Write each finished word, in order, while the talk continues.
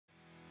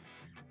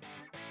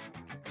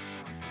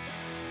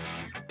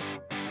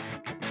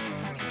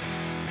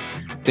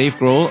Dave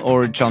Grohl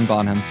or John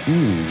Bonham?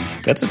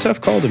 That's a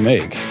tough call to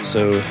make.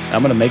 So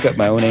I'm going to make up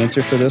my own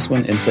answer for this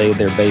one and say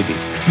they're Baby.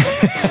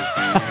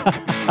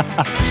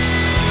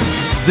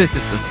 This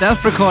is the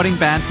Self-Recording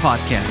Band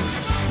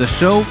Podcast, the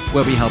show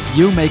where we help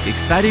you make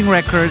exciting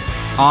records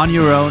on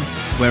your own,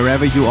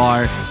 wherever you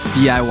are,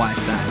 DIY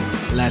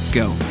style. Let's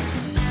go.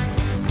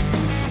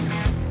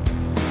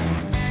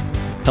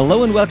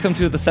 Hello and welcome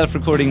to the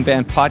Self-Recording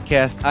Band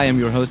Podcast. I am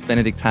your host,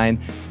 Benedict Hein,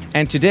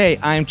 and today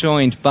I'm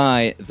joined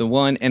by the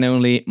one and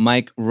only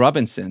Myk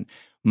Robinson.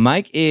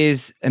 Myk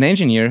is an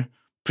engineer,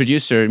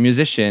 producer,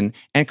 musician,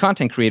 and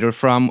content creator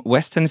from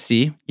West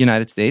Tennessee,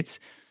 United States.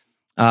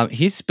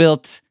 He's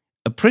built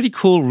a pretty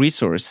cool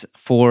resource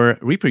for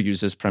Reaper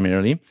users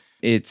primarily.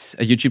 It's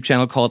a YouTube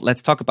channel called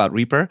Let's Talk About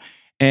Reaper.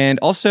 And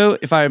also,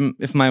 if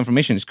my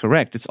information is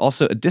correct, it's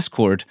also a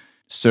Discord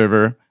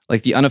server,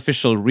 like the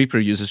unofficial Reaper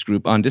users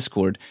group on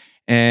Discord.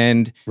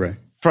 And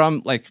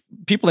from like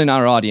people in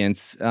our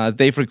audience,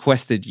 they've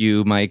requested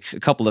you, Myk, a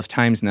couple of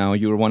times now.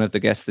 You were one of the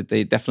guests that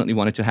they definitely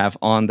wanted to have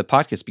on the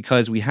podcast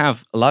because we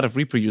have a lot of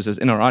Reaper users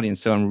in our audience.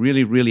 So I'm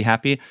really, really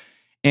happy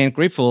and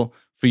grateful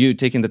for you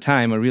taking the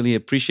time. I really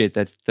appreciate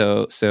that,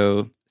 though.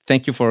 So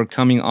thank you for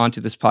coming on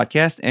to this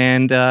podcast.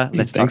 And let's talk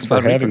about Reaper. Thanks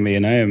for having me.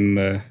 And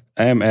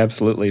I am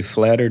absolutely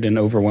flattered and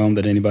overwhelmed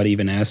that anybody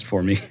even asked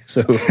for me.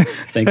 So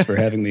thanks for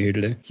having me here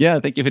today. Yeah,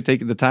 thank you for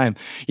taking the time.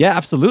 Yeah,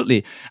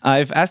 absolutely.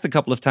 I've asked a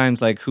couple of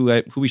times like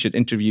who we should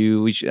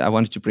interview. I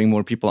wanted to bring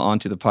more people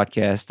onto the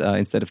podcast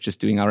instead of just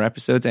doing our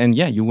episodes. And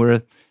yeah, you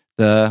were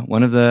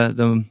one of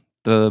the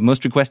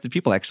most requested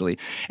people actually.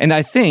 And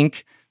I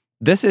think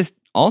this is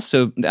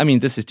also,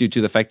 this is due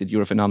to the fact that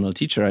you're a phenomenal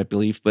teacher, I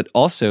believe, but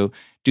also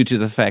due to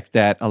the fact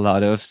that a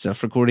lot of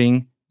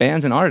self-recording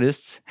bands and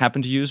artists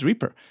happen to use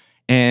Reaper.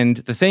 And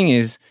the thing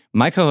is,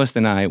 my co-host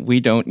and I, we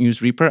don't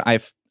use Reaper.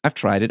 I've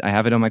tried it. I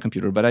have it on my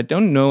computer, but I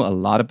don't know a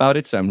lot about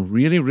it. So I'm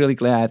really, really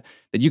glad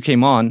that you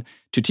came on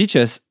to teach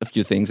us a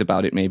few things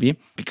about it, maybe,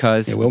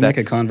 because we'll make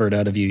a convert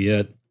out of you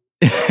yet.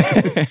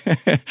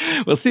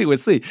 We'll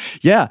see.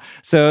 Yeah.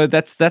 So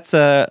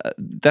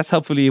that's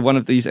hopefully one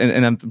of these,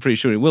 and I'm pretty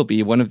sure it will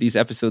be one of these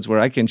episodes where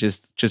I can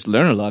just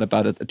learn a lot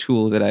about a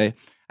tool that I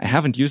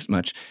haven't used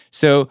much.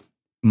 So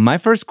my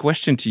first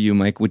question to you,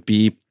 Myk, would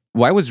be,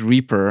 why was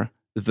Reaper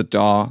the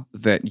DAW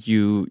that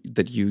you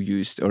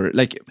used? Or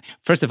like,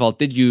 first of all,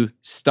 did you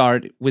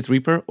start with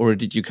Reaper or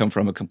did you come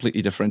from a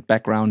completely different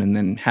background and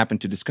then happen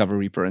to discover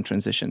Reaper and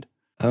transitioned?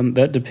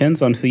 That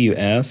depends on who you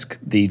ask.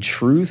 The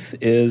truth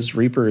is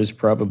Reaper is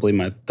probably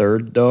my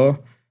third DAW.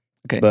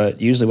 Okay.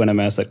 But usually when I'm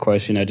asked that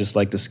question, I just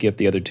like to skip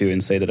the other two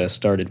and say that I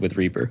started with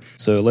Reaper.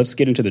 So let's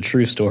get into the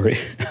true story.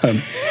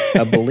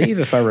 I believe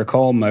if I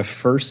recall, my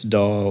first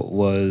DAW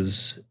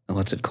was,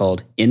 what's it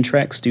called?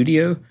 In-Track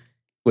Studio,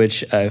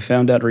 which I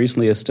found out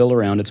recently is still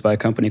around. It's by a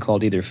company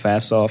called either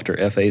FastSoft or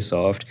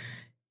FASoft.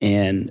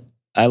 And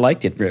I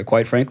liked it.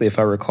 Quite frankly, if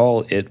I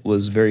recall, it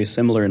was very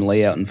similar in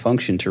layout and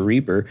function to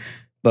Reaper.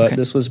 But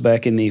This was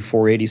back in the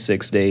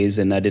 486 days,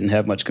 and I didn't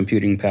have much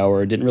computing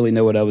power. Didn't really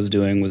know what I was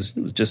doing, was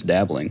just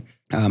dabbling.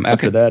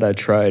 After that, I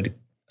tried,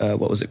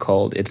 what was it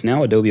called? It's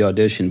now Adobe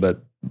Audition,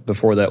 but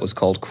before that was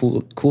called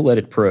Cool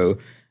Edit Pro.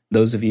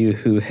 Those of you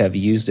who have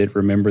used it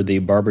remember the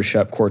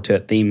Barbershop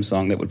Quartet theme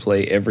song that would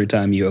play every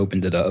time you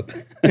opened it up.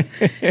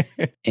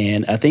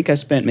 And I think I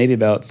spent maybe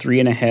about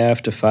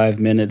 3.5 to 5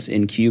 minutes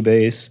in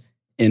Cubase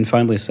and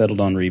finally settled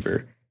on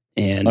Reaper.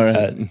 And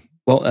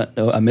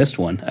no, I missed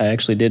one. I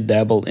actually did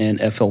dabble in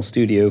FL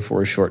Studio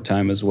for a short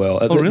time as well.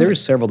 Really? There are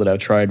several that I've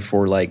tried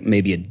for like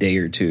maybe a day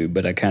or two,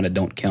 but I kind of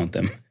don't count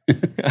them.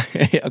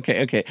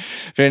 Okay.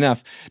 Fair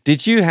enough.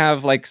 Did you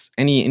have like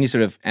any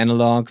sort of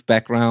analog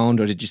background,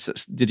 or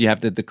did you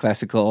have the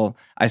classical,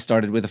 I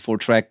started with a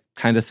 4-track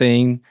kind of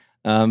thing?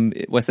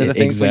 Was that a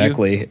thing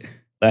exactly. for you?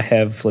 I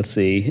have,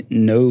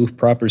 no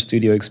proper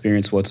studio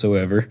experience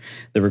whatsoever.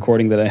 The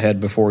recording that I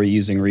had before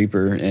using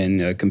Reaper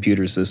and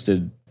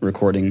computer-assisted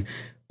recording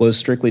was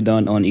strictly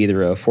done on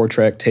either a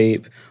 4-track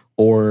tape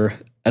or,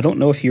 I don't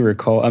know if you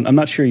recall, I'm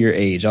not sure your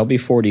age. I'll be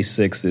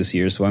 46 this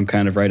year, so I'm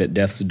kind of right at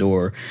death's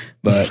door.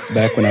 But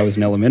back when I was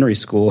in elementary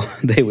school,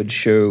 they would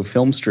show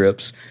film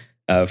strips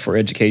for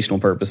educational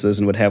purposes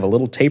and would have a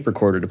little tape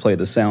recorder to play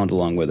the sound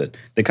along with it.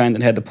 The kind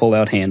that had the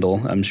pull-out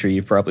handle. I'm sure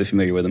you're probably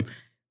familiar with them.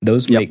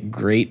 Those make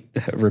great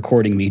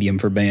recording medium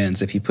for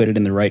bands. If you put it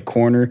in the right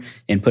corner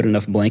and put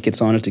enough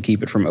blankets on it to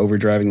keep it from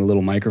overdriving the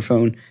little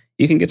microphone,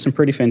 you can get some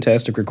pretty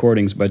fantastic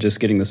recordings by just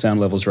getting the sound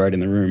levels right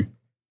in the room.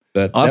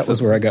 But That was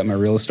where I got my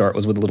real start,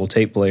 was with a little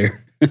tape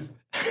player.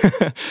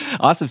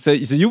 Awesome. So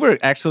you were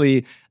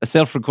actually a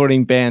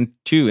self-recording band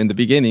too in the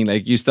beginning.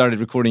 Like you started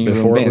recording your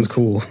own bands.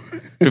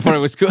 Before it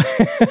was cool.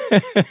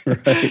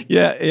 Right.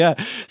 Yeah.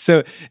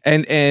 So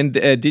and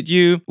did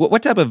you?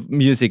 What type of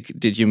music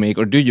did you make,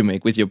 or do you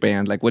make with your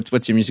band? Like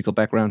what's your musical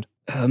background?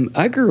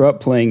 I grew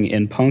up playing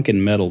in punk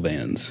and metal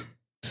bands.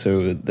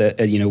 So that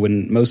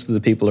when most of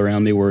the people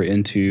around me were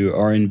into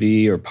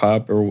R&B or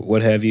pop or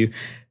what have you,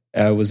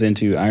 I was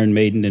into Iron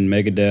Maiden and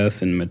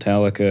Megadeth and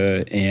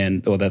Metallica,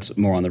 and that's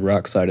more on the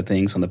rock side of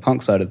things. On the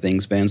punk side of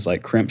things, bands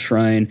like Crimp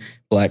Shrine,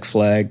 Black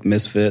Flag,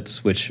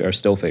 Misfits, which are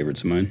still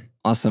favorites of mine.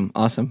 Awesome.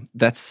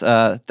 That's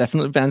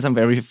definitely bands I'm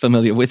very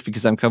familiar with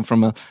because I come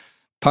from a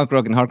punk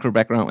rock and hardcore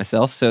background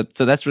myself. So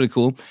that's really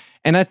cool.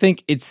 And I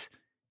think it's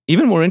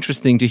even more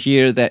interesting to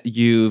hear that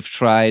you've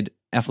tried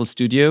FL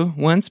Studio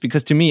once,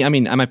 because to me, I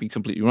mean, I might be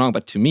completely wrong,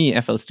 but to me,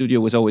 FL Studio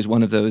was always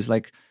one of those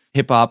like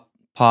hip hop,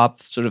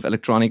 pop, sort of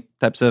electronic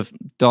types of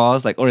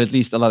DAWs, like, or at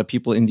least a lot of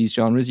people in these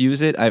genres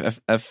use it.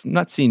 I've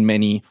not seen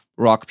many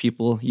rock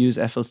people use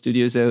FL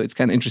Studio, so it's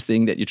kind of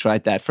interesting that you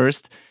tried that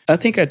first. I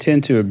think I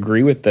tend to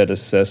agree with that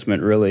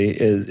assessment, really,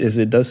 is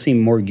it does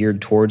seem more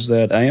geared towards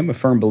that. I am a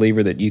firm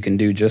believer that you can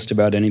do just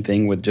about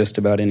anything with just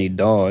about any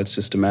DAW. It's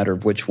just a matter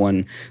of which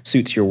one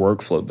suits your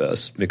workflow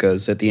best,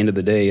 because at the end of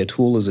the day, a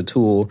tool is a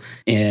tool,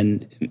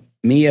 and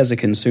me as a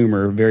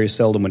consumer very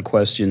seldom would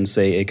question,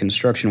 say, a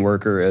construction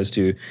worker as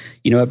to,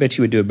 I bet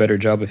you would do a better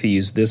job if you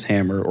used this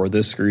hammer or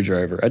this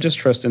screwdriver. I just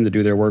trust them to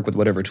do their work with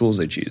whatever tools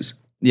they choose.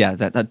 Yeah,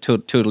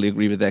 totally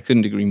agree with that.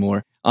 Couldn't agree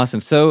more. Awesome.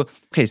 So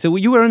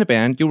you were in a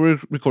band. You were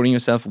recording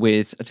yourself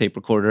with a tape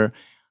recorder,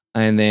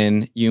 and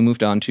then you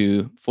moved on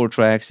to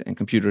 4-tracks and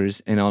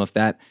computers and all of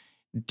that.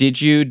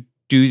 Did you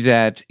do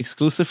that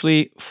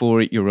exclusively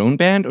for your own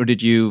band, or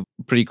did you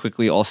pretty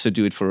quickly also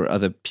do it for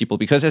other people?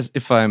 Because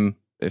if I'm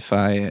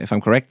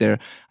correct there,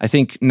 I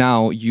think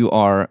now you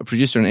are a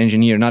producer and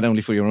engineer, not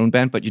only for your own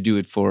band, but you do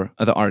it for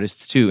other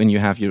artists too, and you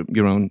have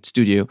your own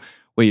studio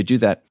where you do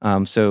that.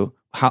 So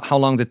how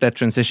long did that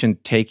transition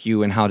take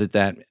you, and how did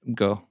that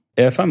go?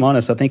 If I'm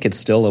honest, I think it's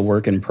still a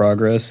work in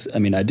progress. I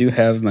mean, I do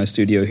have my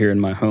studio here in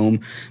my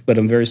home, but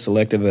I'm very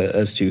selective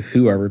as to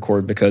who I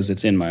record because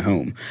it's in my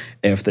home.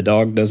 If the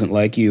dog doesn't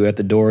like you at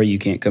the door, you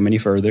can't come any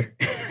further.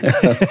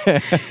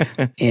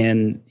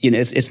 And,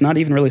 it's not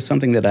even really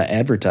something that I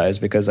advertise,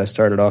 because I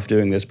started off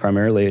doing this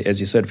primarily, as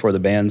you said, for the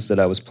bands that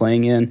I was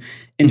playing in,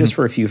 and just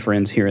for a few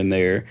friends here and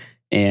there.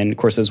 And of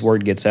course, as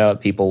word gets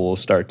out, people will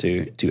start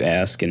to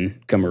ask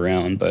and come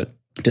around. But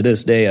to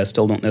this day, I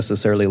still don't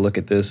necessarily look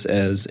at this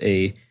as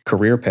a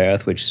career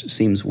path, which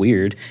seems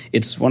weird.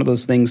 It's one of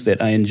those things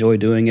that I enjoy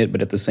doing it,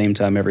 but at the same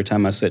time, every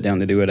time I sit down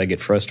to do it, I get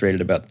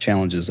frustrated about the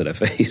challenges that I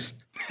face.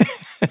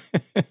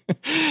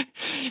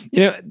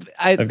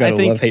 I've got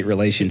a love-hate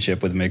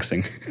relationship with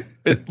mixing.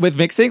 With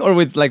mixing, or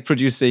with like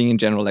producing in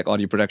general, like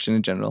audio production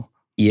in general?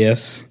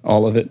 Yes,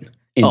 all of it.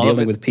 In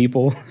dealing with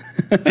people.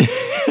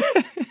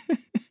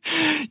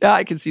 Yeah,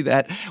 I can see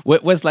that.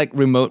 What was like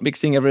remote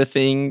mixing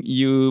everything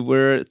you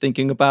were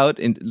thinking about?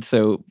 And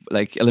so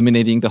like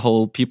eliminating the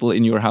whole people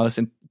in your house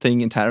and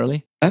thing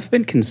entirely? I've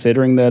been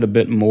considering that a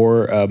bit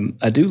more.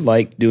 I do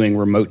like doing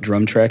remote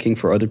drum tracking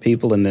for other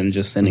people and then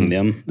just sending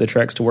them the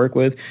tracks to work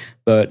with.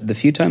 But the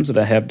few times that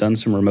I have done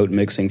some remote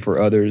mixing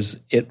for others,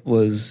 it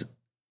was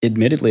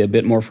admittedly a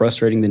bit more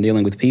frustrating than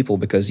dealing with people,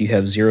 because you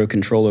have zero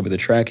control over the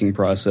tracking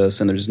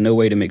process and there's no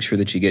way to make sure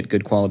that you get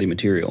good quality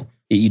material.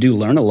 You do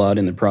learn a lot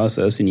in the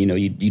process, and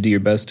you do your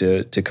best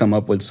to come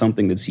up with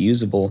something that's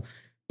usable,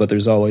 but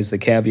there's always the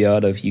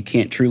caveat of you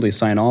can't truly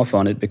sign off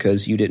on it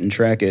because you didn't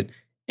track it.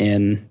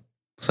 And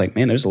it's like,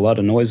 man, there's a lot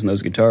of noise in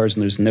those guitars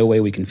and there's no way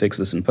we can fix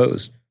this in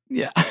post.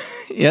 Yeah.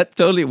 Yeah,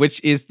 totally.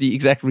 Which is the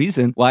exact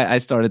reason why I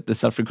started the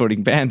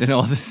self-recording band and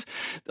all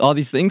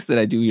these things that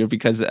I do here.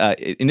 Because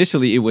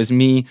initially it was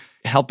me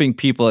helping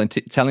people and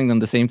telling them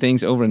the same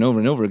things over and over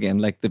and over again,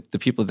 like the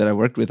people that I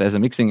worked with as a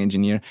mixing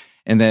engineer.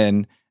 And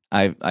then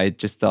I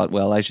just thought,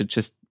 well, I should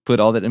just put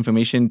all that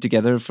information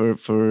together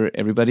for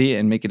everybody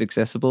and make it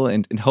accessible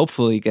and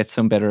hopefully get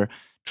some better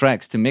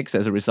tracks to mix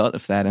as a result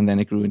of that. And then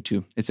it grew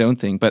into its own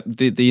thing. But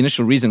the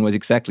initial reason was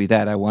exactly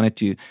that. I wanted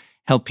to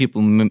help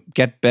people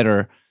get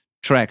better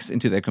tracks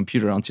into their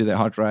computer, onto their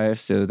hard drive,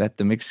 so that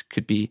the mix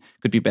could be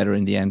better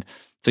in the end.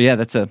 So yeah,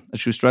 that's a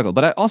true struggle.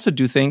 But I also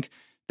do think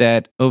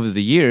that over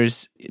the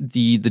years,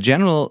 the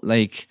general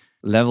like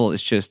level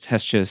has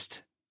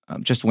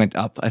just went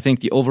up. I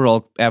think the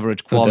overall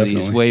average quality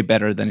is way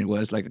better than it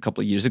was like a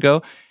couple of years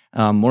ago.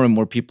 More and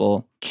more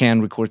people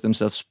can record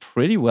themselves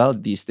pretty well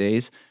these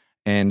days.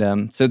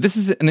 And so this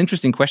is an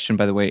interesting question,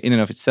 by the way, in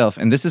and of itself.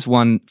 And this is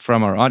one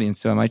from our audience.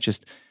 So I might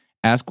just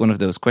ask one of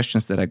those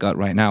questions that I got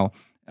right now,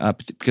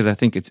 because I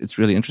think it's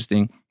really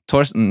interesting.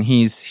 Torsten,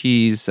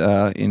 he's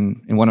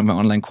in one of my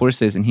online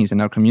courses, and he's in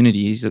our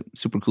community. He's a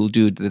super cool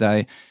dude that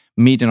I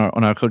meet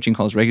on our coaching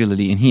calls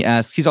regularly. And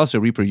he's also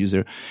a Reaper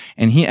user,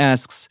 and he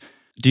asks,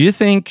 do you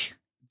think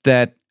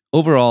that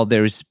overall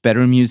there is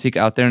better music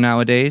out there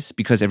nowadays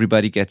because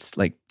everybody gets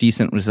like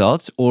decent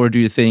results, or do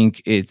you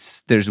think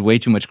there's way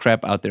too much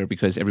crap out there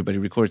because everybody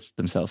records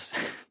themselves?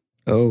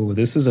 Oh,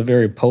 this is a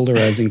very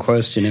polarizing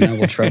question, and I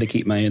will try to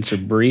keep my answer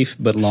brief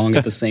but long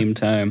at the same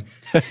time.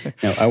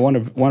 Now, I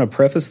want to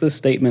preface this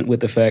statement with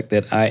the fact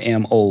that I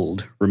am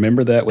old.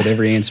 Remember that with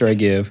every answer I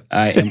give.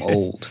 I am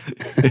old.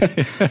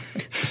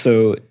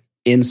 So,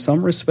 in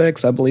some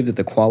respects, I believe that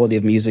the quality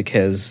of music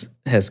has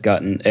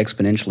gotten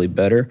exponentially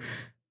better.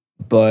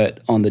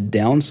 But on the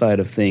downside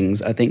of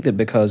things, I think that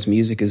because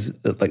music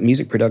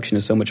production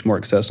is so much more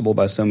accessible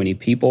by so many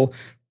people,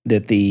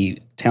 that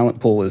the talent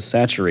pool is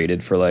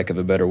saturated, for lack of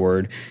a better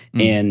word.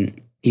 And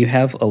you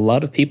have a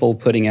lot of people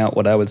putting out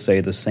what I would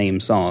say the same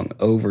song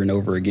over and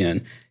over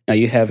again. Now,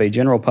 you have a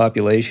general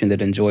population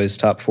that enjoys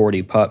top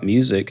 40 pop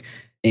music,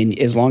 and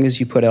as long as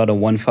you put out a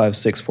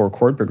 1-5-6-4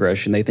 chord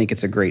progression, they think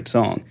it's a great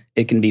song.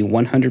 It can be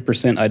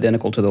 100%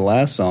 identical to the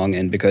last song,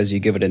 and because you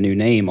give it a new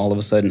name, all of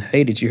a sudden,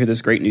 hey, did you hear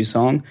this great new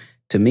song?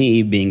 To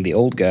me, being the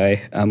old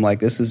guy, I'm like,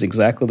 this is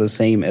exactly the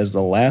same as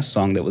the last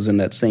song that was in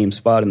that same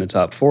spot in the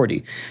top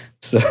 40.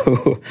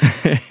 So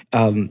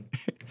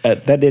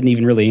that didn't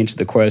even really answer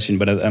the question,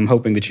 but I'm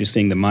hoping that you're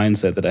seeing the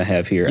mindset that I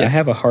have here. Yes. I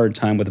have a hard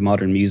time with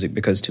modern music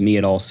because to me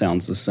it all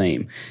sounds the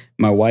same.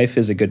 My wife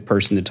is a good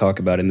person to talk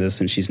about in this,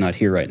 and she's not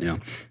here right now.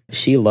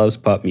 She loves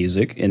pop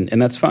music, and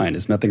that's fine.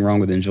 There's nothing wrong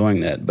with enjoying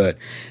that. But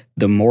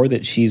the more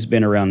that she's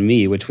been around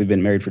me, which we've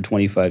been married for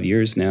 25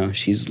 years now,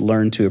 she's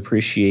learned to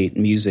appreciate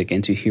music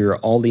and to hear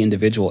all the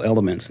individual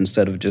elements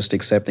instead of just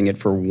accepting it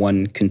for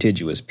one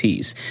contiguous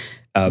piece.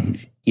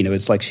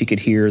 It's like she could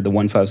hear the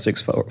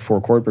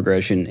 1-5-6-4 chord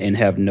progression and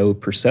have no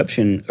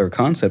perception or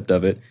concept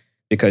of it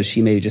because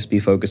she may just be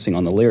focusing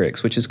on the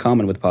lyrics, which is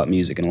common with pop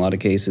music. In a lot of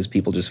cases,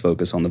 people just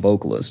focus on the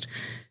vocalist.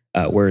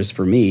 Whereas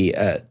for me,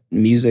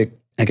 music,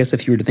 I guess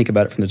if you were to think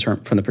about it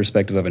from the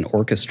perspective of an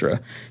orchestra,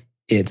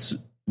 it's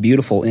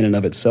beautiful in and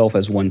of itself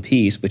as one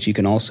piece, but you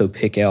can also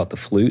pick out the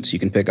flutes, you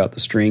can pick out the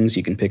strings,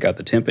 you can pick out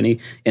the timpani,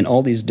 and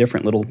all these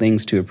different little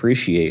things to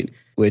appreciate,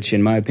 which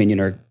in my opinion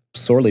are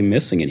sorely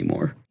missing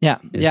anymore. Yeah,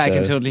 I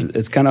can totally.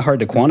 It's kind of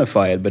hard to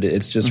quantify it, but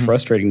it's just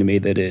frustrating to me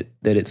that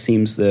it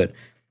seems that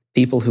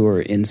people who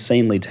are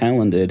insanely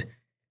talented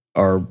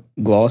are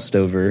glossed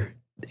over,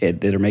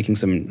 that are making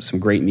some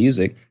great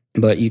music,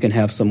 but you can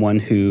have someone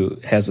who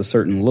has a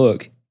certain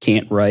look,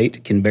 can't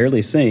write, can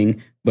barely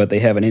sing, but they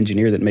have an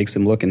engineer that makes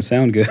them look and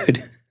sound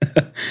good.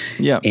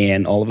 Yeah.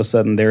 And all of a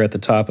sudden they're at the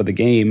top of the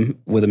game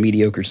with a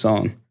mediocre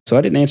song. So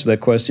I didn't answer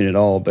that question at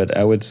all, but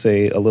I would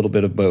say a little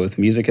bit of both.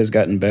 Music has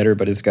gotten better,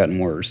 but it's gotten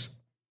worse.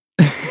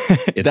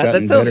 It's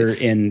gotten better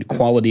in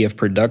quality of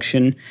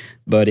production,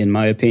 but in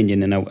my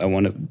opinion, and I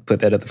want to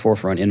put that at the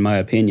forefront, in my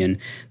opinion,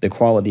 the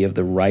quality of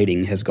the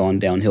writing has gone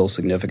downhill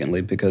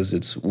significantly because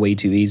it's way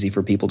too easy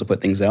for people to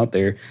put things out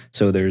there.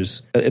 So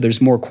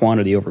there's more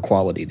quantity over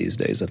quality these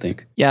days, I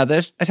think. Yeah,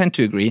 I tend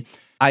to agree.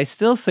 I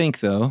still think,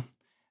 though,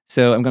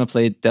 so I'm going to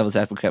play devil's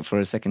advocate for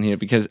a second here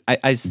because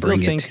I still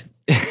think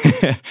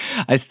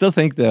I still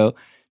think, though,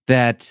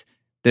 that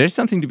there's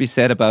something to be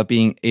said about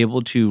being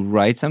able to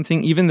write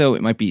something, even though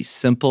it might be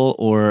simple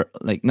or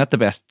like not the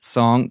best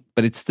song,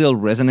 but it still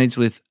resonates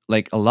with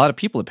like a lot of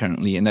people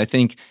apparently. And I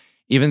think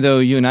even though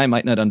you and I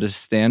might not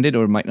understand it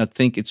or might not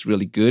think it's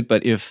really good,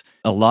 but if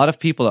a lot of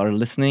people are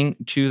listening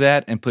to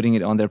that and putting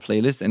it on their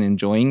playlist and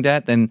enjoying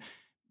that, then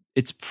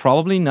it's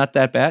probably not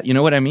that bad. You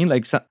know what I mean?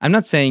 Like, so, I'm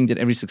not saying that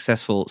every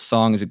successful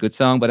song is a good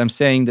song, but I'm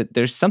saying that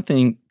there's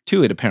something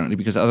to it apparently,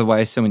 because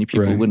otherwise so many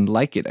people wouldn't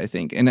like it, I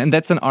think. And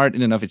that's an art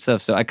in and of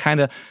itself. So I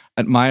kind of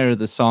admire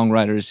the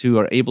songwriters who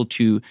are able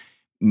to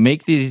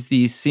make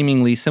these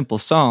seemingly simple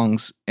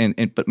songs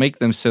but make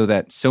them so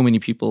that so many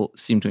people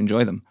seem to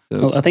enjoy them.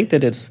 So, well, I think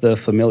that it's the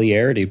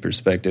familiarity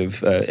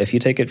perspective. If you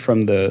take it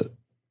from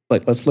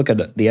let's look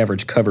at the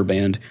average cover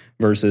band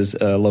versus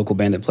a local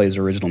band that plays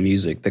original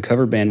music. The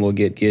cover band will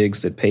get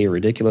gigs that pay a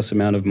ridiculous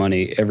amount of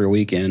money every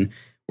weekend,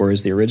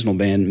 whereas the original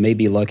band may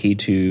be lucky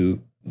to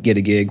get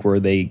a gig where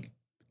they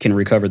can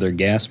recover their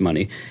gas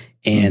money.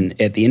 And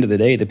at the end of the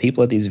day, the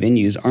people at these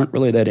venues aren't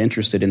really that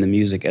interested in the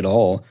music at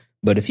all.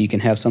 But if you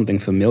can have something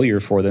familiar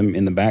for them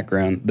in the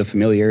background, the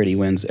familiarity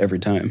wins every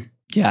time.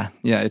 Yeah,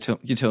 you're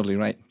totally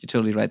right. You're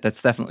totally right.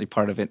 That's definitely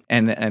part of it.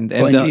 And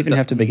you even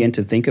have to begin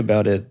to think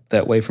about it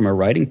that way from a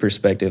writing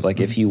perspective. Like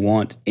if you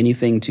want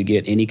anything to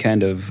get any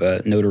kind of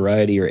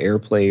notoriety or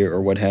airplay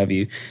or what have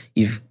you,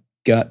 you've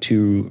got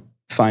to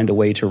find a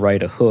way to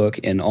write a hook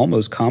and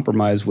almost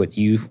compromise what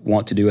you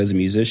want to do as a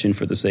musician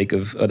for the sake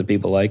of other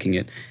people liking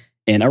it.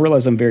 And I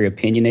realize I'm very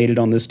opinionated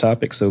on this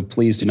topic, so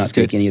please do not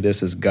take any of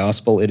this as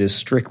gospel. It is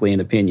strictly an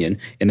opinion,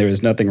 and there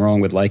is nothing wrong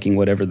with liking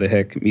whatever the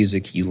heck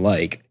music you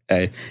like.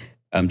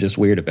 I'm just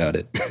weird about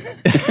it.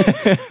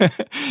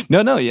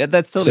 No, yeah,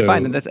 that's totally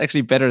fine, and that's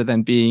actually better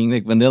than being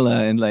like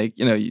vanilla and like,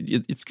 you know,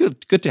 it's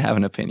good to have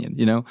an opinion,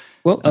 you know.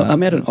 Well,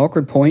 I'm at an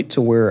awkward point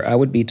to where I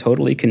would be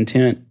totally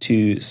content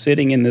to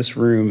sitting in this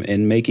room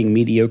and making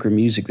mediocre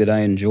music that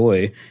I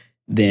enjoy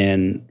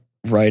than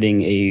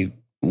writing a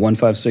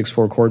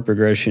 1-5-6-4 chord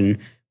progression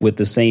with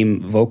the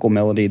same vocal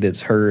melody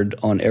that's heard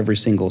on every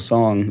single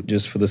song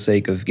just for the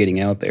sake of getting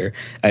out there.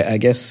 I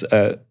guess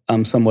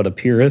I'm somewhat a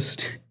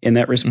purist in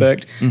that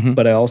respect,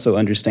 but I also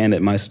understand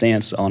that my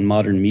stance on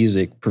modern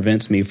music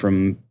prevents me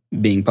from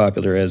being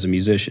popular as a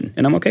musician,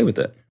 and I'm okay with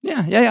that.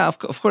 Yeah, of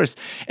course.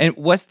 And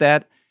was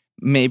that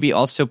maybe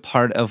also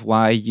part of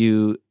why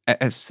you,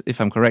 if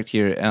I'm correct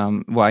here,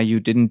 why you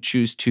didn't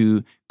choose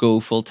to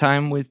go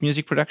full-time with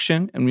music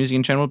production and music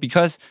in general?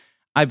 Because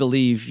I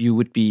believe you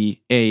would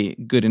be A,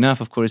 good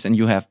enough, of course, and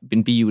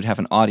B, you would have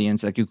an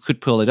audience, like you could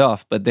pull it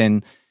off, but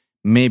then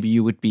maybe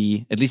you would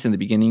be, at least in the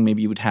beginning,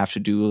 maybe you would have to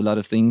do a lot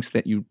of things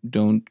that you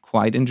don't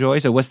quite enjoy.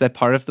 So was that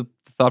part of the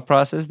thought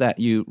process, that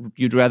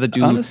you'd rather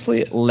do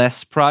honestly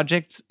less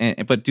projects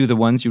but do the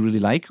ones you really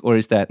like, or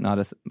is that not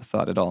a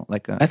thought at all?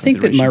 Like I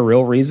think that my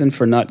real reason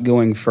for not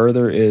going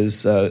further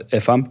is,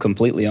 if I'm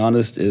completely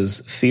honest,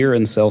 is fear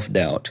and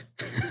self-doubt.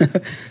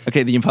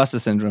 Okay, the imposter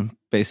syndrome,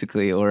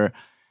 basically, or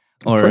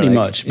pretty like,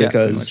 much,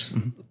 because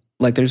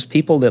like there's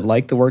people that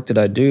like the work that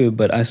I do,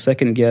 but I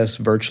second guess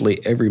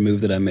virtually every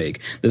move that I make.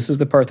 This is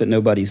the part that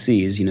nobody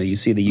sees. You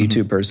see the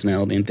YouTube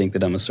personality and think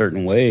that I'm a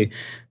certain way,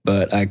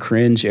 but I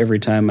cringe every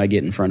time I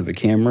get in front of a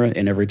camera,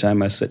 and every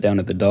time I sit down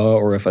at the DAW,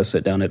 or if I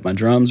sit down at my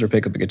drums or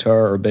pick up a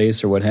guitar or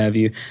bass or what have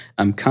you,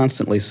 I'm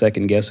constantly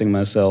second guessing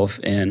myself.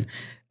 And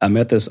I'm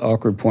at this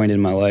awkward point in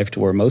my life to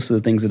where most of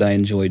the things that I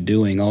enjoy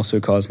doing also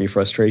cause me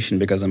frustration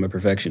because I'm a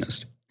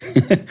perfectionist.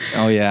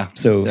 Oh, yeah.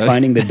 So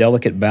finding the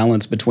delicate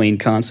balance between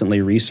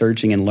constantly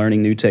researching and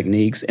learning new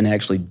techniques and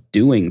actually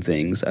doing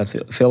things. I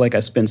feel like I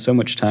spend so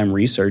much time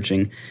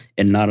researching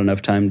and not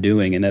enough time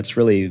doing, and that's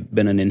really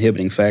been an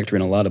inhibiting factor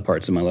in a lot of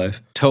parts of my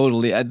life.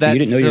 Totally. So you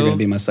didn't know you were going to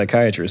be my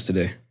psychiatrist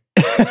today.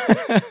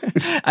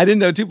 I didn't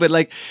know too, but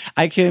like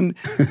I can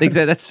like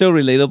that's so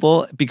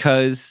relatable,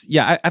 because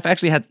I've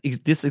actually had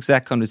this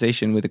exact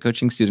conversation with a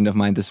coaching student of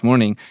mine this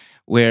morning,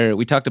 where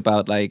we talked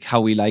about like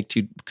how we like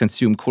to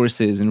consume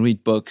courses and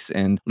read books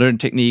and learn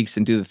techniques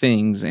and do the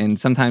things, and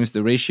sometimes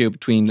the ratio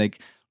between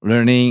like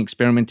learning,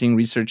 experimenting,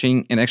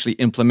 researching, and actually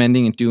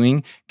implementing and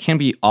doing can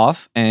be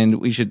off, and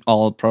we should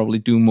all probably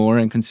do more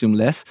and consume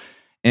less.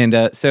 And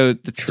so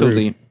that's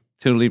True.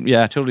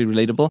 totally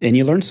relatable. And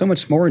you learn so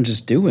much more in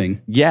just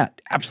doing. Yeah,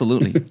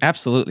 absolutely.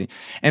 Absolutely.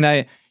 And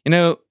a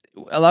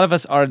lot of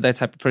us are that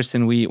type of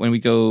person. When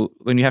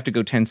you have to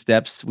go 10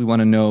 steps, we want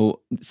to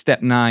know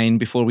step 9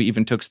 before we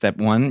even took step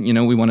 1.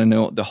 We want to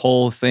know the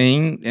whole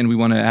thing, and we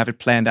want to have it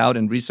planned out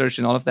and researched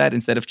and all of that,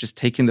 instead of just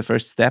taking the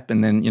first step.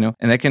 And then,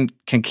 and that can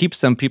keep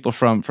some people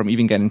from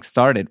even getting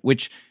started,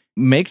 which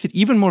makes it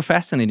even more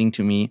fascinating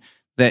to me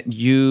that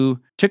you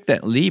took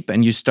that leap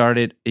and you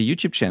started a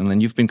YouTube channel,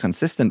 and you've been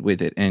consistent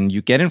with it, and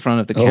you get in front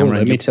of the camera.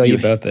 Let me tell you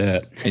about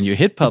that. And you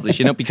hit publish,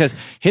 because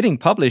hitting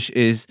publish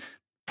is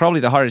probably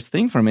the hardest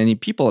thing for many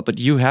people, but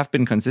you have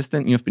been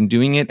consistent, you've been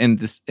doing it,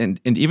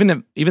 and even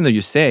though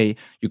you say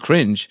you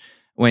cringe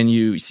when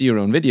you see your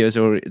own videos,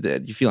 or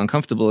that you feel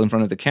uncomfortable in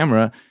front of the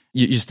camera,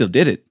 you still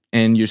did it,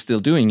 and you're still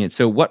doing it.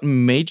 So what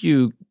made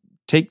you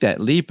take that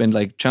leap and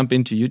like jump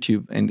into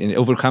YouTube and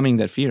overcoming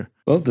that fear?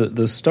 Well,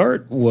 the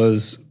start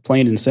was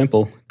plain and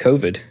simple,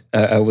 COVID.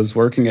 I was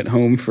working at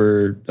home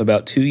for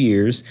about 2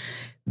 years.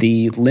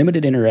 The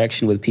limited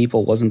interaction with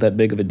people wasn't that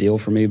big of a deal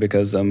for me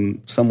because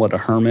I'm somewhat a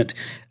hermit.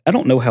 I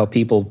don't know how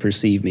people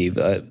perceive me,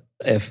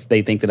 if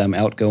they think that I'm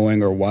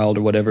outgoing or wild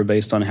or whatever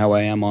based on how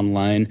I am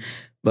online.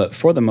 But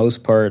for the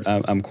most part,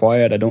 I'm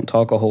quiet. I don't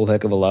talk a whole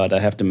heck of a lot. I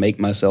have to make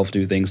myself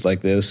do things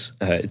like this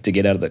to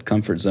get out of that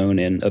comfort zone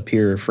and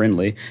appear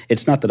friendly.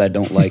 It's not that I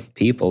don't like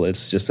people.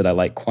 It's just that I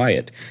like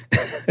quiet.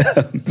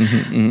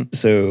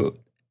 So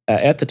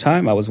at the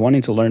time, I was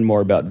wanting to learn more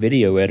about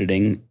video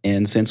editing.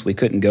 And since we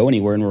couldn't go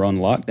anywhere and we're on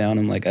lockdown,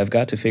 I'm like, I've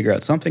got to figure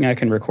out something I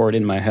can record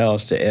in my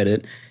house to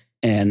edit.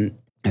 And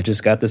I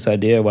just got this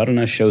idea, why don't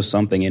I show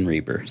something in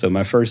Reaper? So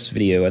my first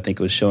video, I think,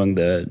 was showing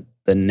the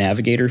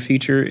navigator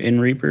feature in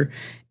Reaper,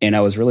 and I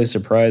was really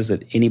surprised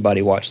that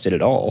anybody watched it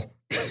at all.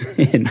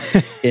 And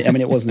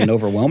it wasn't an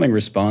overwhelming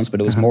response,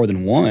 but it was more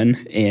than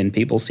one, and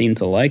people seemed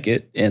to like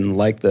it and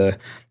like the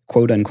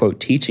quote-unquote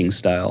teaching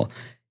style.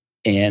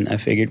 And I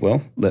figured,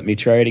 well, let me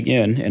try it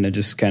again. And I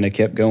just kind of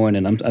kept going.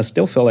 And I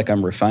still feel like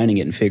I'm refining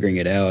it and figuring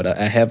it out.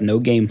 I have no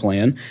game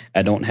plan.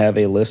 I don't have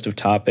a list of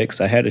topics.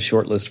 I had a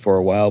short list for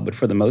a while, but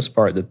for the most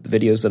part, the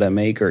videos that I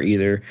make are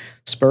either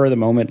spur of the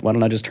moment. Why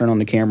don't I just turn on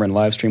the camera and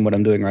live stream what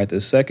I'm doing right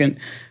this second?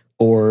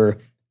 Or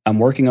I'm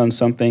working on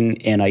something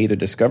and I either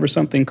discover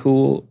something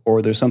cool,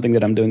 or there's something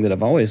that I'm doing that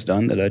I've always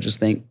done that I just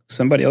think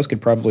somebody else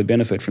could probably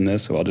benefit from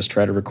this. So I'll just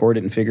try to record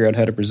it and figure out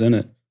how to present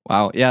it.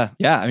 Wow. Yeah.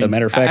 I mean, as a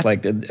matter of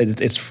fact,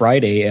 it's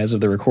Friday as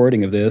of the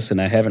recording of this, and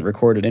I haven't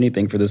recorded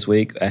anything for this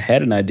week. I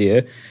had an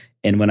idea,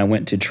 and when I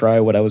went to try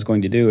what I was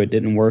going to do, it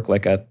didn't work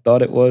like I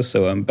thought it was,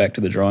 so I'm back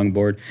to the drawing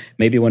board.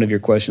 Maybe one of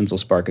your questions will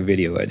spark a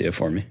video idea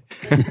for me.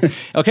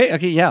 Okay,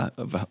 yeah.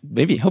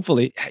 Maybe,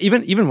 hopefully.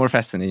 Even more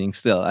fascinating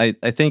still. I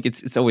think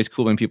it's always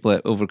cool when people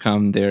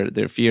overcome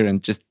their fear,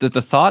 and just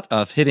the thought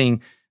of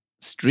hitting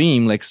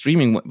stream, like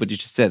streaming what you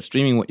just said,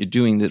 streaming what you're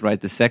doing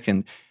right this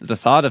second. The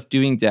thought of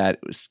doing that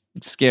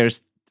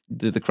scares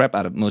the crap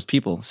out of most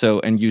people. So,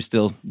 and you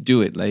still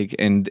do it,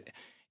 and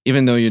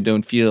even though you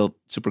don't feel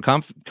super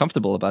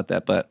comfortable about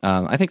that, but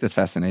I think that's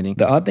fascinating.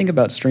 The odd thing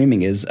about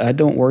streaming is I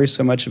don't worry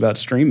so much about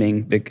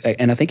streaming,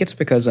 and I think it's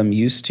because I'm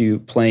used to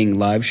playing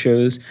live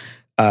shows.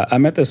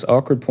 I'm at this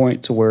awkward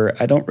point to where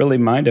I don't really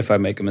mind if I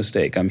make a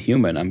mistake. I'm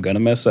human. I'm going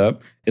to mess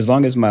up. As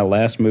long as my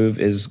last move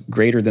is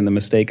greater than the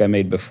mistake I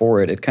made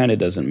before it, it kind of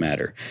doesn't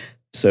matter.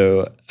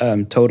 So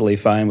I'm totally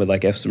fine with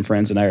like if some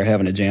friends and I are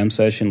having a jam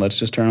session, let's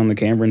just turn on the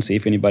camera and see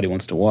if anybody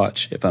wants to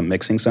watch. If I'm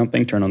mixing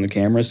something, turn on the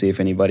camera, see if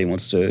anybody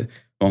wants to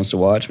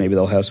watch. Maybe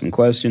they'll have some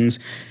questions.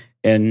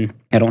 And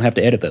I don't have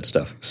to edit that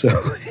stuff. So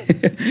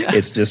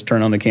it's just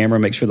turn on the camera,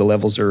 make sure the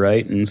levels are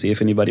right, and see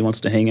if anybody wants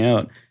to hang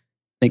out.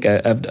 I think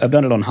I've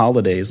done it on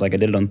holidays. Like I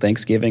did it on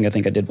Thanksgiving. I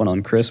think I did one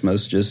on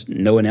Christmas. Just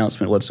no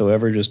announcement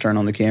whatsoever. Just turn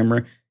on the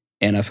camera.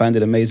 And I find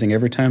it amazing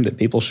every time that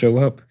people show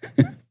up.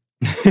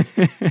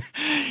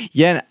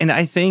 Yeah, and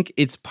I think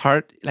it's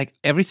part, like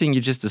everything you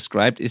just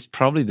described is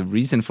probably the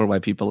reason for why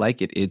people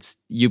like it. It's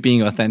you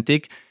being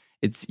authentic.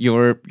 It's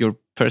your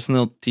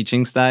personal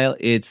teaching style.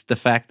 It's the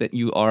fact that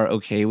you are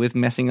okay with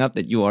messing up,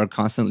 that you are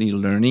constantly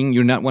learning.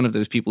 You're not one of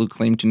those people who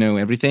claim to know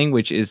everything,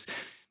 which is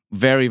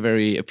very,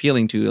 very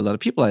appealing to a lot of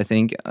people, I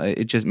think.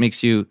 It just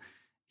makes you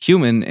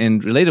human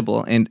and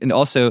relatable. And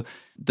also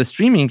the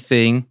streaming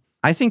thing,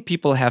 I think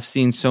people have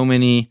seen so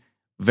many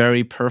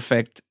very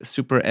perfect,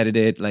 super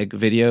edited like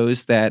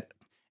videos that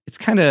it's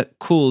kind of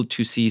cool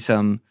to see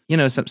some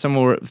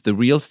more of the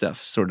real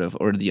stuff, sort of,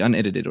 or the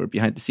unedited or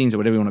behind the scenes or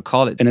whatever you want to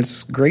call it. And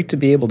it's great to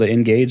be able to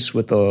engage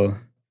with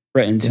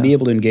be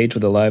able to engage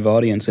with a live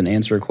audience and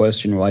answer a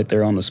question right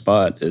there on the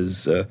spot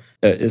is,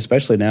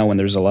 especially now when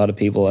there's a lot of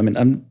people. I mean,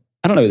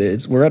 I don't know.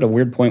 We're at a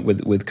weird point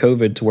with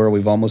COVID to where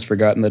we've almost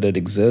forgotten that it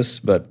exists,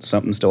 but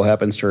something still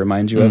happens to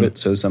remind you of it.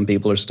 So some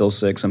people are still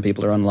sick, some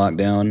people are on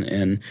lockdown,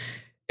 and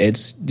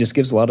it just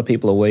gives a lot of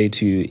people a way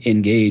to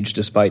engage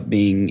despite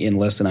being in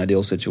less than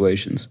ideal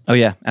situations. Oh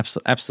yeah,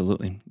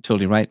 absolutely.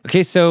 Totally right.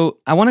 Okay, so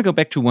I want to go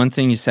back to one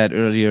thing you said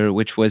earlier,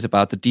 which was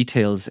about the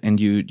details, and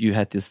you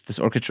had this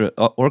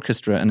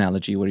orchestra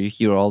analogy where you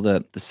hear all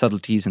the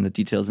subtleties and the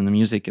details in the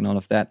music and all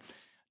of that.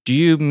 Do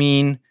you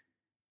mean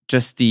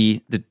just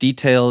the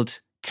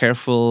detailed,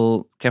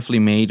 carefully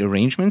made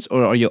arrangements,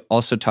 or are you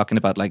also talking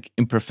about like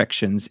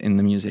imperfections in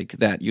the music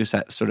that you're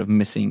sort of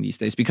missing these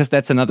days? Because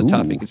that's another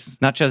topic.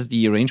 It's not just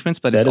the arrangements,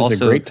 but it's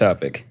also a great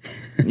topic.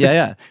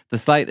 yeah, the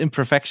slight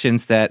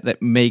imperfections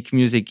that make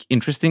music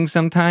interesting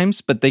sometimes,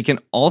 but they can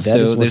also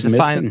that's what's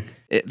missing.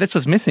 That's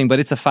what's missing, but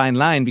it's a fine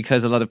line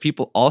because a lot of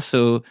people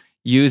also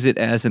use it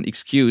as an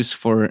excuse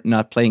for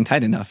not playing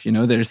tight enough.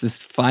 There's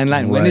this fine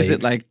line. Right. When is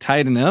it like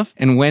tight enough,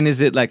 and when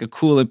is it like a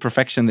cool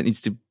imperfection that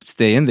needs to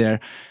stay in there?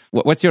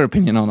 What's your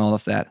opinion on all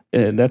of that?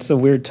 That's a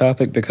weird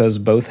topic because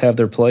both have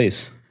their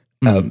place.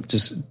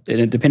 Just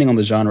depending on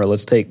the genre,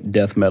 let's take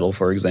death metal,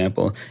 for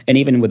example. And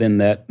even within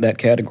that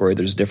category,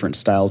 there's different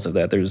styles of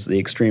that. There's the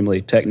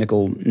extremely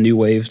technical new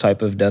wave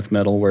type of death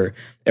metal where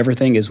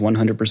everything is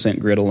 100%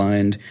 grid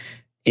aligned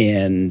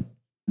and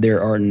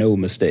there are no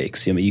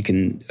mistakes. You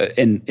can,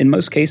 and in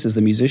most cases,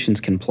 the musicians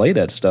can play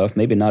that stuff,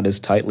 maybe not as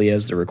tightly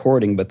as the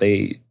recording, but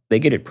they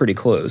get it pretty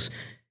close.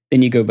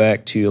 Then you go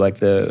back to like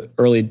the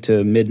early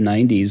to mid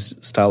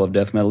 90s style of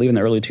death metal, even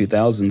the early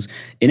 2000s,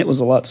 and it was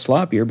a lot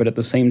sloppier, but at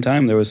the same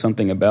time, there was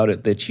something about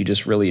it that you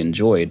just really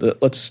enjoyed.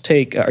 Let's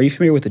take, are you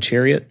familiar with The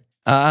Chariot?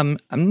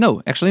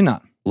 No, actually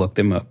not. Look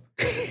them up.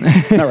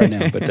 Not right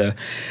now, but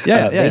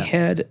they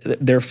had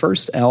their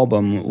first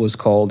album was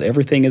called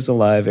Everything is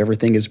Alive,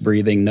 Everything is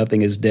Breathing,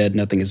 Nothing is Dead,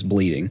 Nothing is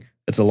Bleeding.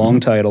 It's a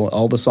long title.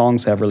 All the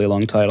songs have really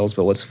long titles,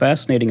 but what's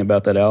fascinating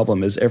about that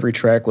album is every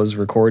track was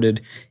recorded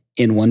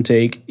in one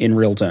take in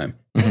real time.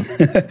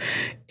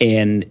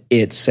 And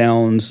it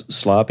sounds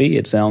sloppy,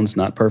 it sounds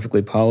not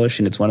perfectly polished,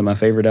 and it's one of my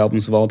favorite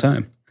albums of all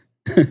time.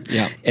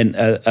 Yeah. And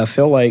I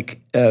feel like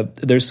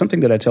there's something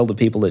that I tell the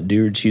people that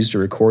do choose to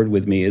record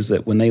with me is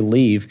that when they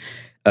leave,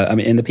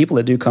 and the people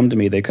that do come to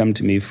me, they come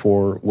to me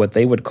for what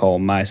they would call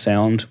my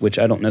sound, which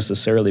I don't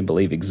necessarily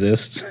believe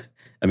exists.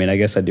 I mean, I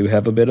guess I do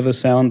have a bit of a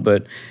sound,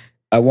 but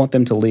I want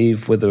them to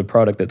leave with a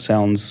product that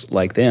sounds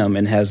like them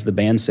and has the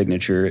band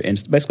signature.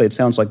 And basically, it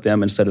sounds like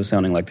them instead of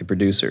sounding like the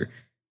producer.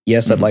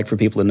 Yes, I'd like for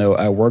people to know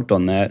I worked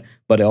on that,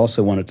 but I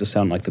also want it to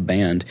sound like the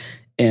band.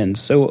 And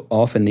so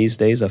often these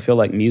days, I feel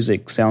like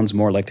music sounds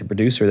more like the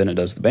producer than it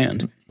does the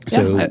band.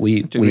 So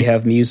we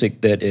have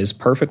music that is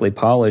perfectly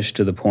polished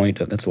to the point,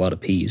 that's a lot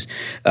of P's,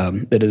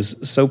 that is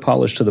so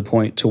polished to the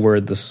point to where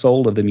the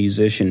soul of the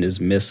musician is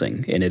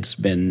missing and it's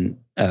been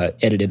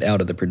edited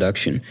out of the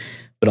production.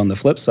 But on the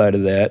flip side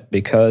of that,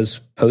 because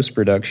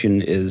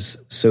post-production is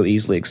so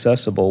easily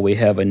accessible, we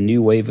have a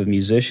new wave of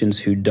musicians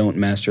who don't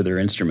master their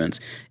instruments.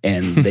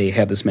 And they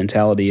have this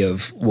mentality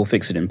of, we'll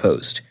fix it in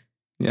post.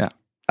 Yeah.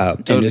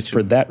 Totally and it's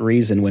for that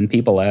reason, when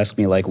people ask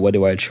me, like, what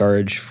do I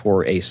charge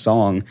for a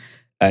song,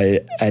 I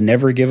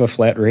never give a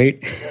flat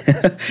rate.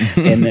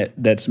 And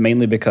that's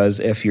mainly because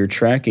if you're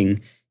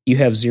tracking, you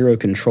have zero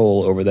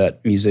control over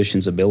that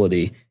musician's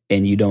ability,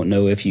 and you don't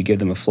know if you give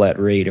them a flat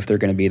rate, if they're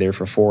going to be there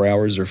for 4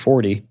 hours or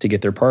 40 to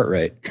get their part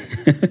right.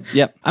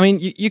 Yep. I mean,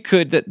 you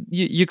could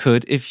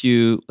if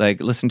you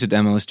like listen to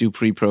demos, do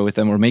pre-pro with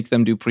them, or make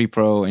them do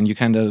pre-pro, and you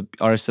kind of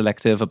are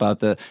selective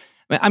about the.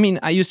 I mean,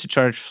 I used to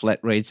charge flat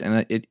rates,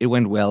 and it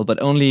went well,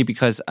 but only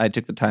because I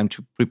took the time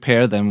to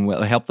prepare them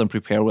well, help them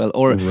prepare well,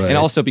 and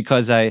also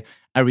because I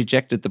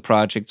rejected the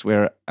projects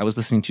where I was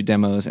listening to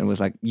demos and was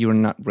like, "You're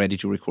not ready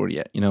to record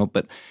yet,"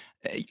 But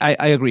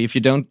I agree. If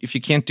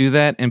you can't do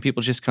that, and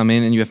people just come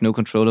in and you have no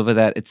control over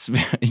that,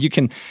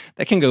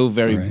 that can go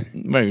very,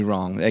 very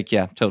wrong. Like,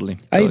 yeah, totally.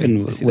 I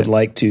even would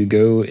like to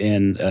go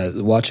and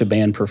watch a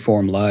band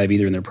perform live,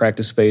 either in their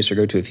practice space or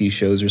go to a few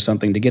shows or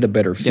something, to get a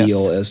better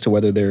feel as to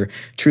whether they're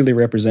truly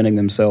representing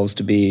themselves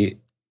to be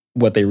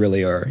what they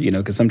really are.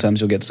 Because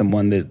sometimes you'll get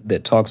someone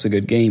that talks a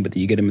good game, but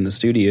you get them in the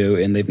studio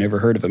and they've never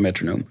heard of a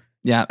metronome.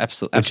 Yeah,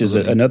 absolutely. Which is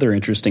another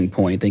interesting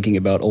point, thinking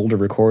about older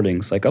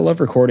recordings. Like, I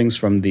love recordings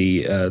from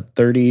the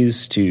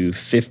 30s to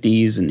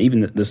 50s and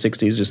even the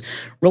 60s, just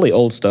really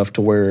old stuff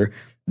to where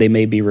they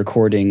may be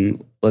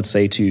recording, let's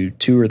say, to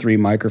 2 or 3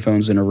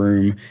 microphones in a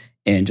room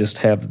and just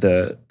have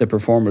the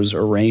performers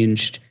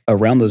arranged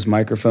around those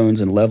microphones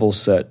and levels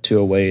set to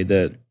a way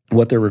that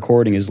what they're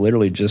recording is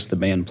literally just the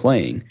band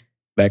playing.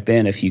 Back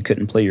then, if you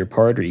couldn't play your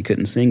part or you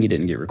couldn't sing, you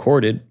didn't get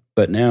recorded.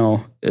 But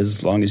now,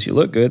 as long as you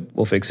look good,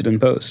 we'll fix it in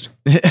post.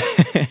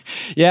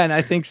 Yeah, and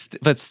I think,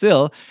 but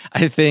still,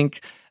 I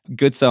think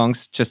good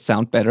songs just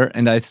sound better.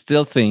 And I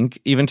still think,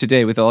 even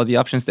today, with all the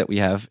options that we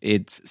have,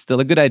 it's still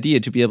a good idea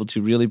to be able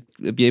to really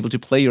be able to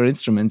play your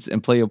instruments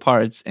and play your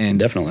parts, and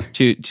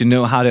definitely to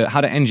know how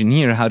to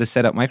engineer, how to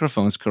set up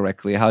microphones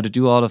correctly, how to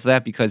do all of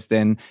that, because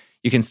then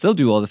you can still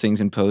do all the things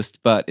in post,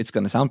 but it's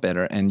going to sound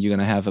better, and you're going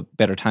to have a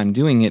better time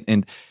doing it.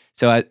 And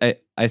so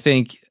I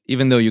think,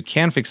 even though you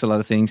can fix a lot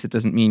of things, it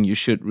doesn't mean you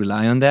should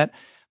rely on that.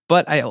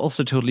 But I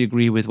also totally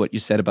agree with what you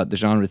said about the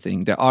genre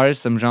thing. There are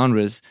some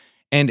genres,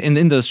 and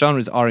in those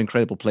genres are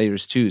incredible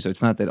players too, so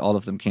it's not that all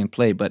of them can't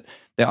play, but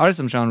there are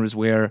some genres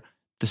where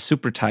the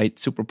super tight,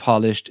 super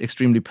polished,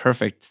 extremely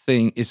perfect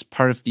thing is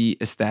part of the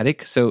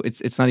aesthetic. So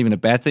it's not even a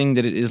bad thing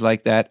that it is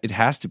like that. It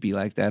has to be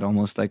like that,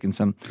 almost like in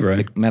some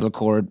like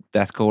metalcore,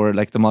 deathcore,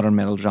 like the modern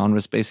metal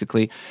genres,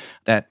 basically.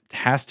 That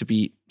has to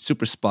be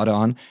super spot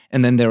on.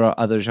 And then there are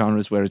other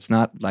genres where it's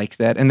not like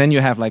that. And then you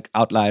have like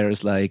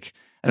outliers, like,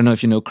 I don't know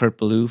if you know Kurt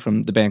Ballou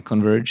from the band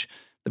Converge,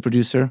 the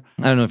producer.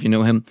 I don't know if you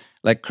know him.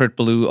 Like, Kurt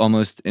Ballou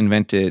almost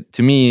invented,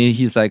 to me,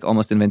 he's like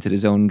almost invented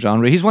his own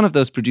genre. He's one of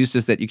those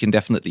producers that you can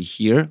definitely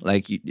hear.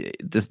 Like,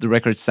 the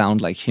records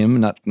sound like him,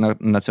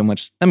 not so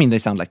much. I mean, they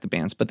sound like the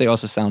bands, but they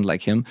also sound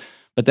like him.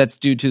 But that's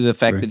due to the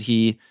fact that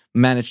he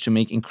managed to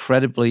make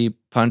incredibly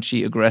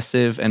punchy,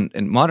 aggressive, and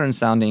modern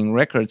sounding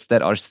records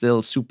that are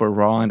still super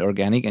raw and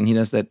organic. And he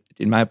does that,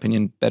 in my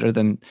opinion, better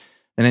than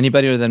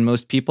anybody or than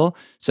most people.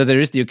 So there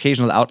is the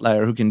occasional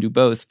outlier who can do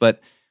both.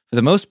 But for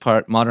the most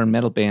part, modern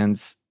metal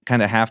bands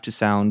kind of have to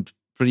sound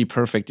pretty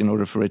perfect in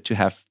order for it to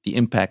have the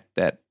impact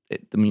that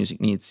the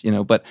music needs,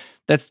 But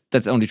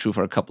that's only true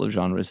for a couple of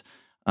genres.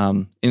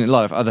 In a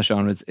lot of other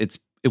genres, it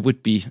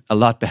would be a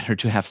lot better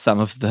to have some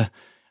of the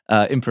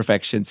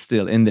imperfections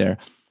still in there.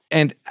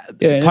 And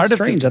part it's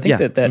strange. I think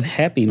that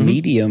happy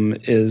medium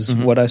is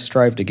what I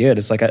strive to get.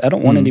 It's like, I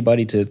don't want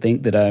anybody to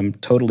think that I'm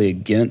totally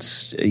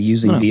against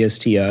using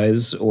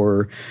VSTIs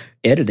or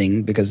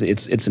editing, because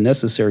it's a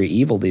necessary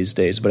evil these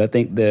days. But I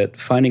think that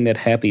finding that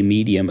happy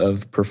medium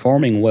of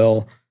performing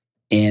well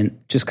and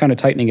just kind of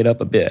tightening it up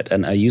a bit,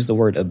 and I use the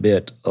word a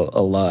bit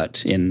a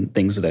lot in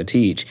things that I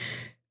teach,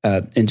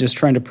 and just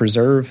trying to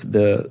preserve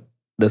the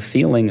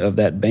feeling of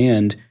that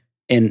band,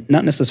 and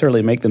not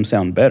necessarily make them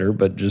sound better,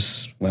 but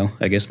just, well,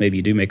 I guess maybe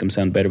you do make them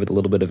sound better with a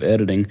little bit of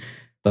editing.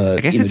 But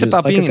I guess it's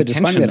about being intentional.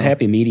 Just finding that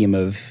happy medium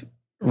of,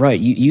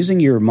 using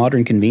your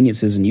modern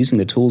conveniences and using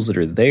the tools that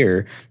are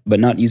there, but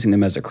not using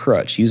them as a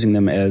crutch, using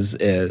them as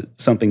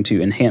something to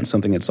enhance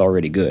something that's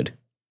already good.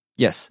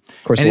 Yes.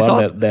 Of course, and a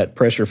lot of that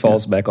pressure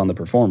falls back on the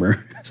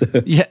performer.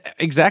 Yeah,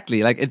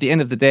 exactly. Like, at the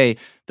end of the day,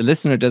 the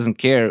listener doesn't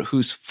care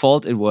whose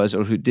fault it was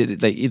or who did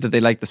it. Like, either they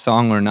like the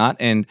song or not.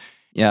 And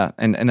yeah,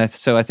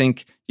 so I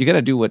think you got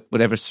to do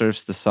whatever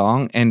serves the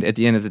song. And at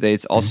the end of the day,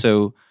 it's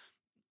also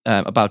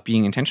about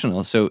being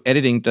intentional. So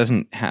editing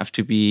doesn't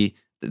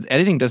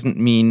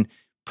mean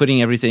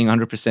putting everything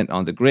 100%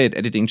 on the grid.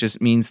 Editing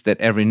just means that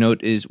every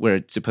note is where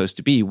it's supposed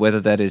to be, whether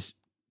that is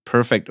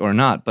perfect or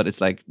not, but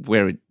it's like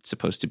where it's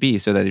supposed to be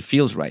so that it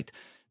feels right.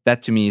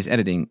 That to me is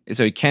editing.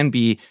 So it can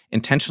be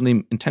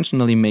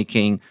intentionally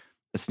making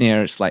a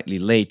snare slightly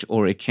late,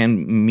 or it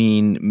can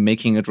mean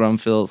making a drum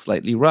fill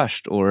slightly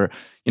rushed, or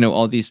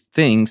all these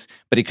things,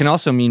 but it can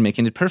also mean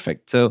making it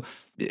perfect. So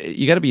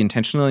you got to be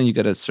intentional, and you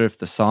got to serve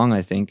the song,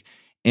 I think.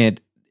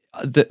 And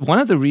one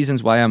of the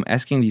reasons why I'm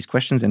asking these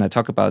questions and I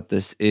talk about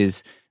this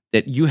is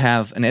that you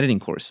have an editing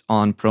course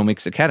on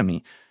ProMix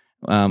Academy.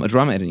 A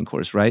drum editing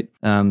course, right?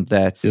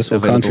 This will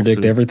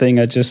contradict everything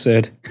I just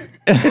said.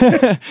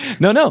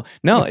 No.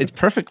 It's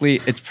perfect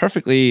that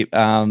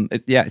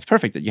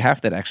you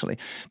have that, actually,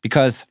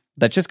 because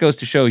that just goes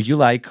to show you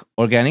like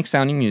organic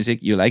sounding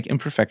music, you like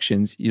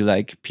imperfections, you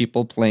like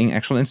people playing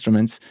actual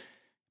instruments,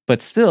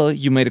 but still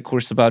you made a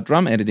course about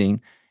drum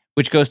editing,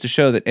 which goes to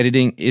show that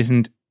editing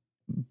isn't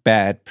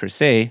bad per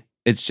se.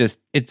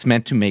 It's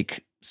meant to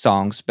make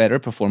songs better,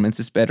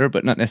 performances better,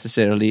 but not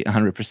necessarily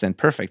 100%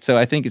 perfect. So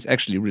I think it's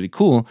actually really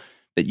cool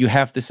that you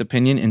have this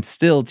opinion and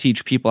still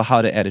teach people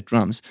how to edit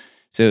drums.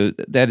 So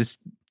that is,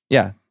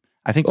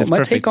 I think well, that's my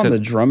perfect. take on the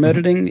drum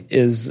editing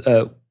is,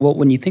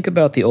 when you think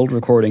about the old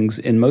recordings,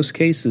 in most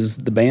cases,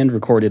 the band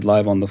recorded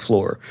live on the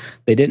floor.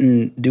 They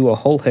didn't do a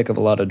whole heck of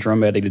a lot of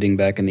drum editing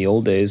back in the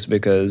old days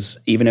because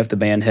even if the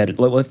band had,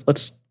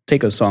 let's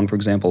take a song, for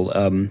example,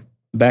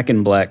 Back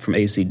in Black from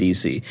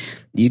AC/DC.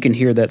 You can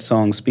hear that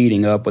song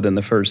speeding up within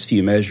the first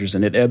few measures,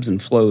 and it ebbs and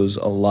flows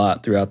a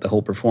lot throughout the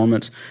whole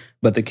performance.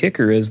 But the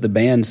kicker is the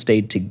band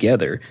stayed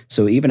together.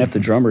 So even if the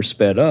drummer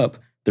sped up,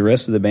 the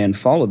rest of the band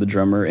followed the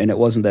drummer, and it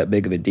wasn't that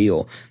big of a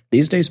deal.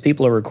 These days,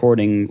 people are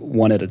recording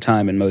one at a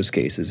time in most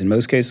cases. In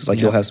most cases,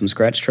 you'll have some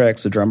scratch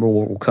tracks, the drummer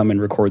will come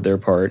and record their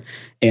part,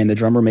 and the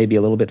drummer may be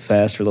a little bit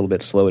fast or a little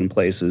bit slow in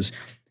places.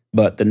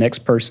 But the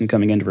next person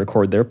coming in to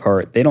record their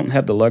part, they don't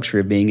have the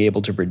luxury of being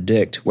able to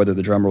predict whether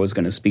the drummer was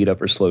going to speed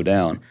up or slow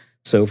down.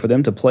 So for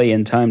them to play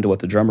in time to what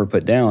the drummer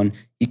put down,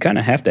 you kind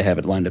of have to have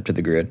it lined up to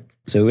the grid.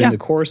 So in the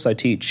course, I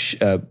teach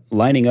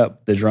lining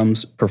up the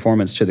drums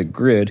performance to the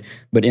grid,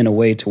 but in a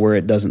way to where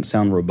it doesn't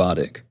sound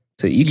robotic.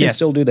 So you can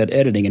still do that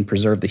editing and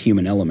preserve the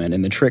human element.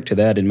 And the trick to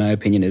that, in my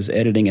opinion, is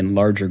editing in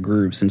larger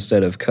groups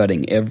instead of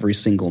cutting every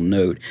single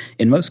note.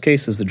 In most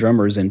cases, the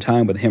drummer is in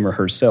time with him or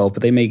herself,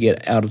 but they may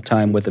get out of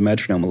time with the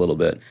metronome a little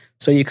bit.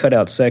 So you cut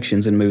out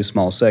sections and move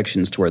small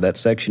sections to where that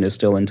section is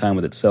still in time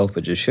with itself,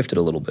 but just shifted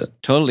a little bit.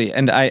 Totally.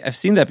 And I've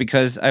seen that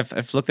because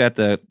I've looked at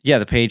the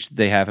page that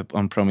they have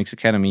on ProMix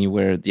Academy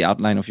where the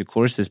outline of your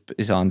course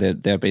is on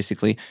there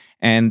basically.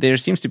 And there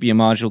seems to be a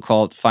module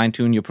called Fine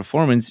Tune Your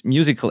Performance,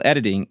 Musical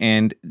Editing.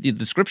 And the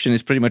description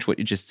is pretty much what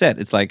you just said.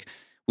 It's like,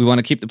 we want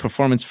to keep the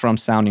performance from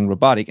sounding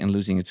robotic and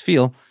losing its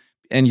feel.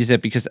 And you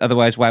said, because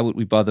otherwise, why would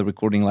we bother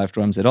recording live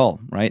drums at all,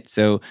 right?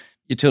 So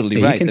you're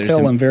totally right. You can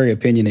tell I'm very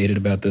opinionated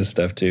about this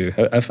stuff too.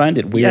 I find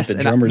it weird that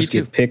drummers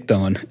get picked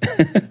on.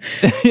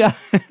 Yeah.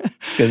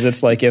 Because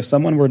it's like if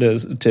someone were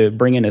to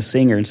bring in a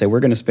singer and say, we're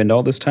going to spend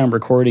all this time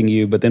recording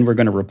you, but then we're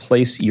going to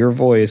replace your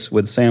voice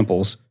with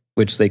samples,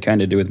 which they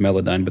kind of do with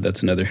Melodyne, but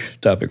that's another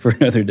topic for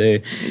another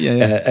day.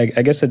 Yeah.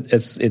 I guess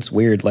it's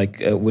weird.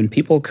 Like when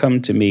people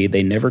come to me,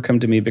 they never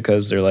come to me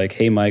because they're like,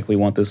 hey, Myk, we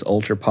want this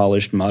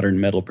ultra-polished modern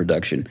metal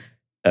production.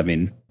 I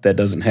mean, that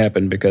doesn't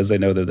happen because they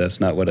know that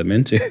that's not what I'm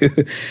into.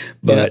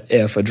 But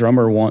if a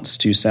drummer wants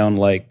to sound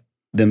like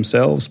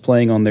themselves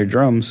playing on their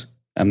drums,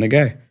 I'm the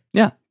guy.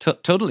 Yeah,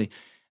 totally.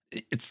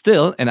 It's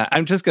still, and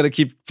I'm just going to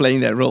keep playing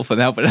that role for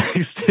now, but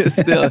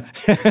still,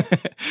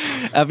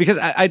 because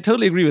I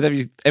totally agree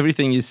with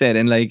everything you said.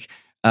 And like,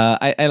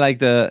 I like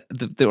the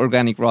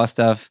organic raw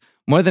stuff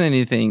more than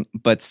anything,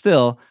 but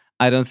still,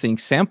 I don't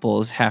think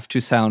samples have to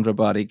sound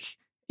robotic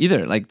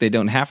either. Like they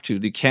don't have to.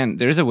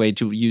 There's a way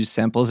to use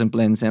samples and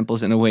blend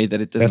samples in a way that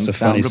it doesn't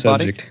sound robotic. That's a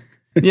funny subject.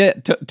 Yeah,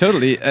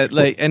 totally.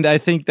 And I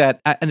think that,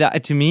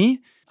 to me,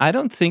 I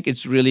don't think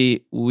it's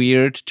really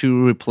weird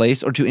to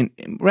replace or to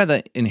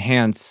rather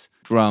enhance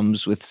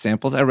drums with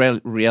samples. I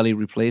rarely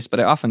replace,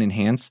 but I often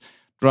enhance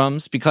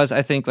drums because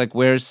I think like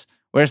where's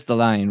the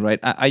line, right?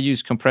 I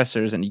use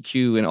compressors and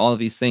EQ and all of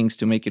these things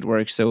to make it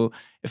work. So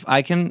if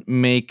I can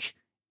make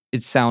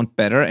it sound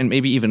better and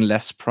maybe even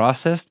less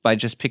processed by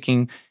just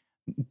picking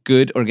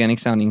good organic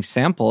sounding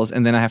samples,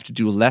 and then I have to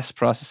do less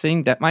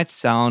processing, that might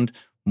sound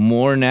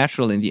more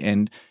natural in the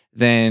end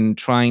than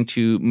trying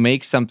to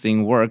make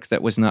something work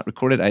that was not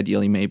recorded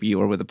ideally maybe,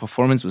 or where the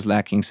performance was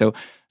lacking. So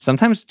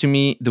sometimes to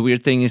me, the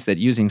weird thing is that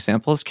using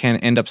samples can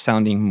end up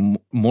sounding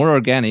more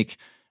organic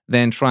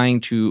than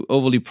trying to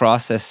overly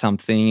process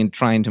something and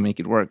trying to make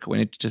it work when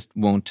it just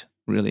won't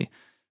really.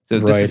 So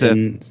this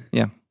is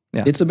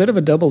Yeah. It's a bit of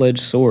a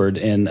double-edged sword,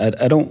 and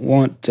I don't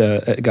want,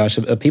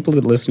 people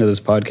that listen to this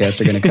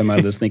podcast are going to come out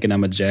of this thinking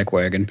I'm a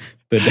jackwagon.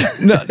 But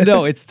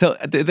no,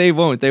 they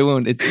won't.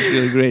 It's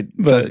really great.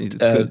 But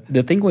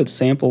the thing with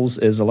samples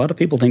is a lot of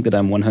people think that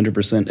I'm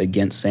 100%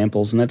 against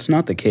samples, and that's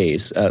not the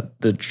case.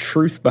 The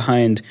truth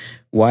behind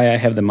why I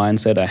have the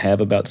mindset I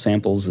have about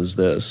samples is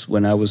this.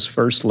 When I was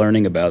first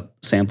learning about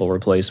sample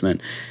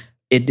replacement,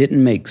 it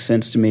didn't make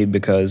sense to me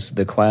because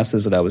the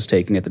classes that I was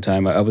taking at the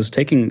time, I was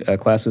taking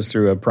classes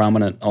through a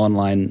prominent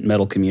online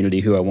metal community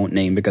who I won't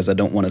name because I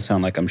don't want to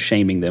sound like I'm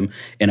shaming them,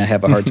 and I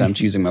have a hard time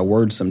choosing my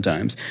words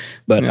sometimes.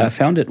 But I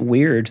found it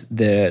weird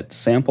that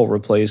sample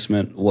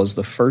replacement was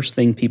the first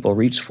thing people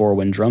reached for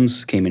when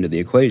drums came into the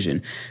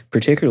equation,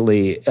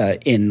 particularly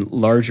in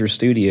larger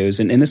studios.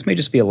 And this may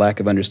just be a lack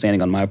of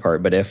understanding on my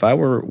part, but if I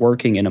were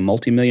working in a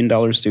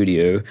multi-million-dollar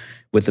studio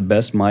with the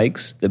best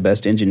mics, the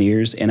best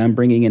engineers, and I'm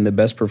bringing in the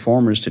best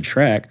performers to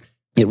track,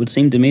 it would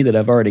seem to me that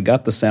I've already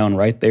got the sound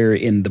right there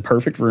in the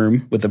perfect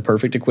room with the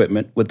perfect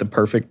equipment, with the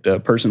perfect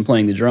person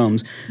playing the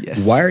drums.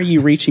 Yes. Why are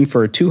you reaching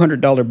for a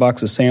 $200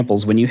 box of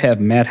samples when you have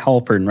Matt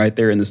Halpern right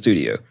there in the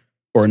studio?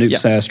 Or Anup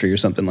Sastry or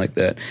something like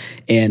that.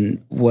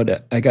 And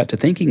what I got to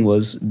thinking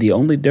was the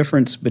only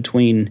difference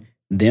between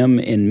them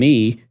and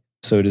me,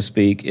 so to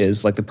speak,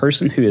 is like the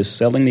person who is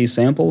selling these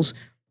samples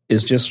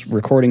is just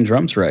recording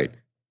drums right.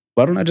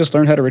 Why don't I just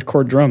learn how to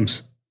record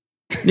drums?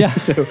 Yeah.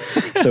 so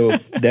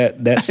that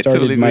started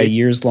totally my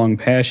years-long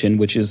passion,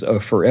 which is a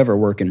forever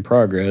work in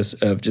progress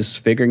of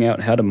just figuring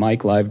out how to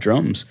mic live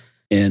drums.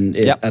 And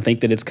I think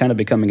that it's kind of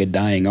becoming a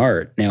dying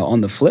art. Now, on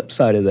the flip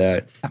side of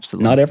that,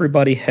 absolutely, not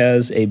everybody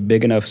has a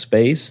big enough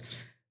space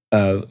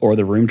or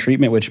the room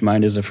treatment, which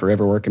mine is a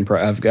forever work in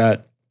progress. I've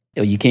got,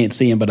 you can't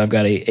see them, but I've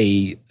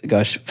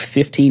got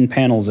 15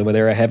 panels over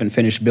there I haven't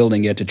finished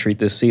building yet to treat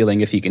this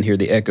ceiling, if you can hear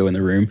the echo in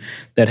the room.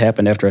 That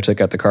happened after I took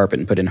out the carpet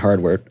and put in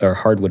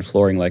hardwood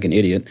flooring like an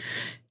idiot.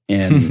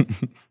 And,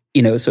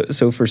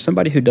 so for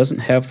somebody who doesn't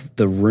have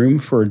the room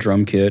for a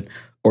drum kit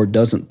or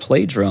doesn't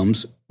play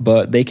drums,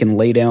 but they can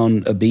lay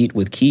down a beat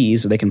with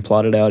keys, or they can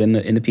plot it out in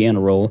the piano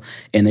roll,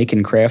 and they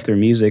can craft their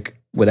music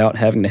without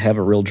having to have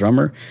a real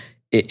drummer.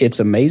 It's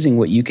amazing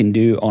what you can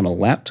do on a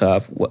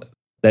laptop.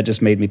 That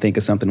just made me think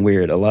of something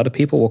weird. A lot of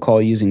people will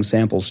call using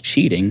samples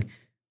cheating,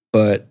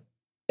 but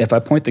if I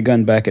point the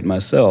gun back at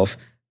myself,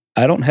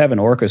 I don't have an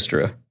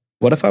orchestra.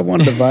 What if I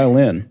wanted a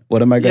violin?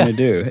 What am I going to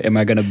do? Am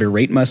I going to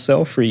berate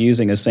myself for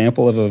using a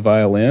sample of a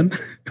violin?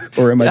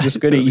 Or am I just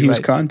going to use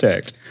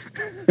Contact?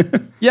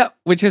 Yeah,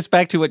 which is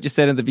back to what you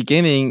said in the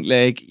beginning,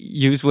 like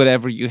use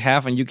whatever you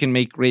have and you can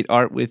make great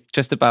art with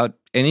just about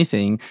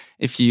anything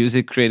if you use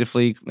it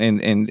creatively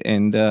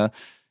and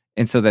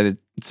so that it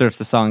serves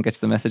the song, gets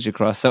the message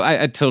across. So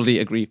I totally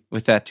agree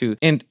with that too.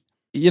 And,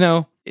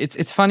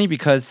 it's funny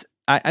because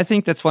I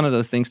think that's one of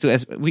those things too.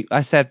 As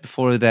I said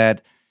before,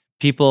 that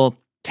people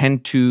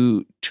tend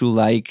to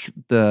like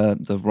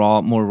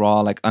the more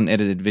raw, like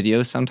unedited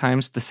videos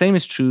sometimes. The same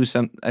is true,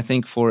 I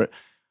think, for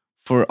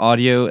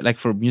audio, like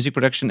for music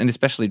production and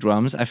especially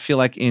drums. I feel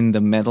like in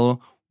the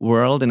metal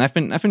world, and I've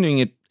been doing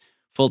it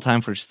full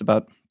time for just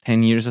about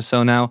 10 years or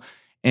so now.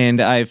 And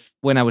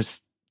when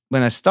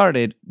I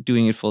started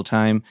doing it full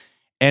time,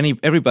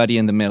 everybody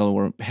in the metal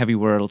or heavy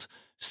world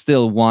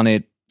still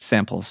wanted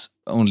samples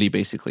only,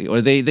 basically, or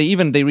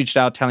they reached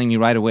out telling me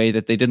right away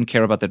that they didn't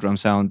care about the drum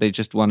sound. They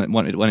just wanted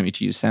me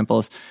to use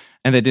samples,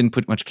 and they didn't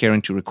put much care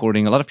into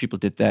recording. A lot of people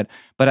did that,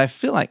 but I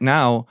feel like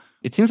now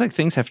it seems like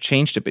things have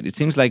changed a bit. It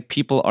seems like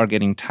people are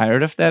getting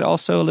tired of that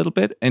also a little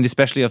bit, and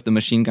especially of the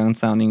machine gun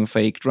sounding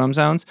fake drum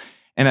sounds.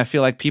 And I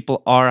feel like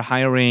people are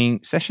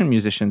hiring session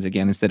musicians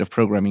again instead of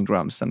programming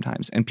drums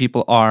sometimes, and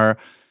people are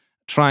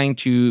trying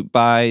to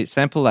buy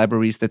sample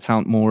libraries that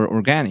sound more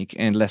organic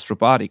and less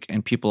robotic.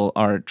 And people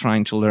are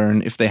trying to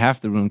learn, if they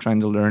have the room, trying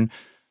to learn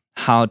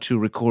how to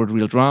record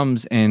real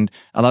drums. And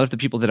a lot of the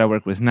people that I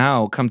work with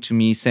now come to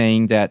me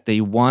saying that they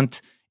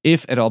want,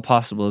 if at all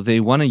possible, they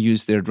want to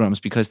use their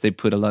drums because they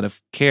put a lot of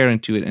care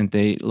into it and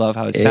they love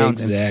how it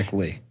sounds.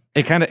 Exactly.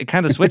 And it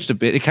kind of switched a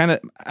bit. It kind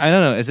of, I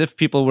don't know, as if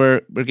people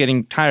were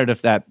getting tired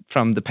of that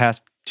from the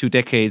past 2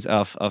 decades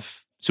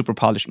of super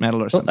polished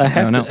metal or something.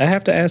 Well, I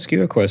have to ask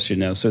you a question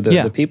now. So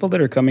the people that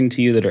are coming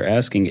to you that are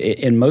asking,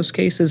 in most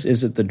cases,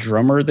 is it the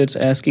drummer that's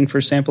asking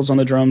for samples on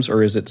the drums,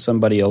 or is it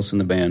somebody else in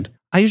the band?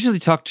 I usually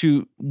talk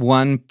to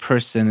one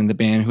person in the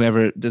band,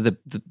 whoever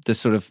the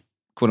sort of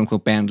quote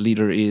unquote band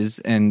leader is,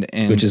 and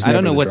which is I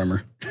don't know what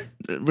drummer.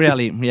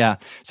 Really, yeah.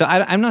 So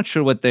I'm not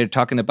sure what they're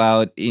talking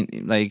about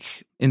in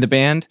the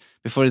band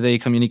before they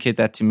communicate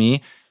that to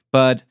me,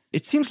 but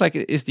it seems like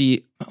it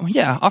is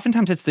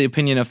oftentimes it's the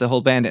opinion of the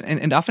whole band,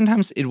 and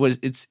oftentimes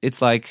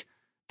it's like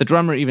the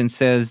drummer even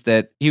says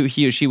that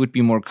he or she would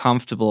be more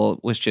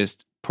comfortable with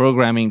just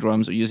programming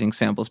drums or using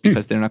samples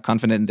because they're not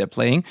confident in their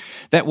playing.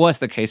 That was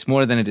the case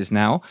more than it is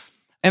now,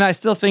 and I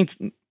still think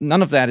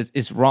none of that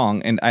is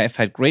wrong, and I've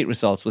had great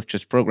results with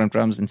just programmed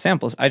drums and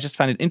samples. I just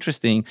find it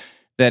interesting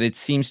that it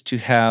seems to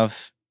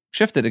have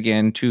shifted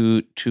again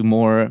to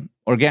more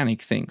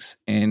organic things,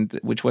 and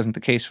which wasn't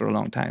the case for a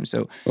long time.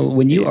 So,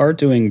 when you are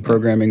doing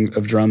programming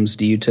of drums,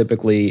 do you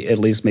typically at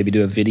least maybe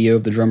do a video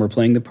of the drummer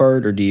playing the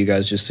part, or do you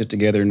guys just sit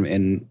together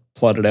and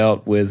plot it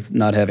out with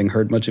not having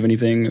heard much of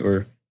anything,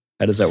 or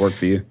how does that work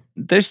for you?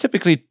 There's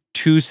typically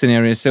 2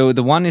 scenarios. So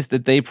the one is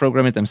that they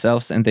program it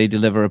themselves and they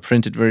deliver a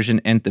printed version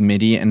and the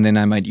MIDI, and then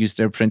I might use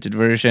their printed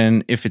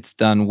version if it's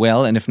done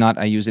well, and if not,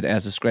 I use it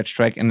as a scratch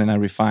track, and then I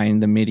refine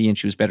the MIDI and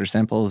choose better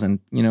samples and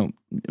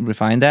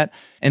refine that.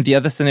 And the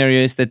other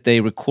scenario is that they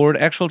record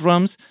actual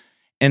drums,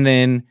 and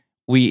then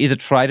we either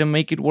try to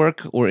make it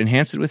work or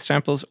enhance it with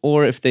samples,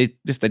 or if they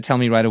tell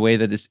me right away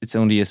that it's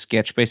only a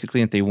sketch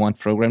basically and they want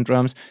programmed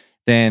drums,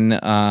 then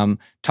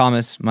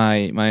Thomas,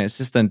 my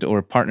assistant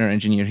or partner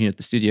engineer here at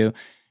the studio,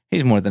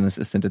 he's more than an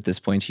assistant at this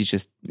point.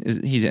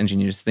 He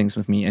engineers things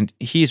with me, and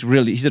he's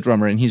a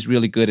drummer, and he's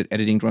really good at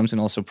editing drums and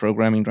also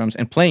programming drums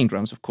and playing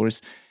drums, of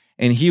course.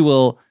 And he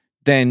will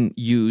then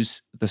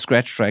use the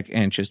scratch track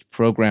and just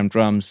program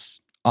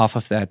drums off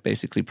of that,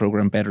 basically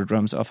program better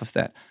drums off of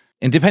that.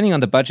 And depending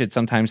on the budget,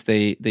 sometimes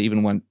they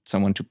even want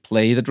someone to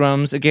play the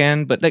drums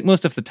again. But like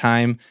most of the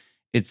time,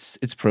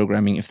 it's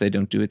programming if they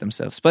don't do it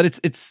themselves. But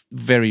it's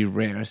very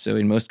rare. So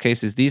in most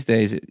cases these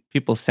days,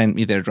 people send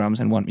me their drums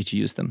and want me to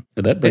use them.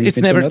 Well, that brings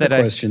me to another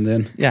question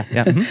then. Yeah.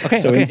 Mm-hmm. Okay.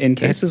 So in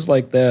cases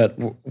like that,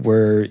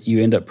 where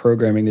you end up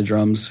programming the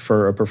drums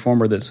for a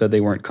performer that said they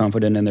weren't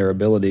confident in their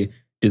ability,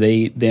 do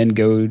they then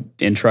go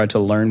and try to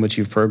learn what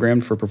you've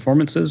programmed for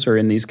performances? Or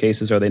in these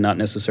cases, are they not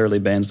necessarily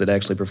bands that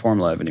actually perform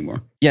live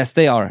anymore? Yes,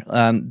 they are.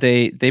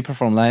 They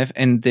perform live,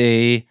 and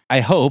I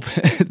hope,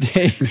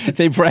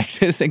 they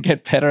practice and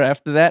get better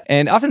after that.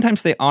 And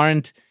oftentimes they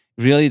aren't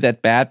really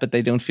that bad, but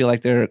they don't feel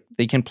like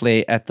they can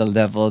play at the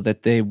level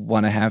that they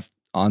want to have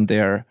on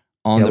their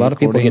a lot of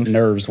people get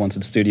nerves once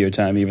it's studio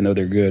time, even though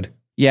they're good.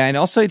 Yeah, and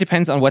also it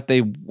depends on what they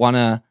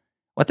want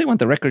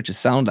the record to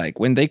sound like.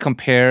 When they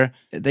compare,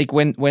 like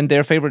when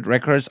their favorite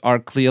records are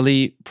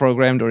clearly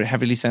programmed or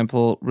heavily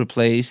sample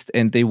replaced,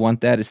 and they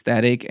want that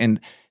aesthetic, and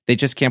they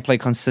just can't play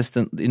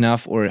consistent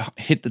enough or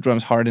hit the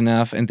drums hard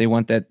enough, and they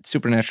want that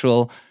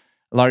supernatural,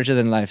 larger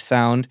than life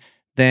sound,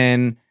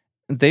 then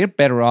they're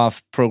better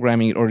off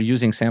programming it or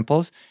using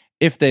samples.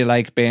 If they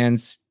like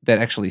bands that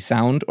actually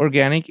sound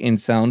organic and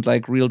sound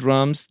like real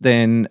drums,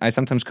 then I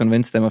sometimes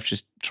convince them of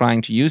just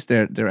trying to use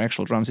their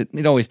actual drums.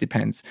 It always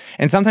depends.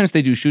 And sometimes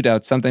they do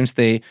shootouts. Sometimes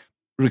they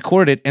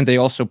record it and they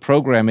also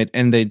program it,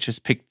 and they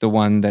just pick the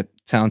one that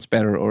sounds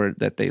better or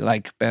that they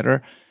like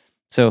better.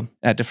 So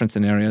at different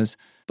scenarios.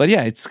 But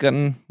yeah, it's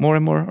gotten more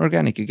and more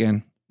organic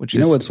again, which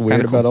you is know what's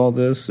weird cool about all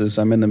this is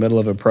I'm in the middle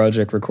of a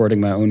project recording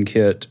my own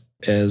kit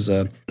as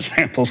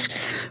samples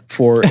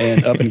for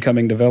an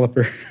up-and-coming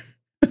developer.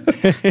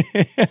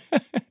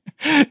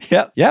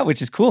 Yeah,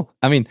 which is cool.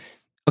 I mean,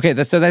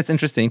 okay, so that's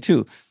interesting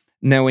too.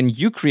 Now, when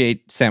you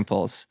create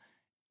samples,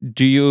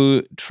 do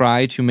you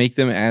try to make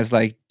them as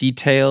like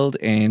detailed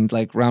and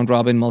like round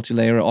robin,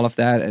 multi-layer, all of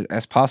that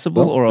as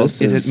possible, or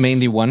is it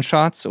mainly one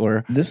shots?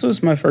 Or this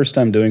was my first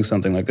time doing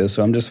something like this,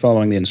 so I'm just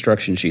following the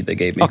instruction sheet they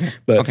gave me.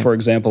 But for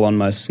example, on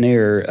my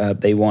snare,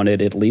 they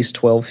wanted at least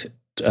 12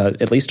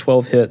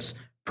 hits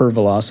per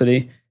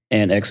velocity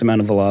and X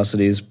amount of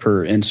velocities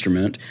per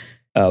instrument.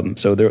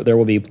 So there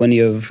will be plenty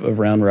of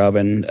round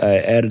robin. I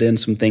added in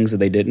some things that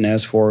they didn't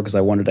ask for because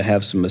I wanted to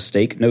have some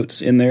mistake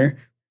notes in there,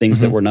 things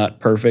that were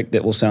not perfect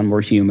that will sound more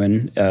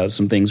human,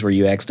 some things where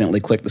you accidentally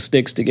click the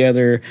sticks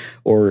together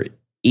or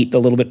eat a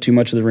little bit too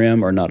much of the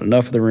rim or not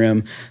enough of the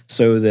rim,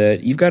 so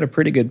that you've got a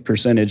pretty good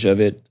percentage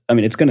of it. I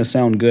mean, it's going to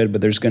sound good,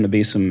 but there's going to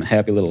be some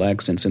happy little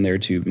accents in there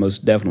to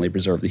most definitely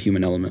preserve the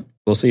human element.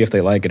 We'll see if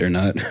they like it or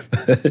not.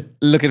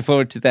 Looking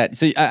forward to that.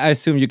 So I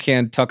assume you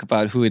can't talk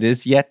about who it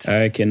is yet?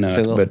 I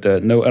cannot, but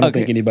no, I don't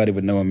think anybody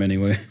would know him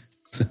anyway.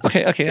 So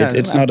okay.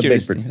 It's not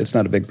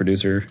a big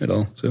producer at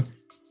all, so...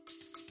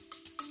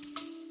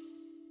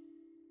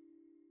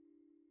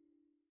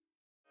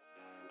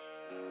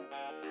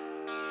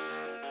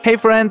 Hey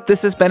friend,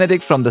 this is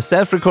Benedict from the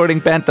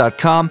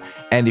selfrecordingband.com,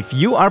 and if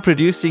you are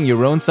producing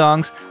your own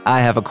songs, I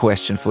have a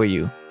question for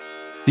you.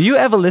 Do you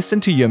ever listen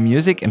to your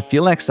music and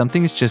feel like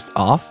something is just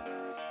off?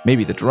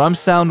 Maybe the drums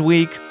sound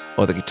weak,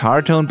 or the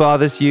guitar tone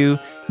bothers you,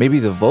 maybe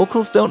the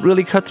vocals don't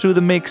really cut through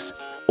the mix,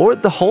 or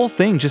the whole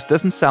thing just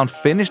doesn't sound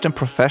finished and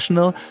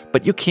professional,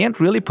 but you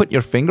can't really put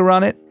your finger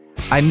on it?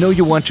 I know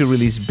you want to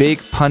release big,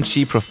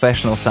 punchy,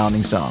 professional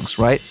sounding songs,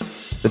 right?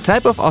 The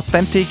type of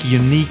authentic,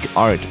 unique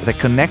art that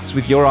connects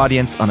with your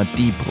audience on a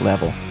deep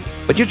level.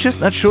 But you're just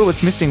not sure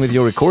what's missing with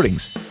your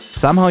recordings.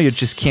 Somehow you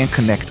just can't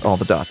connect all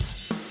the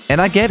dots. And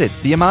I get it,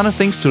 the amount of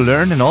things to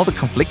learn and all the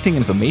conflicting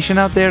information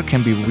out there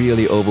can be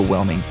really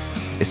overwhelming.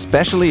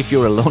 Especially if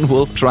you're a lone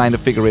wolf trying to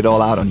figure it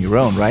all out on your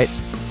own, right?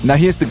 Now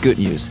here's the good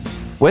news.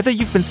 Whether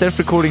you've been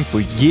self-recording for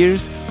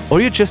years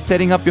or you're just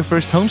setting up your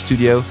first home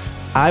studio,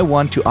 I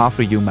want to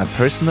offer you my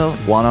personal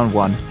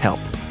one-on-one help.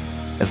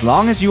 As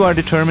long as you are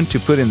determined to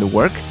put in the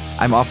work,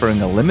 I'm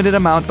offering a limited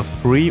amount of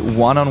free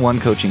one-on-one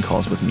coaching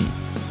calls with me.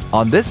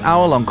 On this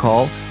hour-long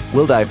call,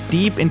 we'll dive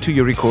deep into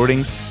your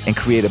recordings and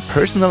create a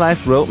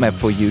personalized roadmap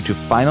for you to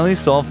finally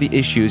solve the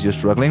issues you're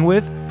struggling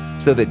with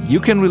so that you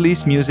can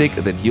release music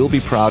that you'll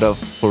be proud of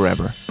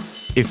forever.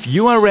 If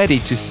you are ready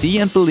to see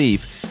and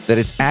believe that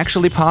it's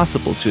actually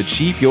possible to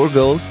achieve your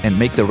goals and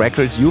make the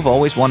records you've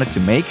always wanted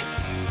to make,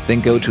 then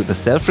go to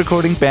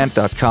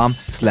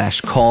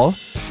theselfrecordingband.com/call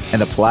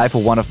and apply for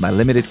one of my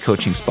limited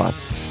coaching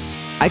spots.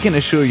 I can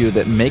assure you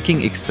that making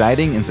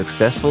exciting and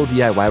successful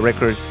DIY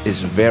records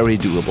is very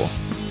doable.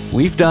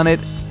 We've done it,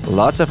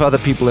 lots of other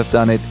people have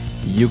done it,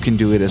 you can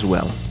do it as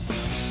well.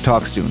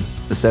 Talk soon,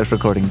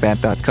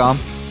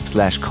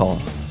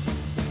 theselfrecordingband.com/call.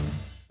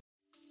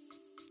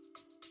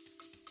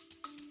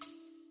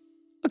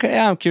 Okay,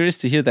 I'm curious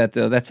to hear that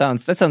though. That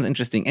sounds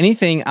interesting.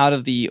 Anything out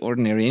of the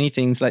ordinary,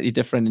 anything slightly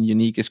different and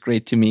unique is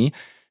great to me.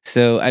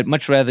 So I'd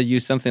much rather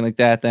use something like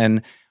that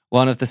than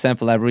one of the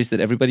sample libraries that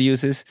everybody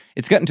uses.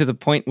 It's gotten to the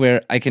point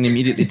where I can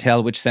immediately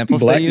tell which samples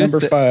they use.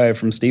 Black number 5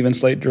 from Steven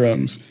Slate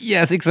Drums.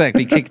 Yes,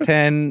 exactly. Kick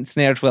 10,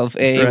 snare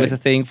 12A was a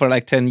thing for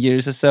like 10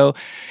 years or so.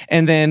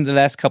 And then the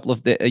last couple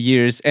of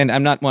years, and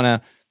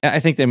I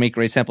think they make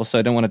great samples, so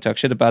I don't want to talk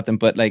shit about them,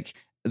 but like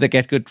the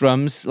Get Good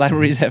Drums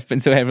libraries have been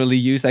so heavily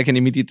used, I can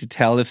immediately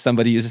tell if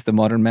somebody uses the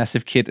Modern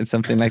Massive kit and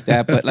something like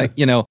that. But like,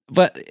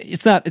 but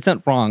it's not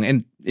wrong.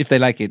 And if they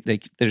like it,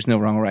 like there's no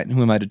wrong or right.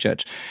 Who am I to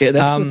judge? Yeah,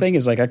 that's the thing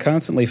is like I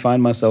constantly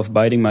find myself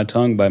biting my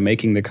tongue by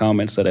making the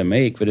comments that I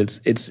make, but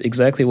it's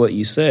exactly what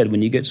you said.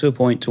 When you get to a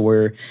point to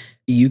where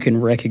you can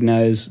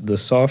recognize the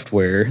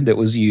software that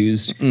was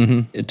used.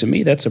 To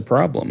me, that's a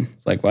problem.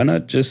 Like, why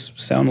not just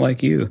sound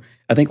like you?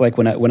 I think like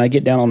when I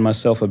get down on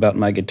myself about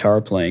my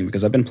guitar playing,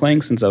 because I've been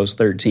playing since I was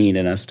 13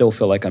 and I still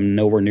feel like I'm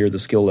nowhere near the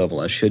skill level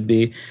I should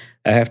be,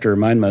 I have to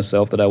remind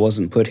myself that I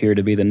wasn't put here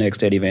to be the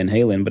next Eddie Van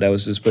Halen, but I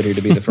was just put here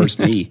to be the first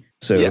me.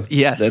 So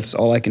that's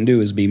all I can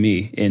do is be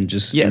me and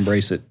just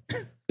embrace it.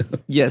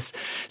 Yes.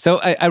 So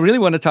I really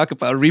want to talk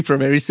about Reaper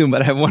very soon,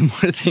 but I have one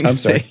more thing to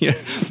say here.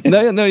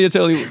 No, you're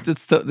totally,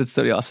 that's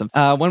totally awesome.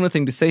 One more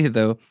thing to say here,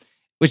 though,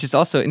 which is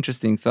also an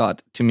interesting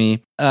thought to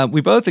me.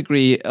 We both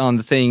agree on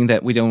the thing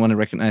that we don't want to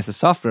recognize the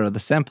software or the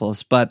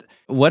samples, but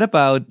what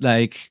about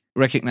like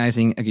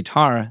recognizing a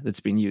guitar that's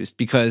been used?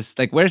 Because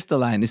like, where's the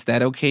line? Is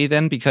that okay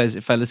then? Because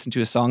if I listen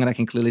to a song and I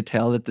can clearly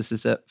tell that this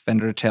is a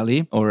Fender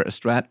Tele or a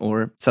Strat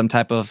or some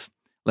type of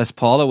Les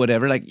Paul or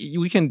whatever, like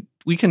we can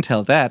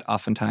tell that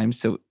oftentimes.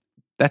 So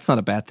that's not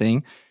a bad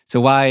thing.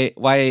 So why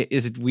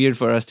is it weird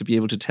for us to be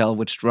able to tell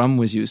which drum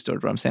was used or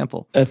drum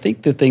sample? I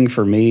think the thing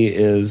for me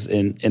is,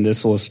 and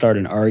this will start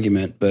an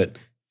argument, but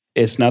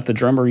it's not the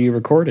drummer you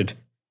recorded.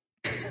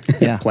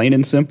 Plain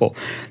and simple.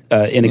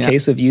 In a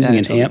case of using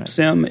an amp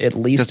sim, at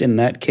least in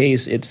that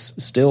case,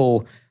 it's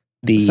still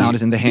the sound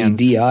is in the hands.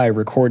 The DI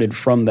recorded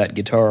from that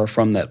guitar,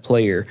 from that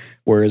player.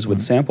 Whereas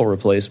with sample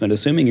replacement,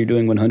 assuming you're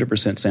doing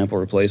 100% sample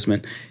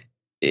replacement,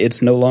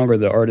 it's no longer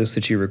the artist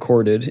that you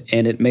recorded,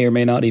 and it may or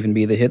may not even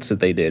be the hits that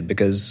they did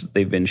because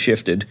they've been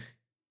shifted.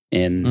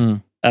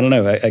 And I don't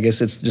know, I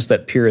guess it's just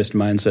that purist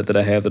mindset that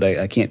I have that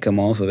I can't come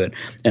off of it.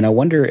 And I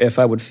wonder if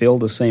I would feel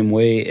the same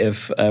way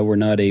if I were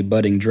not a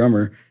budding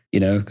drummer,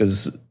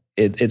 because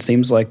it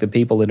seems like the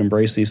people that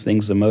embrace these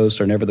things the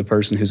most are never the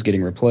person who's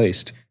getting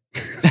replaced.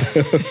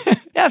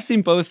 Yeah, I've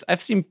seen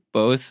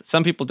both.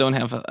 Some people don't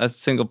have a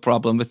single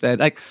problem with that.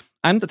 Like,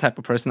 I'm the type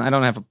of person,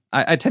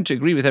 I tend to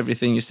agree with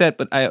everything you said,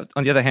 but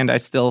on the other hand, I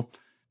still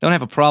don't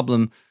have a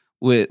problem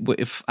with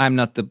if I'm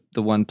not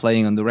the one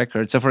playing on the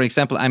record. So for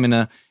example, I'm in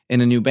a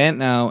new band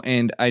now,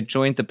 and I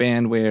joined the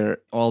band where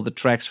all the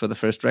tracks for the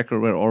first record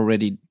were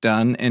already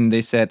done, and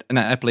they said, and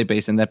I play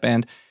bass in that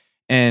band,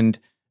 and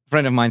a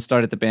friend of mine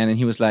started the band, and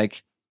he was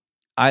like,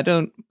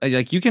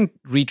 you can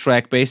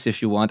retrack bass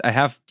if you want. I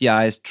have the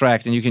eyes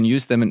tracked and you can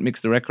use them and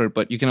mix the record,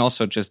 but you can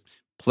also just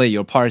play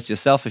your parts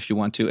yourself if you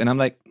want to. And I'm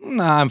like,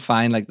 nah, I'm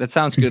fine. Like, that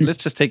sounds good. Let's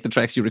just take the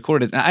tracks you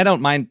recorded. I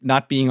don't mind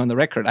not being on the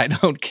record. I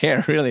don't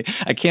care, really.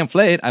 I can't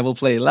play it. I will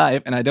play it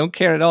live, and I don't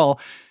care at all.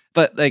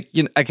 But like,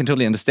 I can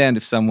totally understand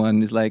if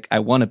someone is like, I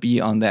want to be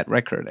on that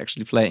record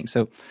actually playing.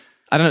 So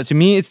I don't know. To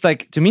me,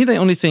 the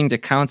only thing that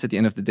counts at the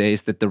end of the day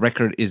is that the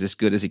record is as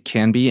good as it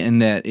can be,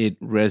 and that it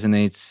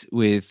resonates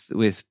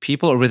with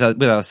people, or with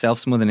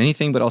ourselves more than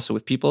anything, but also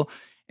with people.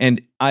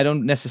 And I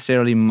don't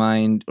necessarily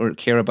mind or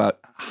care about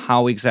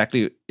how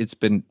exactly it's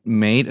been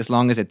made, as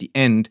long as at the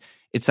end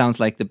it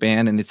sounds like the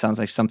band and it sounds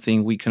like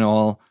something we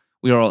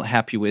are all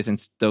happy with and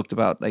stoked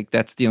about. Like,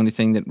 that's the only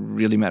thing that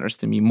really matters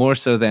to me, more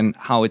so than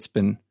how it's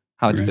been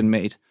been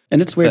made.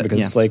 And it's weird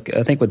because like,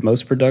 I think with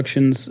most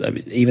productions, I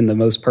mean, even the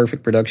most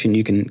perfect production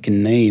you can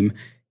name,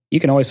 you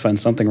can always find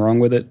something wrong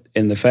with it.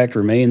 And the fact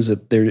remains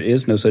that there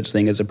is no such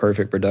thing as a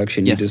perfect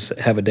production. You just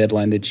have a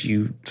deadline that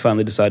you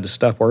finally decide to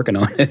stop working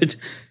on it.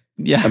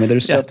 Yeah. I mean,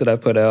 there's stuff that I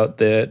put out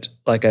that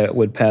like I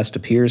would pass to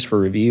peers for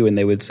review, and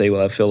they would say,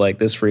 well, I feel like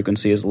this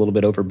frequency is a little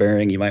bit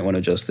overbearing. You might want to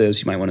adjust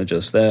this. You might want to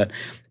adjust that.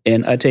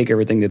 And I take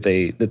everything that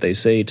they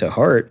say to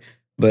heart.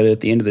 But at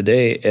the end of the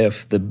day,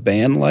 if the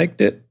band liked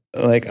it,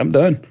 like, I'm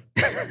done.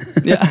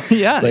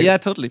 Yeah,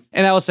 totally.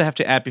 And I also have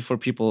to add before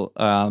people,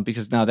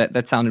 because now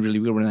that sounded really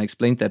weird when I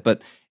explained that,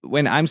 but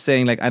when I'm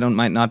saying like I don't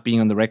mind not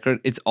being on the record,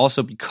 it's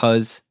also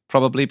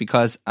probably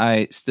because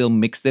I still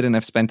mixed it and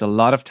I've spent a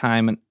lot of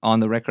time on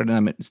the record,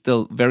 and I'm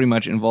still very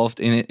much involved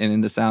in it and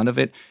in the sound of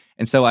it.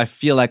 And so I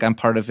feel like I'm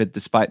part of it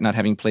despite not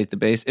having played the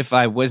bass. If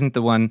I wasn't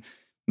the one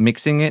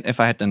mixing it, if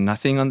I had done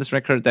nothing on this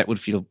record, that would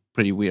feel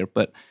pretty weird.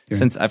 But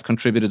since I've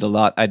contributed a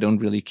lot, I don't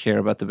really care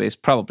about the bass.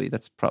 Probably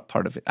that's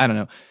part of it. I don't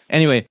know.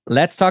 Anyway,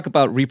 let's talk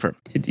about Reaper.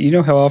 You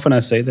know how often I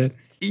say that?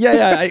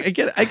 Yeah,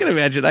 I can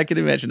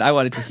imagine. I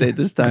wanted to say it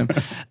this time.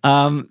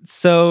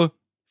 So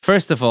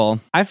first of all,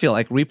 I feel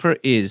like Reaper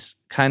is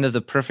kind of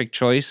the perfect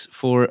choice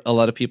for a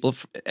lot of people.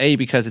 A,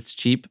 because it's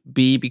cheap.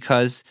 B,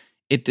 because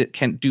it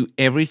can do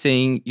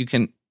everything you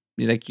can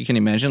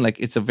imagine. Like,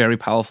 it's a very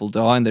powerful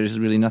DAW, and there's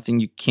really nothing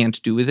you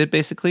can't do with it,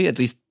 basically, at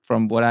least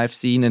from what I've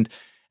seen and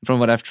from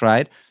what I've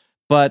tried.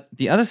 But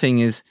the other thing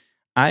is,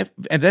 and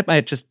that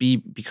might just be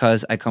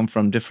because I come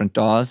from different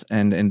DAWs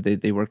and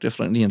they work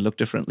differently and look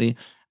differently.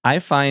 I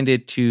find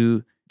that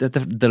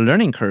the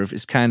learning curve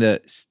is kind of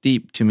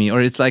steep to me,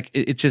 or it's like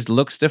it just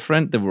looks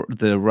different.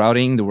 The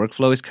routing, the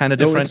workflow is kind of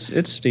different.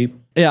 It's steep.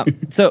 Yeah.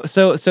 So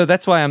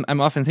that's why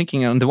I'm often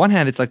thinking, on the one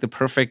hand, it's like the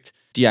perfect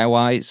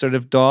DIY sort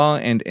of DAW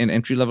and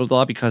entry level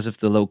DAW because of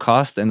the low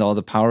cost and all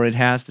the power it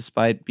has,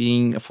 despite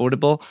being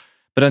affordable.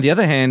 But on the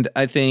other hand,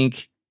 I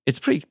think it's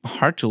pretty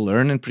hard to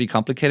learn and pretty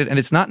complicated, and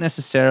it's not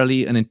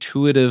necessarily an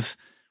intuitive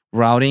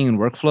routing and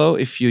workflow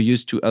if you're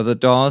used to other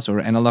DAWs or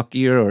analog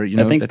gear, or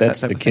I think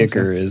that's the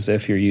kicker, is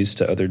if you're used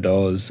to other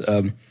DAWs.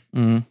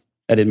 Mm.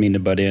 I didn't mean to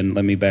butt in.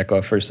 Let me back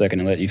off for a second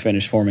and let you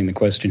finish forming the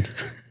question.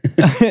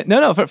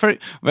 No,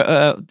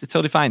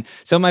 totally fine.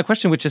 So my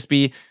question would just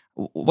be,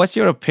 what's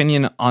your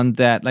opinion on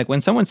that? Like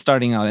when someone's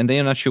starting out and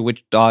they're not sure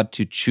which DAW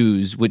to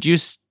choose, would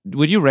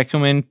you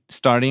recommend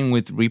starting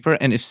with Reaper?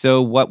 And if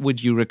so, what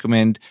would you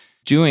recommend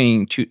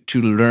doing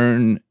to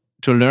learn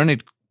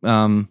it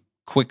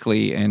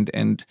quickly?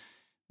 And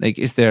like,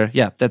 is there?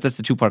 Yeah, that's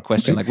the 2-part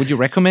question. Okay. Like, would you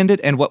recommend it?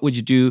 And what would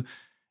you do?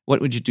 What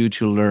would you do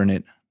to learn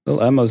it?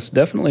 Well, I most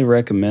definitely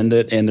recommend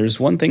it. And there's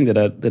one thing that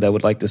I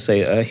would like to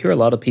say. I hear a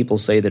lot of people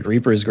say that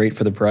Reaper is great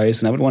for the price,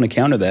 and I would want to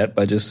counter that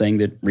by just saying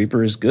that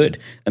Reaper is good.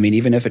 I mean,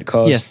 even if it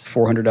costs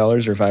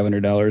 $400 or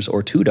 $500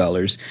 or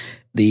 $2,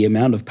 the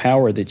amount of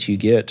power that you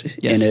get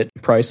in it,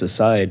 price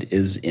aside,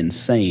 is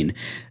insane.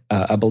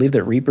 I believe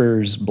that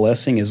Reaper's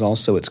blessing is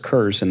also its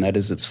curse, and that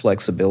is its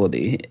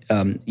flexibility.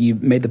 You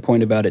made the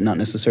point about it not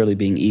necessarily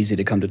being easy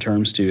to come to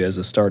terms to as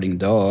a starting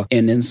DAW,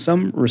 and in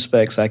some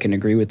respects I can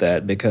agree with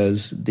that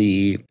because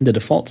the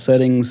default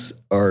settings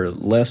are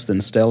less than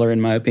stellar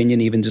in my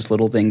opinion, even just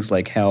little things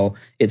like how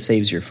it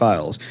saves your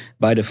files.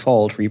 By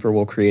default, Reaper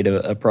will create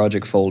a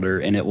project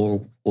folder, and it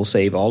will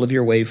save all of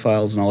your WAV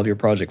files and all of your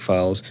project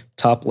files,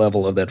 top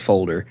level of that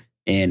folder.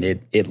 And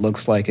it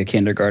looks like a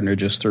kindergartner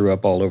just threw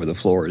up all over the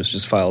floor. It's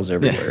just files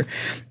everywhere.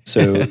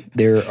 So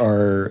there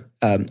are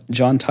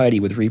John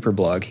Tidy with Reaper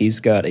Blog. He's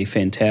got a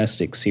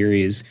fantastic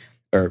series,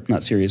 or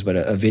not series, but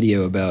a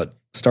video about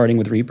starting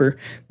with Reaper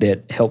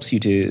that helps you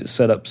to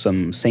set up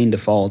some sane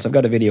defaults. I've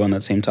got a video on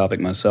that same topic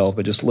myself,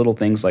 but just little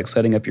things like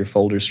setting up your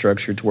folder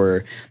structure to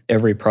where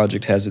every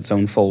project has its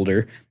own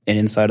folder, and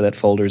inside of that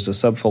folder is a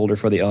subfolder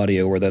for the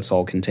audio where that's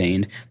all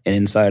contained, and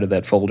inside of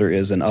that folder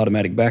is an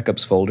automatic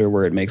backups folder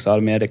where it makes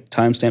automatic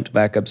time-stamped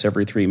backups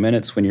every 3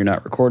 minutes when you're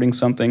not recording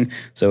something.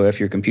 So if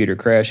your computer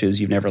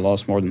crashes, you've never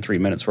lost more than 3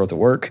 minutes worth of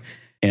work.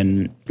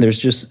 And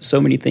there's just so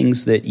many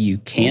things that you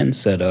can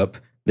set up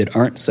that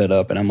aren't set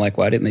up, and I'm like,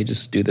 why didn't they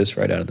just do this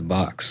right out of the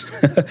box?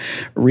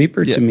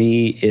 Reaper to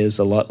me is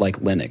a lot like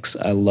Linux.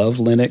 I love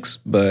Linux,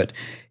 but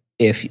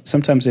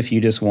sometimes if you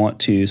just want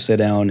to sit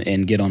down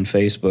and get on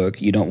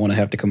Facebook, you don't want to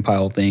have to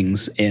compile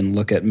things and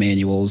look at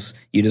manuals.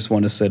 You just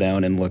want to sit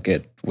down and look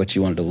at what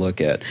you wanted to look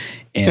at.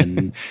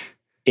 And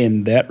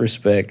in that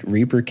respect,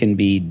 Reaper can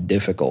be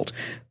difficult.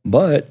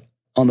 But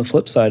on the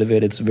flip side of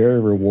it, it's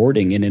very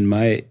rewarding, and in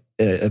my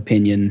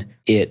opinion,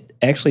 it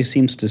actually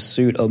seems to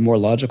suit a more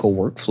logical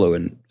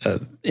workflow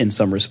in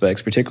some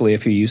respects, particularly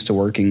if you're used to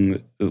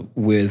working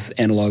with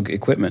analog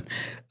equipment.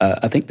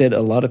 I think that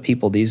a lot of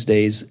people these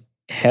days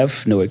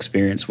have no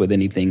experience with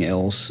anything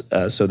else,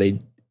 so they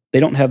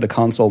don't have the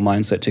console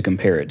mindset to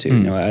compare it to.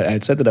 You know, I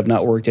said that I've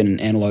not worked in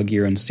analog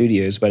gear in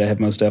studios, but I have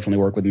most definitely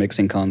worked with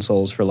mixing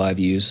consoles for live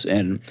use,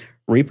 and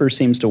Reaper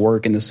seems to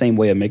work in the same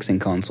way a mixing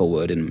console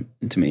would,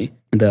 to me.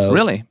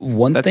 Really?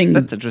 That's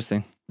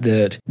interesting.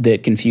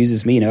 That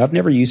confuses me. Now, I've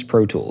never used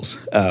Pro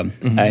Tools.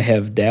 I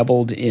have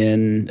dabbled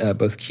in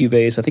both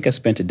Cubase. I think I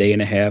spent a day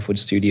and a half with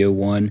Studio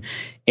One.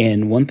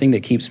 And one thing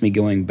that keeps me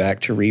going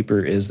back to Reaper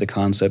is the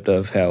concept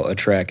of how a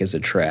track is a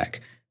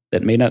track.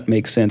 That may not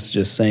make sense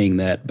just saying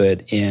that,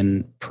 but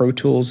in Pro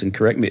Tools, and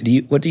correct me,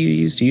 what do you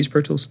use? Do you use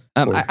Pro Tools?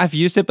 I've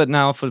used it, but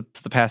now for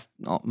the past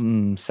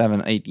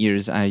 7-8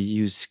 years, I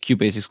use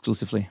Cubase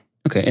exclusively.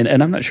 Okay,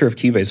 and I'm not sure if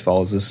Cubase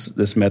follows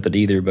this method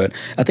either, but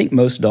I think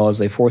most DAWs,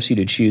 they force you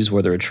to choose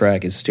whether a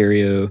track is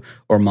stereo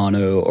or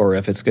mono, or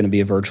if it's going to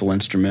be a virtual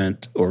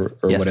instrument or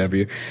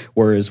whatever.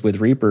 Whereas with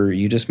Reaper,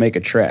 you just make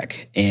a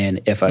track, and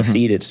if I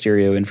feed it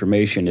stereo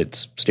information,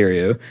 it's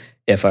stereo.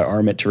 If I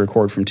arm it to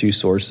record from two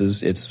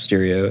sources, it's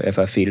stereo. If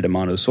I feed it a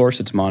mono source,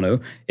 it's mono.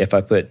 If I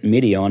put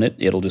MIDI on it,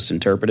 it'll just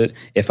interpret it.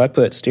 If I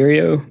put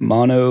stereo,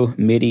 mono,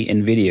 MIDI,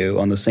 and video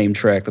on the same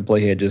track, the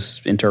playhead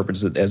just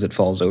interprets it as it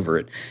falls over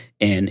it.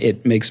 And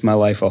it makes my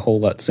life a whole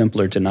lot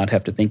simpler to not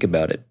have to think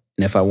about it.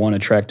 And if I want a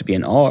track to be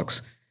an aux,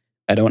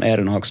 I don't add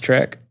an aux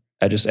track.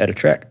 I just add a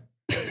track.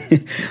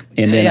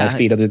 And then I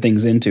feed other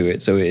things into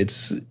it. So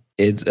it's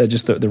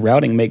just the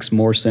routing makes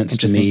more sense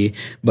to me,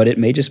 but it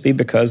may just be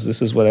because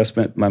this is what I've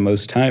spent my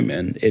most time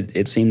in.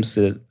 It seems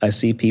that I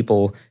see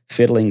people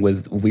fiddling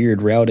with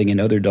weird routing in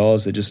other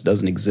DAWs that just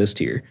doesn't exist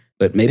here.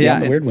 But maybe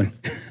I'm the weird one.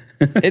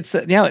 It's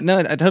no,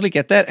 I totally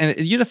get that, and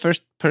you're the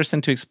first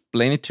person to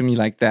explain it to me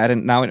like that,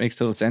 and now it makes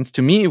total sense.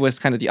 To me, it was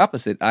kind of the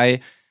opposite.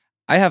 I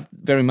have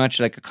very much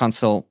like a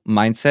console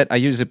mindset. I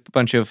use a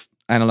bunch of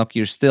analog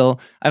gear still.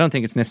 I don't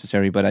think it's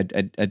necessary, but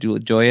I do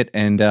enjoy it,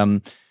 and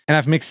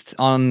I've mixed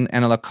on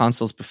analog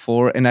consoles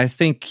before, and I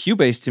think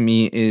Cubase to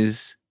me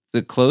is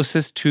the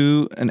closest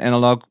to an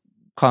analog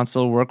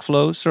console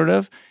workflow, sort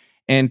of.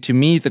 And to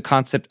me, the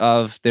concept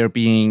of there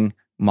being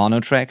mono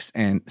tracks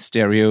and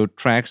stereo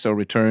tracks or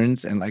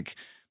returns and like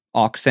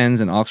aux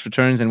sends and aux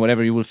returns and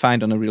whatever you will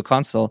find on a real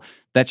console,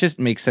 that just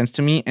makes sense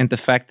to me. And the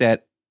fact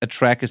that a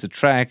track is a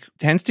track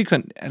tends to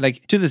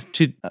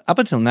up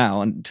until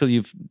now, until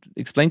you've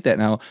explained that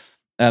now,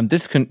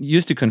 this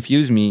used to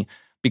confuse me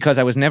because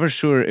I was never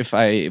sure if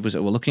I was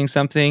overlooking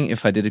something,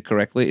 if I did it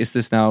correctly. Is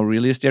this now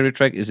really a stereo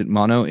track? Is it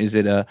mono? Is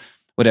it a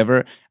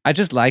whatever. I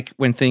just like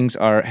when things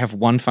have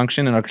one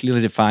function and are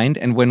clearly defined,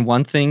 and when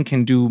one thing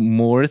can do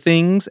more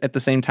things at the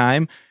same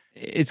time,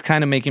 it's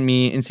kind of making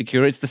me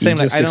insecure. It's the same.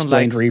 You just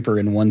explained Reaper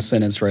in one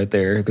sentence right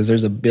there, because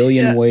there's a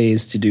billion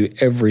ways to do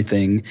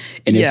everything,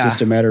 and it's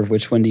just a matter of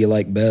which one do you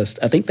like best.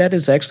 I think that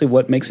is actually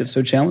what makes it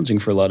so challenging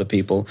for a lot of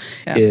people.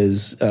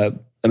 Is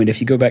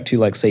if you go back to,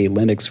 like, say,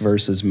 Linux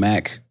versus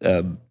Mac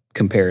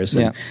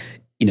comparison,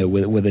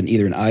 with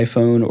either an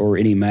iPhone or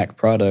any Mac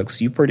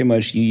products, you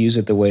use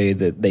it the way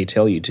that they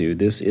tell you to.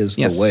 This is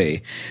the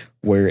way.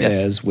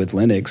 Whereas with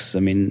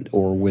Linux,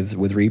 or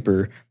with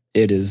Reaper,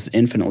 it is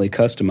infinitely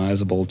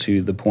customizable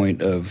to the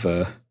point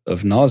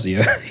of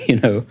nausea,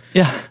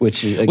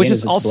 which again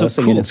is its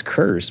blessing and its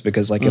curse.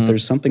 Because, like, if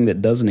there's something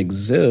that doesn't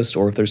exist,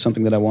 or if there's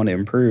something that I want to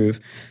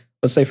improve,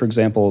 let's say, for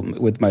example,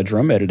 with my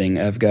drum editing,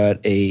 I've got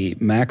a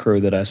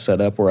macro that I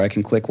set up where I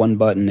can click one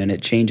button and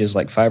it changes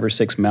like 5 or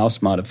 6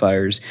 mouse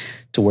modifiers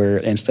to where,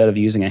 instead of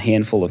using a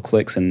handful of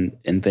clicks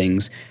and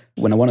things,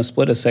 when I want to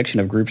split a section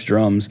of groups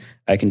drums,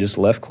 I can just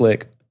left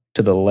click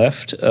to the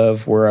left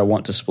of where I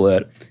want to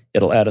split.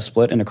 It'll add a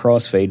split and a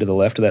crossfade to the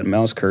left of that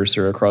mouse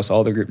cursor across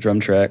all the group drum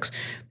tracks.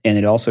 And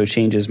it also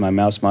changes my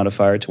mouse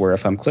modifier to where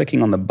if I'm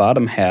clicking on the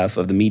bottom half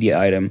of the media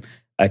item,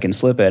 I can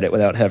slip at it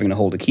without having to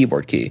hold a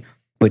keyboard key,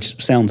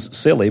 which sounds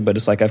silly, but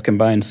it's like I've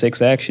combined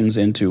 6 actions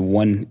into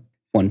one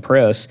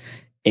press.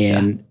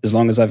 And as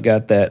long as I've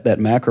got that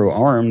macro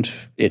armed,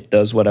 it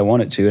does what I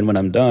want it to. And when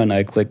I'm done,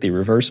 I click the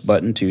reverse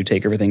button to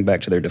take everything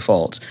back to their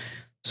defaults.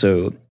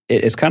 So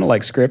it's kind of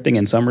like scripting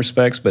in some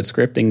respects, but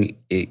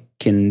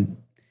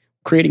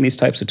creating these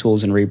types of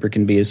tools in Reaper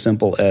can be as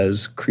simple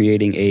as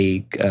creating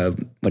a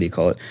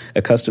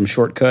custom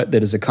shortcut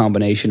that is a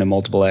combination of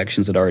multiple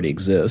actions that already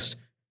exist.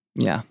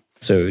 Yeah.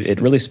 So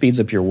it really speeds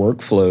up your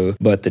workflow,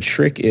 but the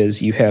trick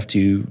is you have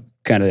to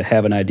kind of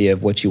have an idea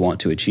of what you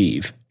want to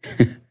achieve.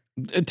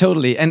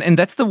 Totally. And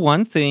that's the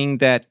one thing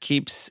that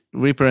keeps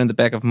Reaper in the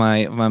back of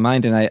my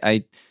mind, and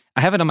I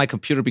have it on my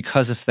computer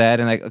because of that,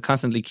 and I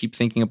constantly keep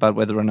thinking about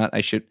whether or not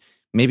I should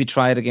maybe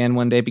try it again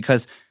one day,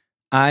 because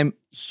I'm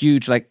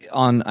huge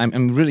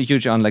I'm really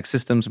huge on like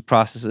systems and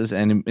processes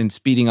and in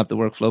speeding up the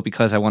workflow,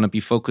 because I want to be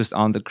focused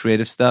on the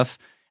creative stuff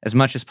as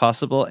much as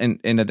possible,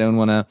 and I don't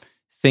want to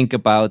think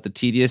about the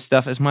tedious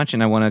stuff as much,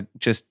 and I want to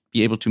just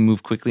be able to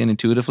move quickly and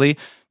intuitively.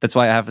 That's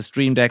why I have a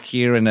Stream Deck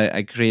here, and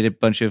I created a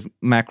bunch of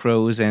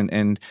macros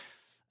and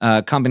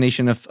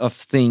combination of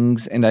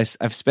things, and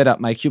I've sped up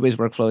my Cubase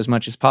workflow as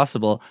much as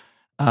possible.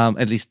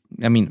 At least,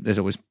 there's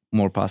always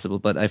more possible,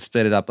 but I've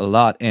sped it up a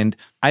lot. And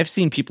I've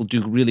seen people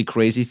do really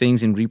crazy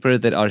things in Reaper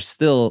that are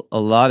still a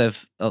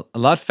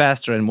lot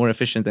faster and more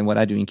efficient than what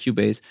I do in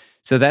Cubase.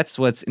 So that's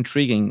what's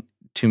intriguing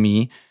to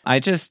me. I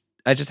just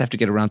have to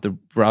get around the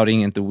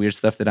routing and the weird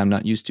stuff that I'm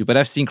not used to. But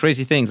I've seen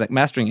crazy things like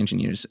mastering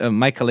engineers.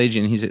 Myk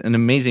Robinson, he's an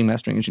amazing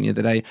mastering engineer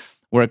that I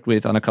worked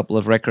with on a couple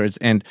of records.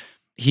 And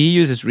he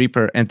uses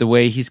Reaper, and the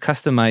way he's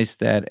customized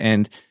that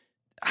and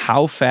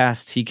how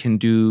fast he can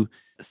do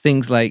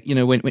things like,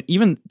 when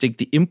even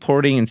the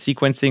importing and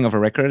sequencing of a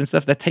record and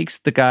stuff, that takes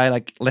the guy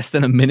like less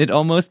than a minute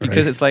almost,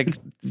 because it's like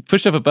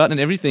push of a button and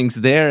everything's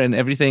there and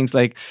everything's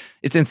like,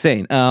 it's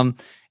insane.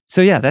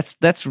 So yeah, that's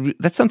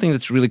something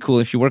that's really cool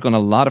if you work on a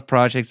lot of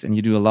projects and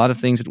you do a lot of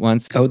things at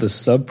once. Oh, the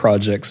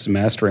sub-projects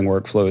mastering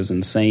workflow is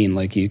insane.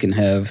 Like, you can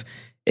have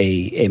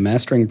a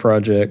mastering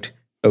project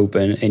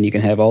open, and you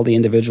can have all the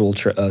individual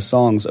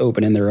songs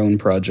open in their own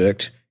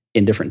project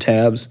in different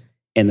tabs,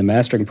 and the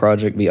mastering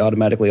project be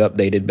automatically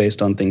updated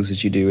based on things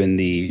that you do in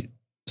the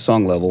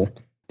song level.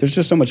 There's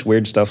just so much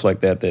weird stuff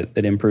like that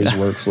improves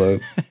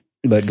workflow.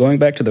 But going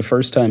back to the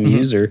first-time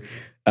user,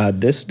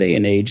 this day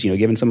and age,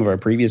 given some of our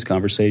previous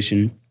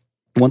conversation,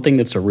 one thing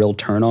that's a real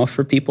turnoff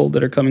for people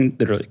that are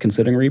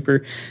considering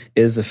Reaper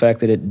is the fact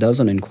that it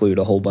doesn't include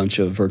a whole bunch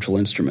of virtual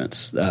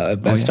instruments.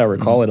 Best I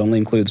recall, it only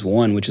includes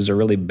one, which is a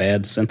really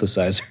bad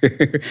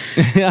synthesizer.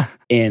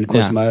 And of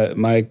course,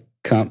 my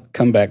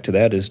comeback to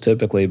that is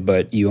typically,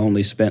 but you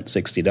only spent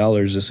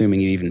 $60, assuming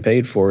you even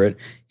paid for it.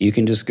 You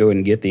can just go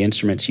and get the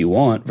instruments you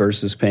want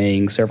versus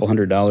paying several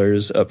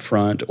 $100s up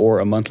front or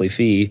a monthly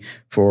fee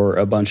for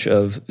a bunch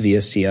of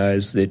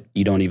VSTIs that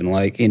you don't even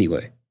like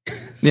anyway.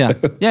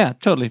 Yeah,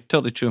 totally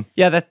true.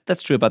 Yeah,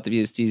 that's true about the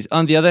VSTs.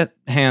 On the other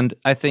hand,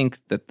 I think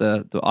that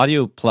the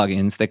audio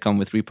plugins that come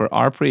with Reaper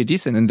are pretty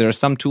decent, and there are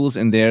some tools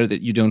in there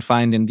that you don't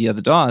find in the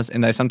other DAWs,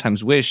 and I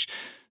sometimes wish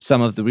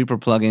some of the Reaper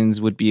plugins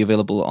would be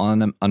available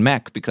on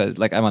Mac, because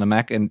like I'm on a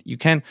Mac, and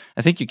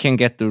I think you can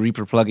get the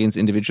Reaper plugins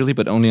individually,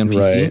 but only on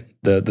PC. Right,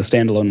 the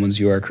standalone ones,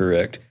 you are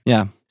correct.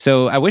 Yeah.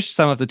 So I wish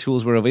some of the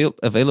tools were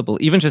available,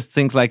 even just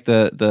things like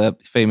the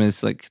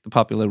famous, like the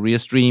popular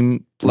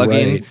Restream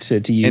plugin,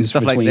 right, to use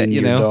stuff between like that,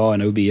 your DAW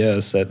and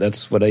OBS.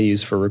 That's what I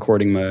use for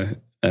recording my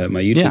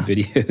YouTube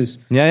videos.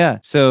 Yeah.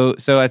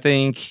 So I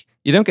think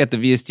you don't get the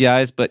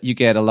VSTIs, but you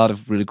get a lot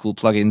of really cool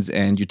plugins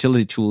and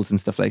utility tools and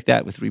stuff like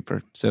that with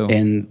Reaper. So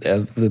with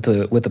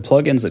the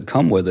plugins that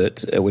come with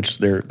it, which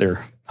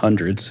they're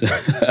hundreds,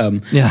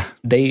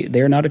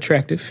 they're not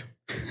attractive.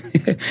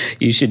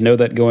 you should know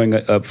that going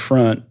up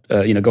front,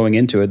 going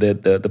into it,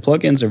 that the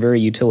plugins are very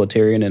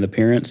utilitarian in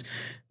appearance,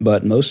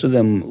 but most of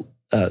them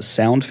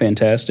sound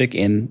fantastic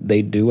and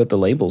they do what the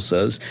label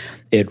says.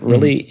 It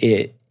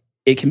really,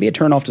 it can be a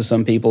turnoff to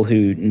some people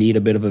who need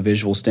a bit of a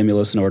visual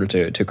stimulus in order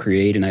to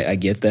create, and I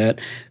get that,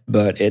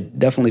 but it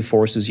definitely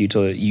forces you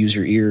to use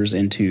your ears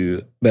and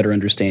to better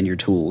understand your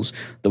tools.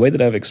 The way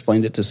that I've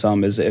explained it to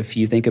some is if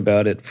you think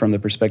about it from the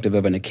perspective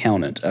of an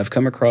accountant. I've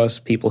come across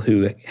people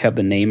who have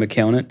the name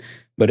accountant,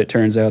 but it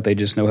turns out they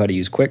just know how to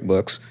use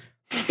QuickBooks,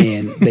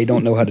 and they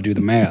don't know how to do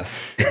the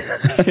math.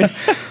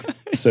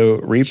 So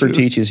Reaper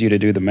teaches you to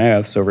do the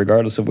math, so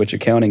regardless of which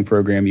accounting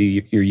program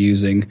you're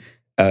using,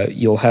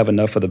 you'll have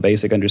enough of the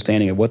basic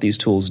understanding of what these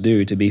tools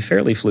do to be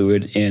fairly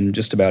fluid in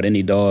just about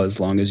any DAW as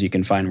long as you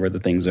can find where the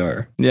things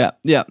are. Yeah,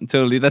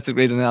 totally. That's a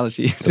great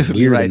analogy. It's a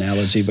weird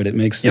analogy, but it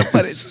makes sense. Yeah,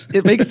 but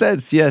it makes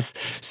sense, yes.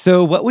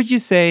 So what would you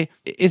say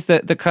is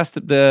the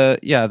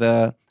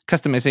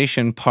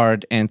customization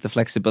part and the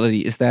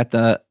flexibility, is that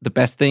the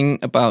best thing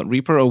about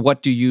Reaper, or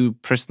what do you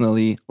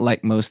personally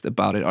like most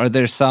about it? Are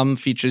there some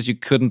features you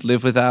couldn't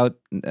live without,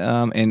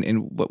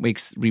 and what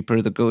makes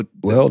Reaper the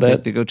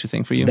go-to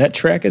thing for you? That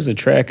track as a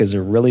track is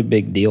a really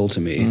big deal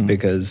to me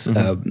because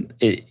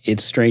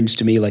it's strange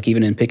to me, like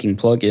even in picking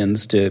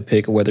plugins, to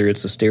pick whether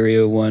it's a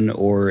stereo one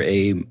or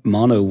a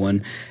mono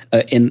one.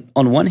 And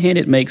on one hand,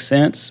 it makes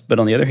sense, but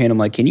on the other hand, I'm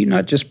like, can you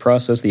not just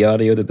process the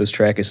audio that this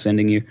track is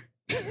sending you?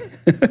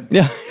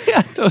 yeah,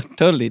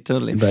 totally.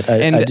 But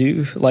I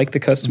do like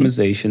the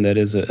customization. That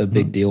is a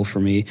big deal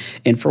for me.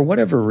 And for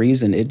whatever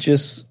reason, it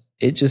just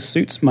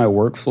suits my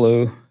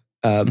workflow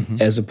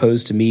as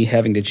opposed to me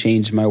having to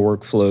change my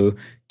workflow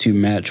to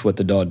match what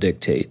the DAW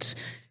dictates.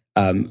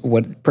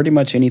 What pretty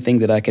much anything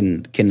that I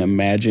can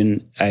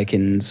imagine, I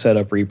can set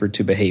up Reaper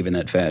to behave in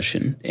that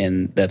fashion,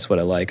 and that's what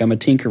I like. I'm a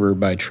tinkerer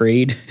by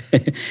trade,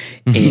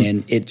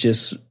 and it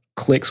just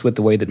clicks with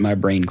the way that my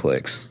brain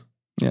clicks.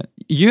 Yeah,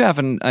 you have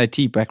an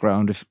IT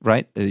background,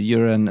 right?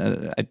 You're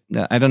an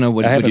I don't know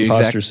what I have your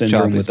imposter exact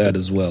syndrome job with that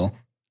as well.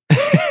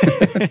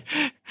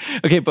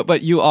 Okay,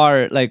 but you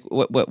are like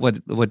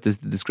what does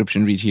the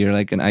description read here?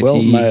 Like an IT?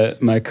 Well,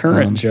 my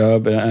current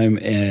job, I'm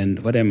an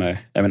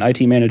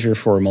IT manager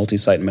for a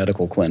multi-site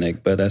medical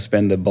clinic, but I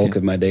spend the bulk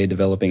of my day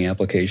developing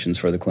applications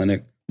for the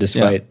clinic,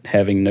 despite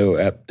having no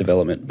app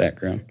development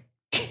background.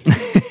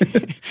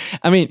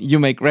 I mean, you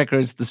make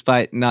records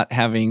despite not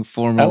having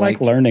formal. I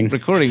like learning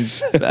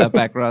recordings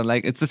background.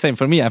 Like it's the same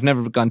for me. I've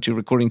never gone to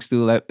recording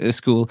school,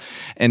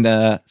 and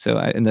I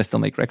still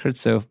make records,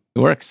 so it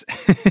works.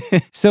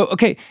 So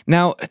okay,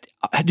 now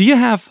do you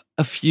have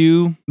a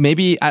few?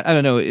 Maybe I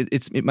don't know.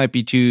 It might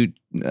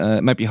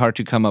be hard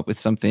to come up with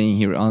something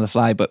here on the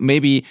fly, but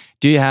maybe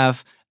do you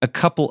have a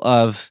couple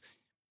of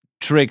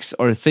tricks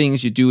or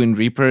things you do in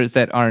Reaper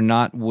that are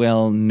not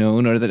well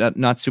known, or that are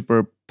not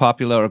super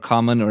popular or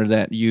common, or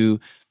that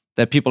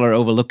people are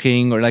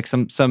overlooking, or like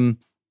some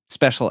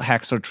special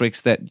hacks or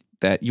tricks that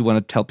you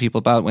want to tell people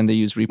about when they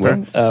use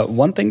Reaper? Well,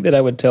 one thing that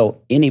I would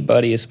tell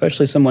anybody,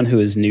 especially someone who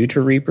is new to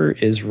Reaper,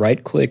 is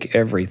right-click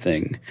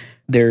everything.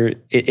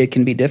 It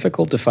can be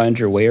difficult to find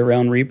your way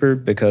around Reaper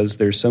because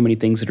there's so many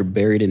things that are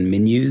buried in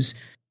menus.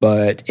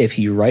 But if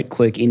you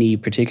right-click any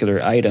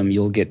particular item,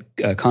 you'll get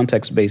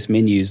context-based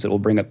menus that will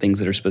bring up things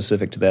that are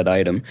specific to that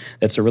item.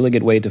 That's a really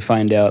good way to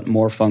find out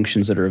more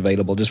functions that are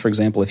available. Just for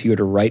example, if you were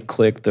to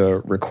right-click the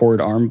record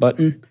arm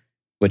button,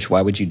 which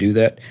why would you do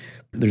that?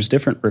 There's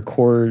different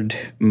record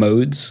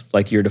modes.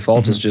 Like your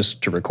default is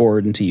just to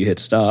record until you hit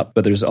stop,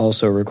 but there's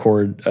also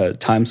record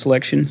time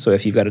selection. So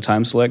if you've got a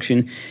time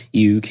selection,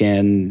 you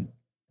can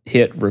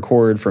hit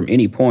record from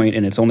any point,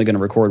 and it's only going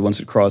to record once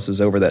it crosses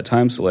over that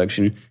time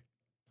selection.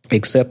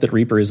 Except that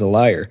Reaper is a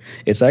liar.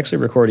 It's actually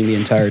recording the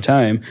entire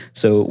time.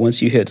 So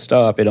once you hit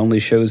stop, it only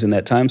shows in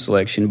that time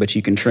selection, but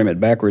you can trim it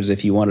backwards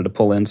if you wanted to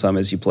pull in some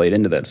as you played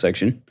into that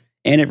section.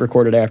 And it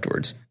recorded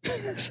afterwards.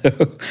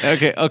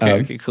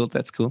 Okay, cool.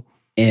 That's cool.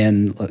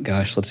 And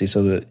gosh, let's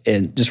see.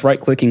 And just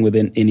right-clicking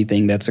within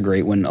anything, that's a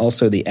great one.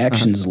 Also, the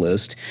actions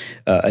list.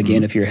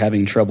 Again, if you're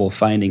having trouble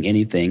finding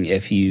anything,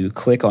 if you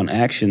click on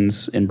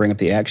actions and bring up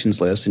the actions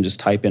list and just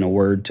type in a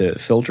word to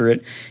filter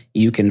it,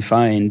 you can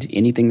find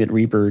anything that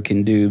Reaper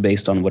can do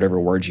based on whatever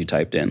words you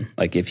typed in.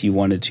 Like if you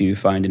wanted to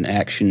find an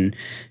action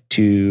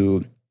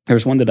to...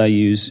 There's one that I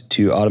use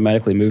to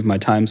automatically move my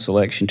time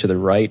selection to the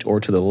right or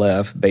to the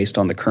left based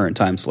on the current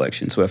time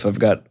selection. So if I've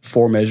got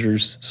 4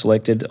 measures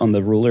selected on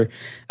the ruler,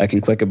 I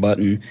can click a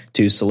button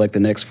to select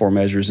the next 4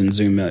 measures and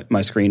zoom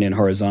my screen in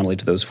horizontally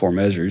to those 4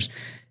 measures.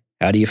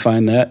 How do you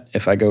find that?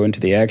 If I go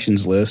into the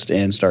actions list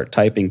and start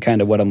typing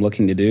kind of what I'm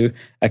looking to do,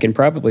 I can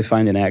probably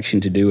find an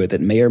action to do it that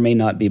may or may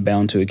not be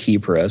bound to a key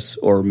press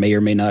or may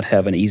not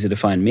have an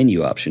easy-to-find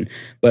menu option.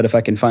 But if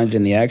I can find it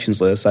in the actions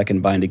list, I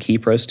can bind a key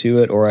press to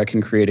it, or I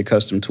can create a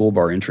custom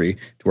toolbar entry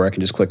to where I can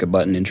just click a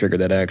button and trigger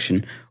that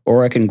action.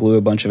 Or I can glue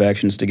a bunch of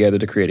actions together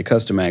to create a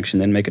custom action,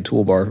 then make a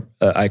toolbar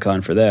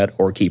icon for that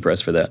or key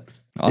press for that.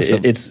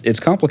 Awesome. It's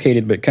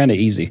complicated, but kind of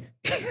easy.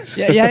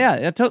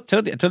 Yeah.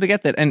 Totally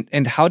get that.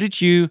 And how did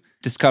you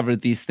discover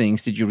these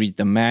things? Did you read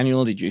the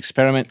manual? Did you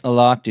experiment a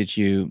lot? Did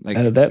you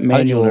that manual? How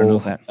did you learn all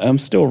that? I'm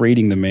still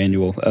reading the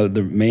manual.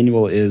 The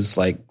manual is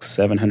like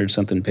 700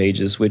 something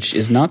pages, which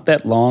is not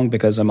that long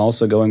because I'm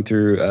also going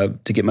through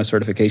to get my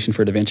certification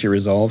for DaVinci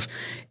Resolve,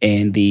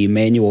 and the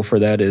manual for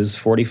that is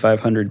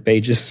 4,500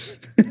 pages.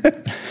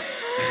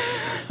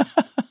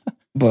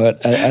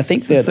 But I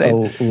think that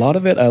a lot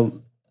of it.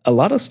 A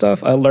lot of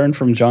stuff I learned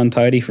from John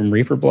Tidy from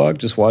Reaper Blog,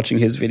 just watching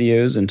his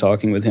videos and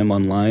talking with him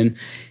online,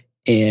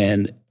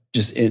 and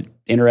just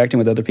interacting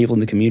with other people in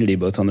the community,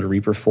 both on the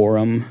Reaper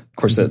forum. Of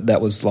course,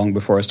 that was long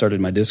before I started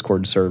my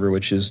Discord server,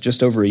 which is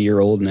just over a year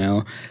old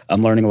now.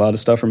 I'm learning a lot of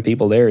stuff from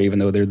people there, even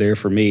though they're there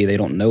for me. They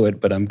don't know it,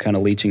 but I'm kind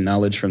of leeching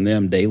knowledge from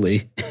them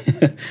daily.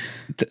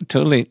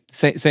 Totally.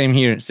 Same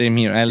here.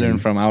 I learn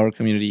from our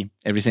community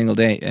every single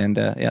day. And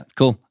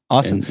cool.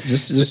 Awesome. And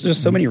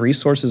just so many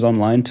resources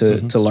online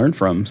to learn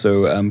from.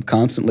 So I'm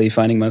constantly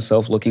finding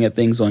myself looking at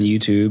things on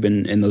YouTube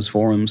and in those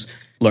forums,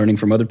 learning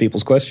from other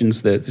people's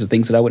questions,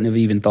 things that I wouldn't have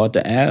even thought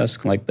to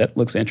ask. Like, that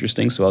looks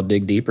interesting, so I'll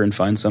dig deeper and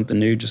find something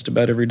new just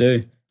about every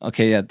day.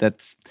 Okay, yeah,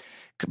 that's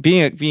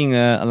being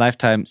a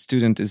lifetime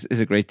student is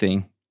a great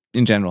thing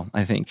in general,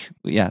 I think.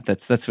 Yeah,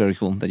 that's very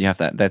cool that you have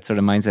that sort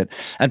of mindset.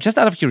 Just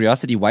out of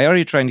curiosity, why are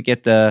you trying to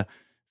get the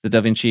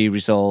DaVinci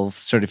Resolve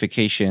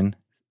certification?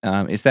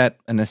 Is that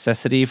a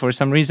necessity for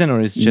some reason,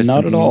 or is it just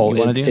not at all?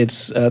 You want to do?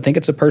 It's I think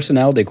it's a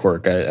personality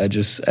quirk. I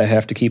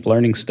have to keep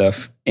learning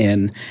stuff,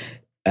 and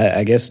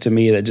I guess to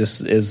me that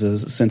just is a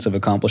sense of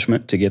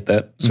accomplishment to get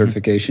that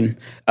certification.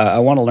 I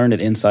want to learn it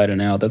inside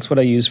and out. That's what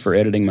I use for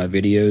editing my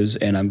videos,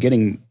 and I'm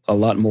getting a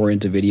lot more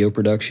into video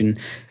production.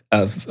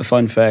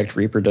 Fun fact: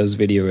 Reaper does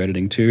video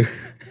editing too.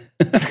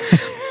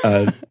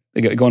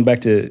 Going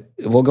back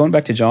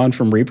to John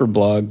from Reaper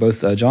Blog,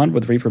 both John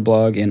with Reaper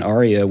Blog and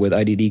Aria with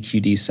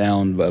IDDQD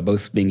Sound,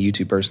 both being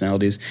YouTube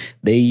personalities,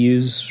 they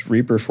use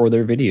Reaper for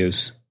their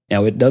videos.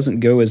 Now, it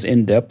doesn't go as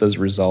in-depth as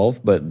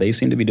Resolve, but they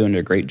seem to be doing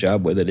a great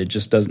job with it. It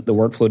just doesn't, the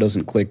workflow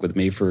doesn't click with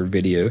me for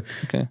video,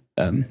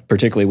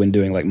 particularly when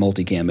doing like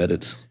multicam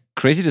edits.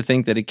 Crazy to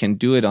think that it can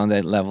do it on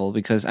that level,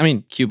 because I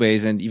mean,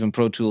 Cubase and even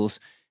Pro Tools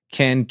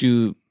can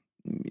do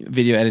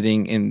video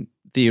editing in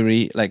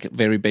theory, like a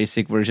very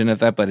basic version of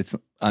that, but it's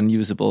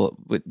unusable.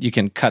 You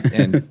can cut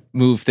and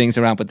move things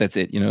around, but that's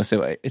it,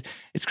 So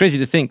it's crazy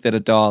to think that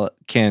a DAW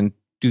can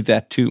do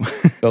that too.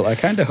 Well, I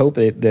kind of hope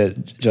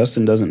that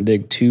Justin doesn't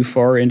dig too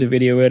far into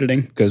video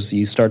editing, because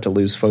you start to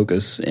lose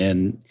focus.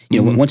 And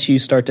once you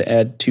start to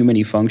add too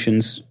many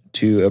functions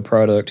to a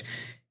product,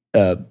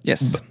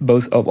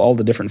 both of all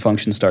the different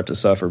functions start to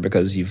suffer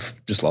because you've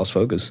just lost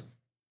focus.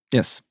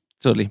 Yes.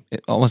 Totally.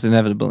 Almost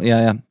inevitable.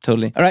 Yeah,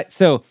 totally. All right.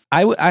 So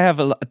I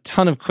have a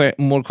ton of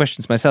more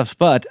questions myself,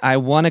 but I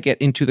want to get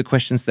into the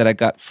questions that I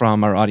got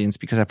from our audience,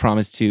 because I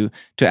promised to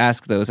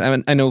ask those. I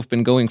know we've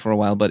been going for a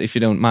while, but if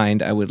you don't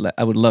mind, I would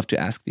love to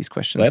ask these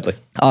questions. Gladly.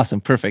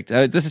 Awesome. Perfect.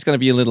 This is going to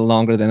be a little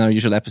longer than our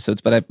usual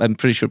episodes, but I'm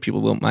pretty sure people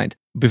won't mind.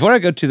 Before I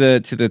go to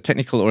the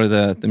technical or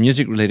the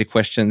music related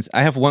questions,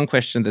 I have one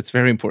question that's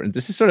very important.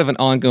 This is sort of an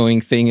ongoing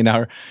thing in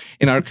our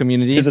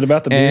community. Is it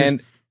about the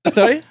beard?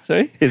 Sorry?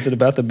 Is it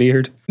about the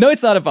beard? No,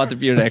 it's not about the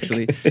beard,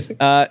 actually.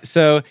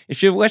 So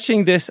if you're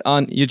watching this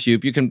on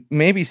YouTube, you can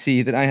maybe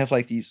see that I have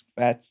like these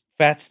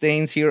fat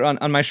stains here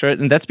on my shirt.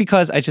 And that's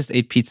because I just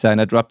ate pizza and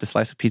I dropped a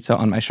slice of pizza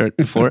on my shirt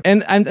before.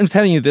 And I'm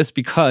telling you this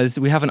because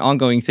we have an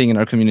ongoing thing in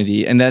our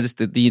community. And that is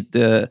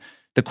the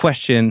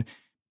question,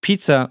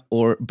 pizza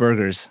or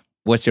burgers?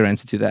 What's your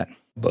answer to that?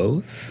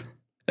 Both.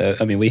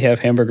 We have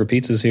hamburger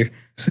pizzas here.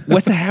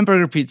 What's a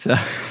hamburger pizza?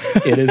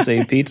 It is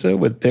a pizza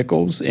with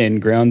pickles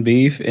and ground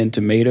beef and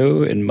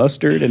tomato and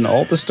mustard and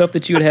all the stuff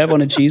that you would have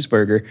on a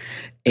cheeseburger,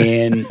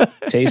 and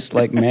tastes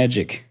like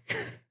magic.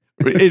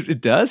 It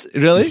does?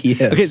 Really?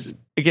 Yes.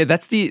 Okay,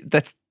 that's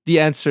the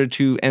answer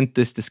to end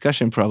this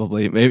discussion,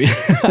 probably, maybe.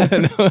 I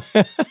don't know.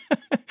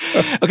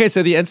 Okay,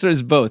 so the answer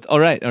is both.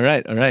 All right.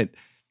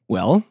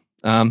 Well,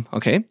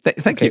 okay.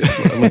 Thank you.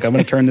 Look, I'm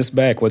going to turn this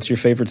back. What's your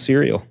favorite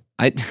cereal?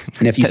 And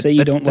if you say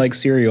you don't like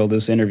cereal,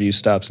 this interview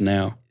stops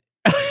now.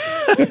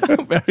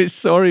 I'm very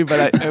sorry,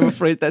 but I'm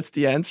afraid that's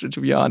the answer, to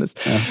be honest.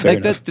 Fair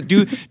enough.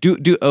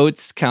 Do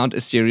oats count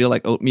as cereal,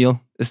 like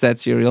oatmeal? Is that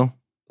cereal?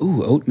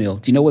 Ooh, oatmeal.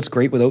 Do you know what's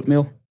great with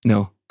oatmeal?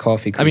 No.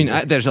 Coffee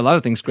creamer. There's a lot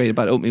of things great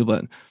about oatmeal,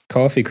 but...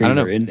 Coffee creamer. I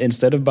don't know.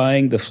 Instead of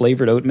buying the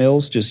flavored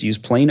oatmeals, just use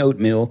plain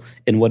oatmeal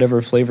in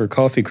whatever flavor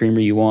coffee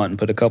creamer you want, and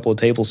put a couple of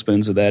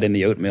tablespoons of that in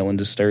the oatmeal and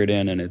just stir it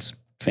in, and it's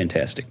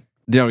fantastic.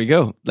 There we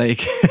go.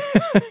 Like...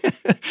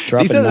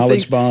 Dropping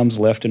knowledge bombs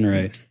left and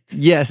right.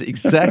 Yes,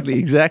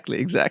 exactly.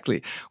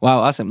 Wow,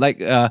 awesome.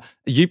 Like,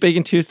 you big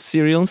into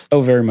cereals?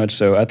 Oh, very much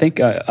so. I think,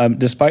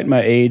 despite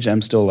my age,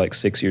 I'm still like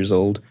 6 years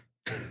old.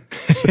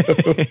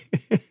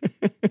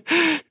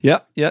 Yeah.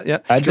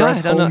 I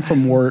drive home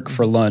from work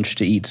for lunch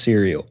to eat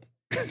cereal.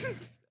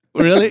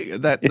 Really?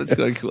 That's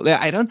very cool.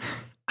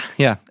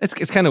 Yeah,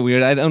 it's kind of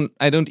weird.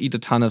 I don't eat a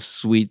ton of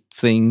sweet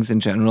things in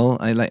general.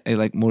 I'm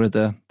more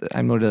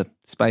the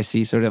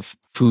spicy sort of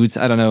foods.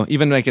 I don't know.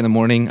 Even like in the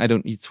morning, I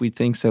don't eat sweet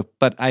things. So,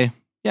 but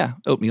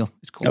oatmeal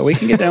is cool. Oh, we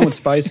can get down with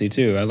spicy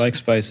too. I like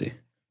spicy.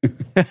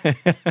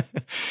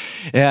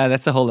 Yeah,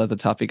 that's a whole other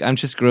topic. I'm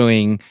just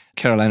growing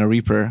Carolina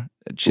Reaper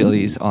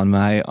chilies on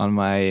my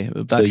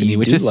balcony. So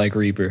you do like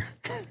Reaper.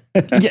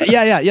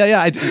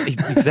 Yeah.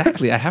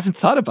 Exactly. I haven't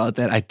thought about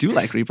that. I do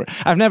like Reaper.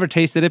 I've never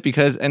tasted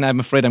it and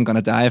I'm afraid I'm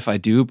gonna die if I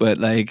do. But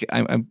like,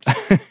 I'm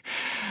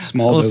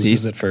small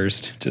doses at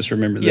first. Just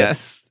remember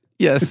that.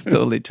 Yes,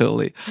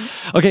 totally.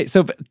 Okay,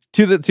 so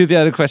to the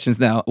other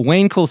questions now.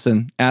 Wayne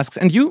Coulson asks,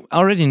 and you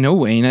already know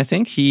Wayne, I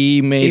think.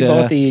 He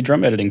bought the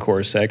drum editing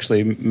course. I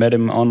actually met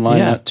him online.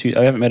 Yeah.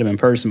 I haven't met him in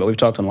person, but we've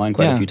talked online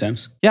quite a few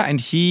times. Yeah, and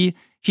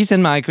he's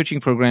in my coaching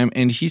program,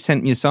 and he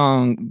sent me a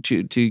song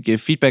to give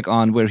feedback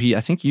on where he,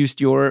 I think, used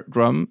your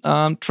drum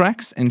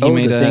tracks. And he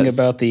made the thing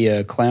about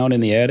the clown in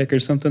the attic or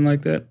something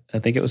like that, I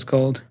think it was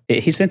called.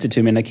 He sent it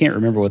to me, and I can't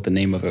remember what the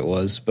name of it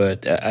was,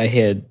 but I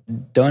had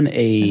done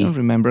I don't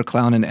remember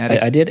Clown in the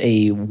Attic. I did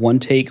a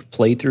one-take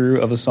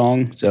playthrough of a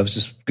song. So I was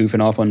just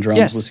goofing off on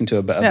drums, listening to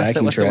a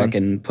backing track,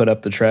 and put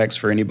up the tracks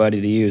for anybody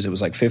to use. It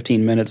was like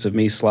 15 minutes of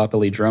me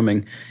sloppily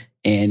drumming,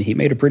 and he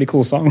made a pretty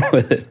cool song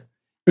with it.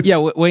 Yeah,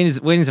 Wayne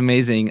is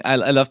amazing. I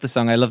love the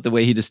song. I love the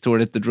way he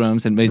distorted the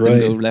drums and made them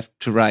go left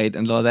to right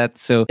and all that.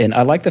 So, and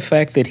I like the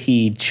fact that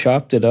he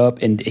chopped it up,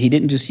 and he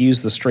didn't just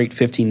use the straight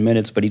 15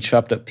 minutes, but he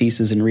chopped up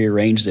pieces and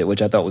rearranged it,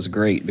 which I thought was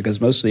great, because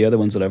most of the other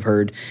ones that I've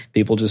heard,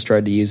 people just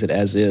tried to use it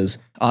as is.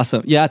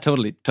 Awesome. Yeah,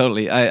 totally.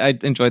 I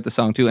enjoyed the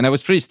song too, and I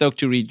was pretty stoked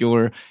to read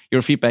your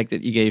feedback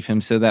that you gave him.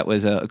 So that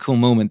was a cool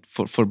moment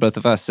for both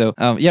of us. So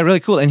really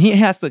cool. And he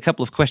has a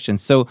couple of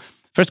questions. So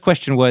first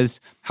question was,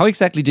 how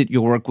exactly did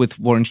your work with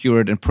Warren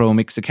Hewart and Pro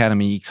Mix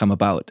Academy come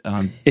about?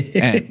 And how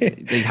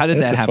did that happen?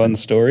 That's a fun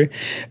story.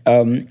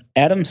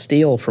 Adam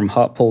Steele from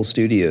Hot Pole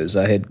Studios,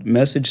 I had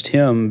messaged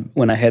him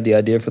when I had the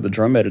idea for the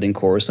drum editing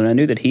course, and I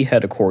knew that he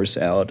had a course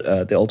out,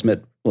 the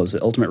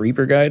Ultimate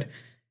Reaper Guide,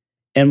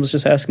 and was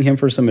just asking him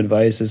for some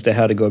advice as to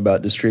how to go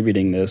about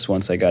distributing this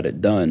once I got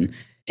it done.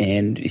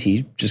 And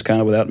he just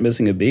kind of, without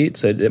missing a beat,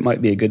 said it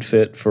might be a good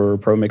fit for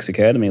Pro Mix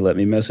Academy. Let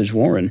me message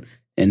Warren.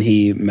 And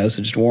he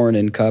messaged Warren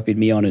and copied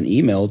me on an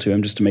email to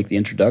him just to make the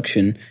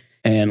introduction.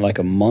 And like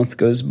a month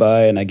goes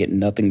by and I get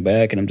nothing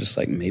back. And I'm just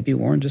like, maybe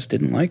Warren just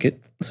didn't like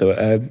it. So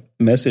I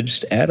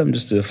messaged Adam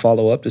just to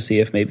follow up to see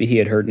if maybe he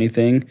had heard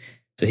anything.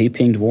 So he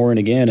pinged Warren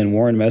again, and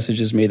Warren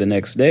messages me the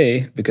next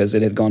day because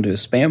it had gone to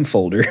his spam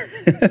folder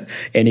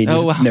and he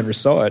just never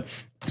saw it.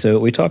 So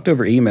we talked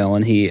over email,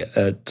 and he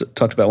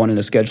talked about wanting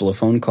to schedule a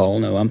phone call.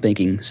 No, I'm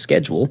thinking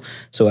schedule.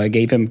 So I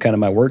gave him kind of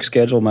my work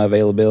schedule, my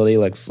availability.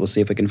 Let's see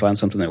if we can find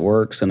something that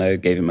works. And I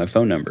gave him my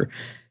phone number.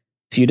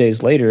 A few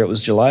days later, it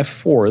was July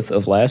 4th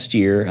of last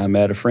year. I'm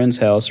at a friend's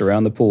house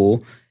around the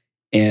pool,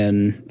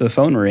 and the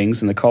phone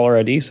rings, and the caller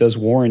ID says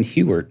Warren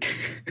Hewart.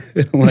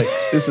 I'm like,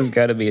 this has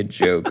got to be a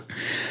joke.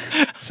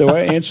 So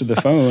I answered the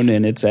phone,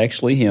 and it's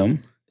actually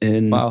him.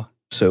 And wow.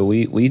 So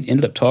we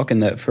ended up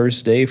talking that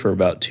first day for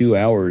about 2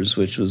 hours,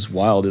 which was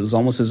wild. It was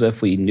almost as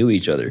if we knew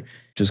each other,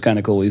 which was kind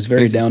of cool. He's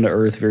very down to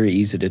earth, very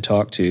easy to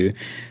talk to.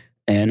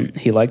 And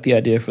he liked the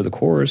idea for the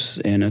course.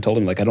 And I told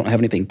him, like, I don't have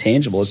anything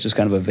tangible. It's just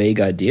kind of a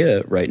vague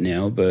idea right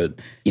now. But,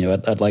 you know,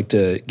 I'd like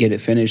to get it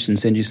finished and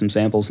send you some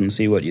samples and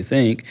see what you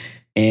think.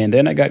 And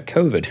then I got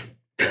COVID.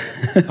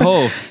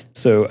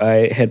 So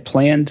I had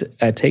planned,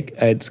 I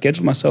had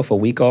scheduled myself a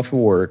week off of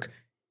work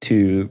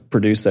to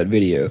produce that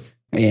video.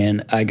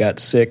 And I got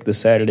sick the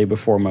Saturday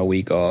before my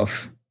week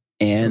off.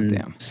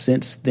 And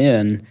since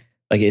then,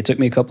 like, it took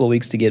me a couple of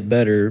weeks to get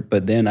better,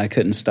 but then I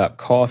couldn't stop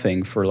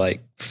coughing for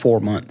like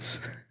 4 months.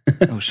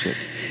 Oh, shit.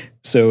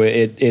 So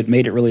it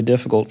made it really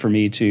difficult for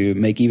me to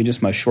make even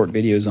just my short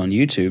videos on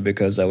YouTube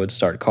because I would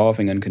start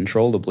coughing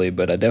uncontrollably,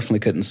 but I definitely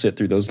couldn't sit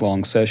through those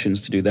long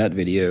sessions to do that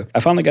video.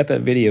 I finally got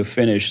that video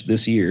finished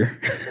this year,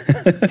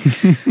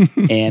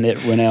 and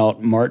it went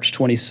out March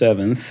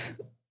 27th,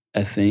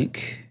 I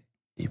think.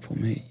 April,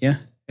 May. Yeah.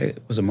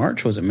 Was it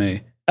March? Was it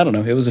May? I don't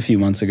know. It was a few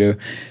months ago.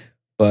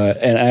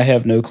 And I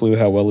have no clue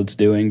how well it's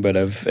doing, but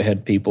I've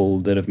had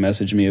people that have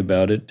messaged me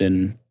about it.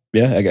 And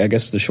yeah, I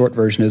guess the short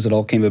version is it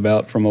all came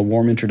about from a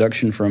warm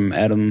introduction from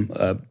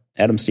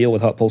Adam Steele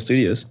with Hot Pole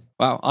Studios.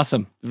 Wow,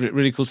 awesome.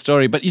 Really cool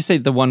story. But you say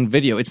the one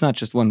video. It's not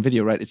just one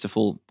video, right? It's a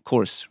full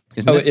course,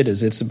 isn't it? It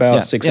is. It's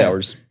about 6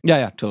 hours.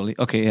 Yeah, totally.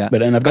 Okay, yeah.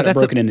 But I've got it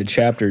broken into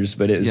chapters,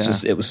 but it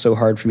was it was so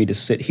hard for me to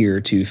sit here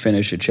to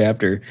finish a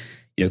chapter.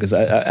 You know, because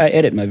I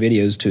edit my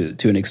videos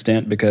to an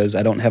extent because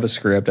I don't have a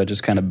script. I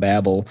just kind of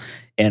babble,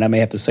 and I may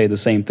have to say the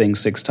same thing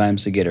 6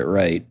 times to get it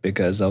right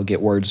because I'll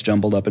get words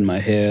jumbled up in my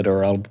head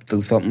or I'll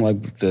do something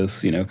like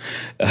this, you know.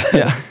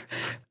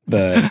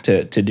 But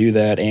to do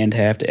that and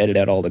have to edit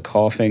out all the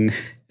coughing,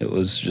 it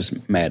was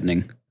just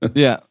maddening.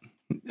 Yeah.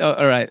 Oh,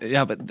 all right.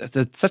 Yeah, but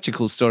that's such a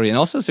cool story. And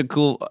also so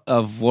cool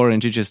of Warren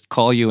to just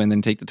call you and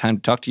then take the time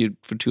to talk to you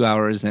for 2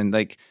 hours and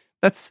like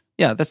that's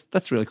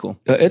really cool.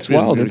 It's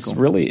really, wild. Really it's cool.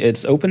 really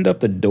it's opened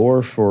up the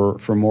door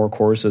for more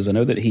courses. I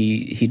know that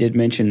he did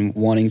mention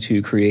wanting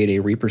to create a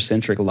Reaper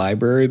centric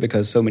library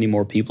because so many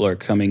more people are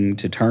coming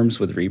to terms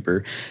with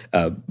Reaper,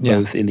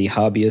 both in the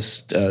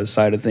hobbyist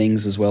side of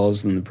things as well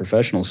as in the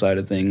professional side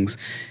of things.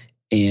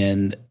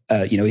 And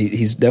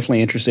he's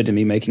definitely interested in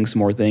me making some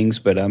more things,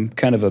 but I'm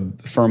kind of a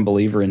firm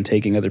believer in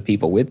taking other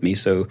people with me.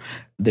 So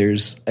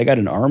I got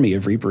an army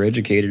of Reaper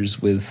educators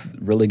with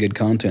really good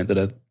content that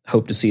I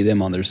hope to see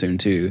them on there soon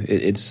too.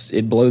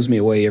 It blows me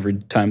away every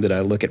time that I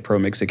look at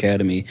ProMix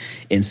Academy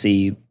and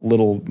see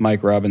little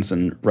Myk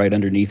Robinson right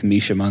underneath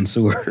Misha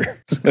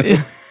Mansour.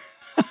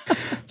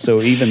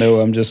 So even though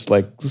I'm just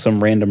like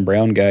some random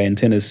brown guy in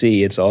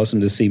Tennessee, it's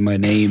awesome to see my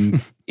name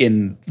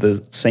in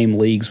the same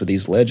leagues with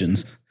these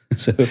legends.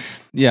 So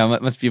yeah,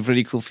 it must be a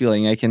pretty cool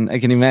feeling. I can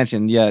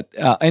imagine. Yeah,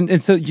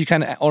 and so you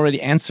kind of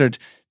already answered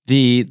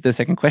the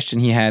second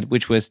question he had,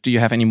 which was, do you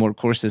have any more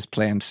courses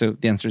planned? So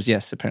the answer is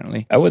yes,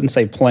 apparently. I wouldn't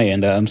say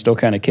planned. I'm still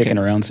kind of kicking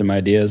around some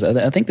ideas.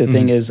 I think the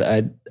thing is,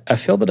 I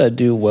feel that I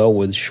do well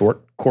with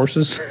short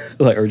courses,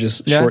 or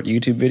just short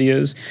YouTube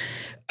videos.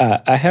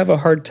 I have a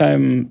hard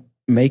time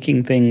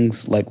making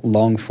things like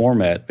long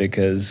format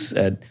because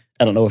I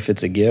don't know if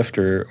it's a gift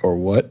or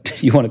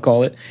what you want to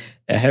call it.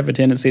 I have a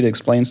tendency to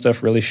explain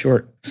stuff really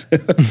short,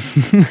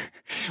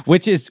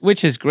 which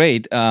is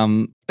great. I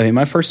mean,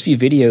 my first few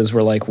videos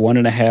were like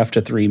 1.5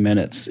 to 3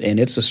 minutes, and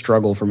it's a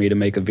struggle for me to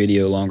make a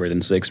video longer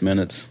than 6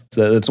 minutes.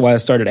 So that's why I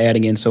started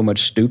adding in so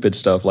much stupid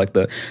stuff. Like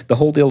the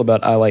whole deal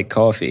about I like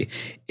coffee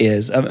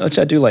is, which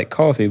I do like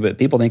coffee, but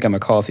people think I'm a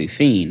coffee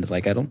fiend.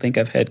 Like, I don't think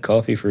I've had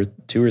coffee for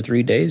 2 or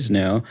 3 days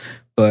now,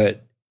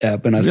 but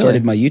when I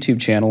started my YouTube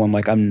channel, I'm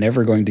like, I'm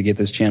never going to get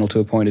this channel to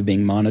a point of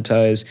being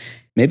monetized.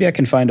 Maybe I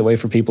can find a way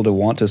for people to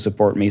want to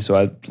support me. So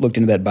I looked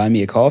into that Buy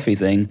Me a Coffee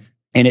thing,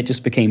 and it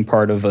just became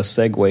part of a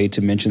segue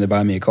to mention the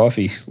Buy Me a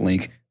Coffee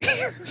link.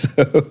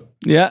 So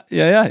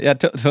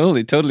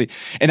totally.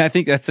 And I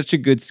think that's such a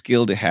good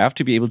skill to have,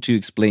 to be able to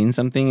explain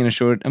something in a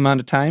short amount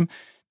of time.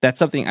 That's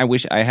something I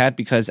wish I had,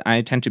 because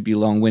I tend to be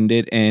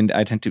long-winded and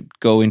I tend to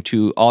go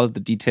into all of the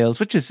details,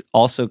 which is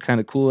also kind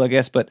of cool, I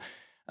guess. But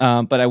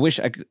I wish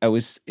I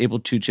was able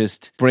to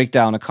just break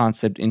down a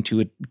concept into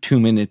a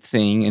 2-minute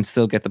thing and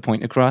still get the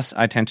point across.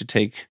 I tend to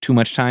take too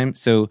much time.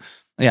 So,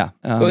 yeah.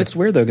 Well, it's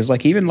weird, though, because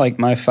like even like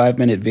my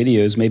 5-minute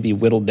videos may be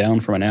whittled down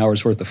from an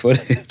hour's worth of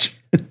footage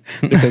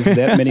because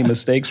that many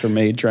mistakes were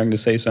made trying to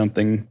say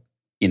something,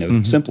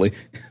 simply.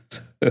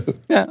 So.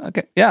 Yeah,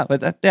 okay. Yeah,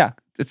 but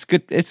it's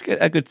good. It's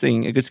a good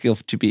thing, a good skill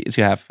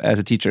to have as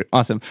a teacher.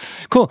 Awesome.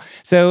 Cool.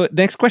 So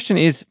the next question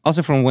is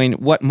also from Wayne.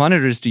 What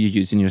monitors do you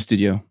use in your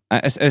studio? I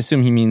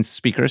assume he means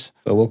speakers.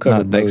 But we'll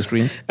cover both.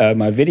 Screens.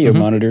 My video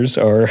monitors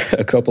are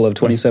a couple of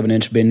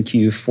 27-inch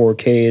BenQ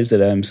 4Ks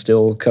that I'm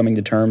still coming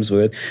to terms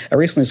with. I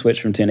recently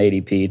switched from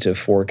 1080p to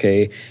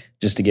 4K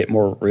just to get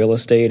more real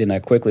estate, and I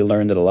quickly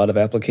learned that a lot of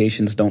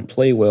applications don't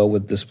play well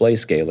with display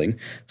scaling.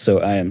 So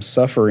I am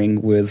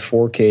suffering with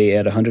 4K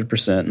at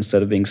 100%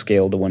 instead of being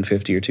scaled to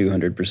 150 or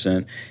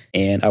 200%,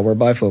 and I wear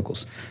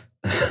bifocals.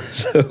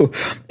 So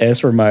as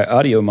for my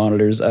audio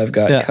monitors, I've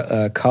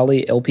got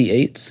Kali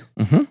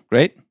LP8s.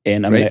 Great.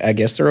 And I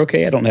guess they're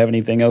okay. I don't have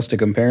anything else to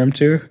compare them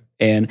to.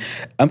 And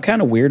I'm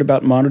kind of weird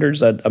about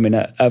monitors.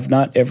 I've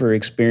not ever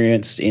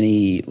experienced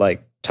any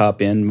like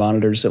top-end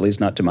monitors, at least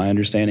not to my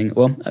understanding.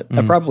 Well,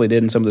 I probably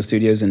did in some of the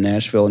studios in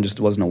Nashville and just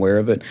wasn't aware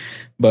of it.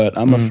 But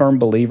I'm a firm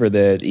believer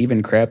that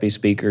even crappy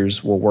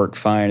speakers will work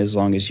fine as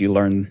long as you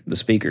learn the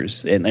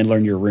speakers and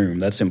learn your room.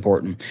 That's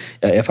important.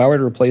 If I were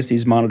to replace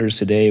these monitors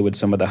today with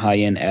some of the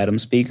high-end Atom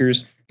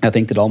speakers, I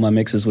think that all my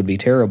mixes would be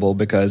terrible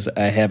because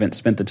I haven't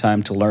spent the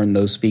time to learn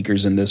those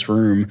speakers in this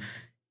room.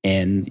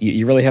 And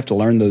you really have to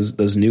learn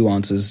those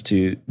nuances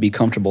to be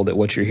comfortable that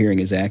what you're hearing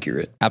is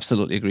accurate.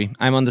 Absolutely agree.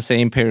 I'm on the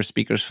same pair of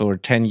speakers for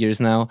 10 years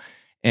now,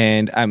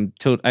 and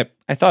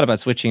I thought about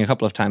switching a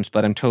couple of times,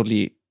 but I'm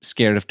totally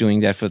scared of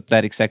doing that for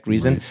that exact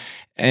reason.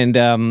 Right.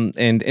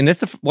 And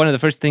that's one of the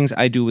first things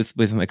I do with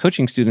my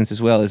coaching students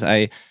as well, is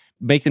I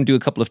make them do a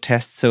couple of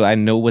tests so I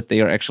know what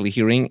they are actually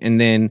hearing, and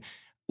then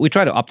we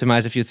try to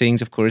optimize a few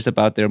things, of course,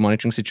 about their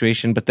monitoring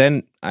situation. But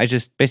then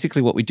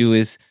basically what we do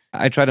is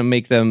I try to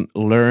make them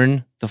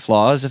learn the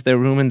flaws of their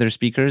room and their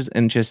speakers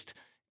and just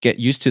get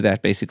used to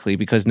that, basically,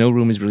 because no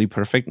room is really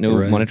perfect. No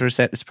monitor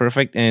set is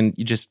perfect. And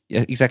you just,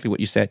 exactly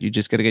what you said, you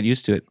just got to get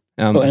used to it.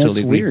 And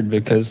it's weird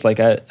because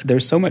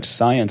there's so much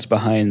science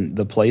behind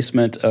the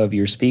placement of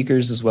your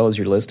speakers as well as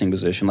your listening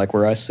position. Like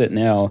where I sit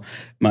now,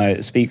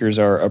 my speakers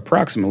are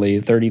approximately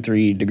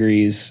 33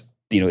 degrees.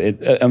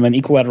 I'm an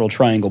equilateral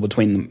triangle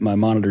between my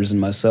monitors and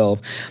myself.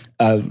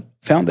 I've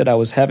found that I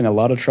was having a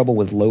lot of trouble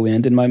with low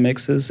end in my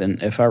mixes, and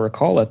if I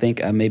recall, I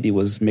think I maybe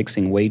was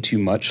mixing way too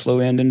much low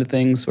end into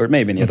things, or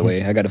maybe the other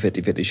way. I got a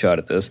 50-50 shot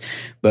at this.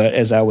 But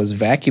as I was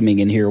vacuuming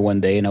in here one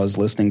day and I was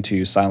listening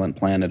to Silent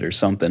Planet or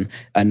something,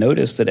 I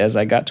noticed that as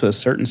I got to a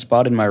certain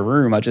spot in my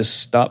room, I just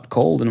stopped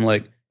cold, and I'm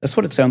like, that's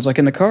what it sounds like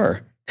in the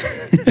car.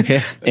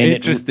 Okay,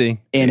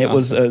 interesting. It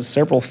was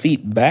several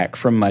feet back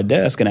from my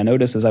desk, and I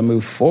noticed as I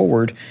moved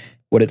forward,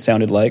 what it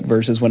sounded like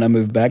versus when I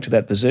moved back to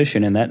that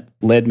position. And that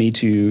led me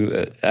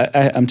to,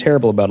 I'm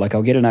terrible about, like,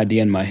 I'll get an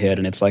idea in my head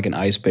and it's like an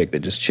ice pick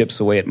that just chips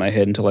away at my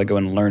head until I go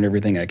and learn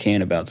everything I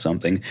can about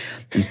something,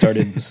 and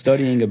started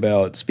studying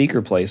about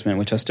speaker placement,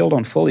 which I still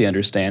don't fully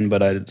understand,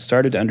 but I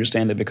started to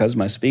understand that because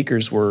my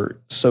speakers were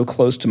so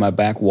close to my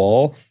back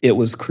wall, it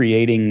was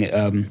creating,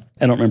 I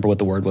don't remember what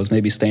the word was,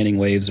 maybe standing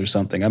waves or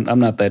something. I'm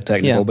not that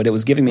technical, but it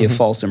was giving me a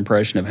false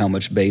impression of how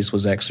much bass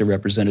was actually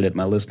represented at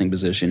my listening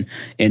position,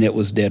 and it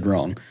was dead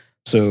wrong.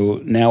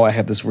 So now I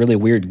have this really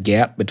weird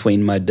gap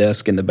between my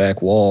desk and the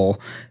back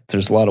wall.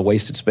 There's a lot of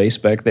wasted space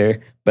back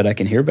there, but I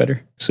can hear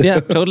better. So.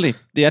 Yeah, totally.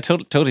 Yeah,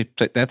 totally.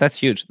 That's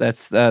huge.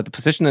 That's the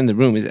position in the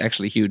room is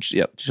actually huge.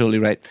 Yep, totally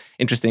right.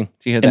 Interesting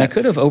to hear that. And I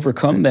could have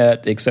overcome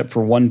that except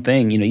for one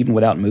thing, even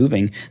without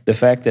moving, the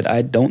fact that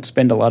I don't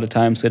spend a lot of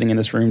time sitting in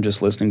this room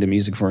just listening to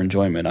music for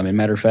enjoyment. I mean,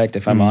 matter of fact,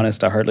 if I'm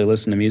honest, I hardly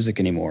listen to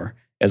music anymore.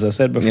 As I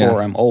said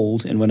before, I'm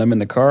old, and when I'm in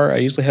the car, I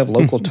usually have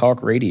local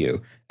talk radio.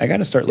 I got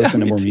to start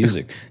listening to more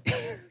music.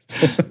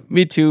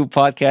 Me too.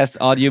 Podcasts,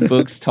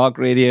 audiobooks, talk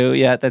radio,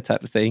 that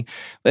type of thing.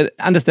 But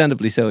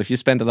understandably so. If you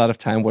spend a lot of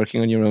time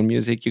working on your own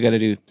music, you got to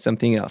do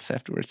something else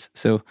afterwards.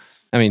 So,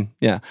 I mean,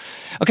 yeah.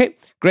 Okay,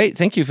 great.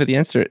 Thank you for the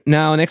answer.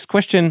 Now, next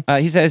question.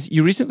 He says,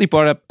 you recently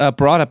brought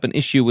up an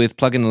issue with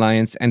Plugin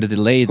Alliance and a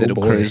delay that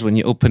occurs when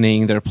you're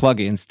opening their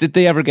plugins. Did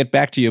they ever get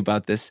back to you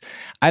about this?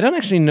 I don't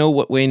actually know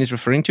what Wayne is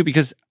referring to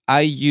because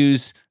I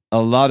use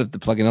a lot of the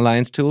Plugin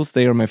Alliance tools.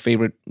 They are my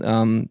favorite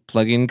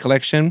plugin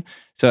collection.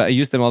 So I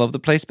use them all over the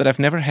place, but I've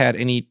never had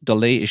any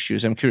delay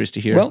issues. I'm curious to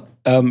hear. Well,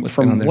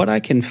 from what I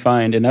can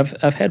find, and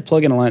I've had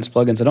Plugin Alliance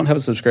plugins. I don't have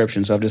a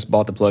subscription, so I've just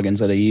bought the plugins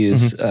that I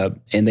use,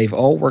 and they've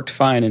all worked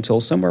fine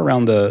until somewhere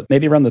around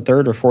maybe around the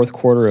third or fourth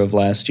quarter of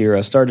last year.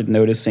 I started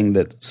noticing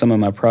that some of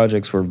my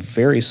projects were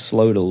very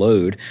slow to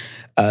load.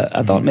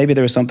 I thought maybe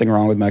there was something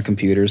wrong with my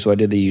computer, so I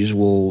did the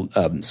usual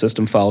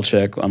system file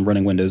check. I'm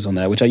running Windows on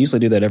that, which I usually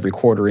do that every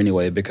quarter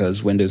anyway,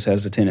 because Windows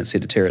has a tendency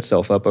to tear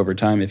itself up over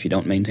time if you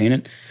don't maintain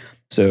it.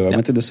 So I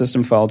went through the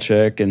system file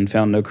check and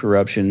found no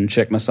corruption,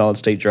 checked my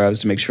solid-state drives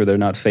to make sure they're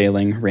not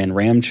failing, ran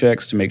RAM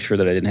checks to make sure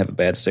that I didn't have a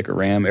bad stick of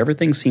RAM.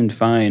 Everything seemed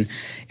fine,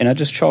 and I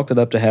just chalked it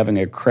up to having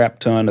a crap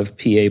ton of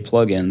PA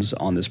plugins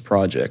on this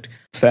project.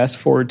 Fast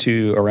forward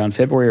to around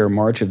February or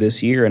March of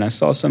this year, and I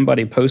saw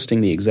somebody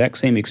posting the exact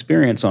same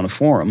experience on a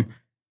forum,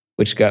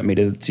 which got me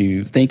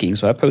to thinking.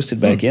 So I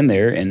posted back in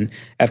there, and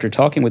after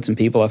talking with some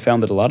people, I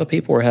found that a lot of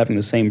people were having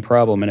the same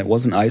problem, and it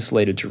wasn't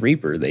isolated to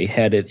Reaper. They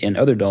had it in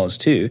other DAWs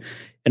too.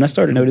 And I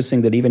started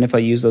noticing that even if I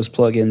use those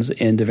plugins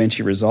in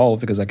DaVinci Resolve,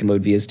 because I can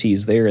load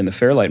VSTs there in the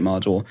Fairlight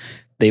module,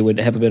 they would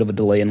have a bit of a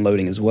delay in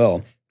loading as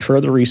well.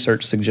 Further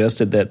research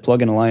suggested that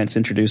Plugin Alliance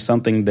introduced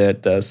something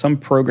that some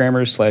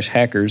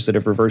programmers/hackers that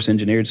have reverse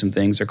engineered some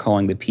things are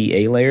calling the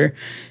PA layer,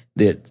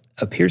 that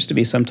appears to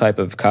be some type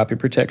of copy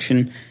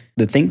protection.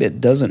 The thing that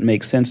doesn't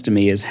make sense to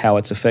me is how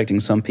it's affecting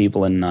some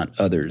people and not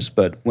others.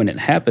 But when it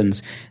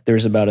happens,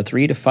 there's about a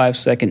 3 to 5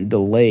 second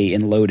delay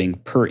in loading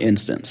per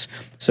instance.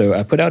 So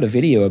I put out a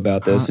video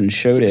about this and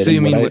showed it. So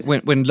you mean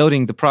when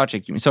loading the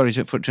project? You mean, sorry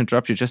to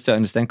interrupt you, just to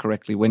understand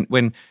correctly. When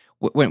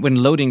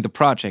loading the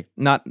project,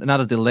 not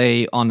a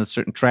delay on a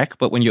certain track,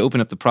 but when you open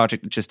up the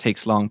project, it just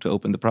takes long to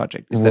open the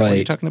project. Is that what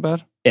you're talking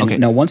about? And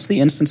now once the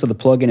instance of the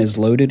plugin is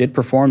loaded, it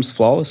performs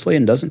flawlessly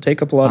and doesn't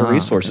take up a lot of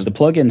resources. The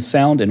plugins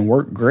sound and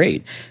work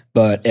great,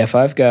 but if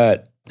I've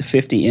got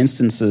 50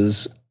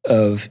 instances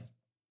of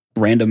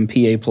random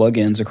PA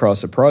plugins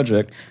across a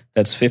project,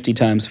 that's 50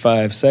 times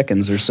 5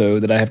 seconds or so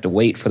that I have to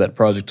wait for that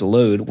project to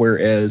load,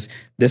 whereas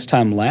this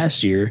time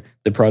last year,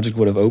 the project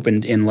would have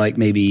opened in like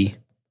maybe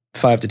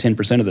 5 to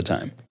 10% of the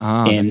time.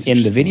 And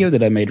in the video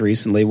that I made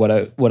recently, what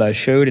I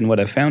showed and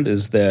what I found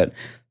is that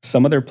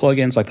some of their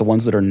plugins, like the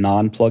ones that are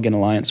non-Plugin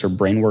Alliance or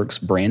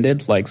Brainworks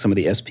branded, like some of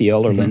the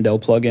SPL or Lindell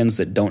plugins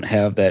that don't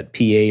have that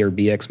PA or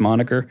BX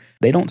moniker,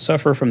 they don't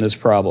suffer from this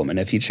problem. And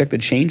if you check the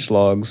change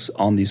logs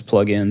on these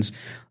plugins,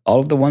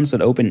 all of the ones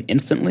that open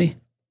instantly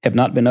have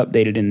not been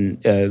updated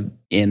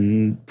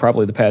in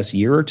probably the past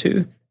year or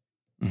two.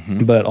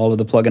 But all of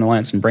the Plugin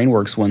Alliance and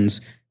Brainworks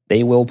ones,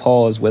 they will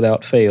pause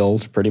without fail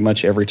pretty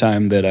much every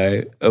time that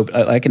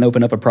I can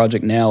open up a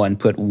project now and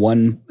put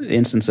one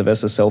instance of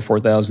SSL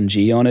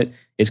 4000G on it.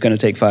 It's going to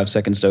take 5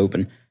 seconds to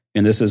open.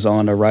 And this is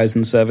on a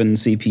Ryzen 7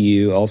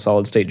 CPU, all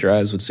solid-state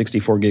drives with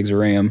 64 gigs of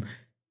RAM.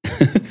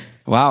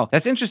 Wow,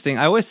 that's interesting.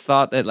 I always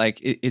thought that like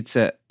it's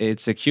a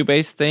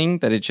Cubase thing,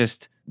 that it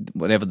just,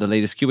 whatever the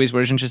latest Cubase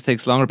version, just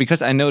takes longer,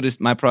 because I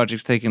noticed my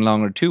project's taking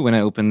longer too when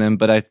I open them,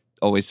 but I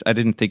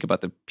didn't think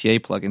about the PA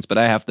plugins, but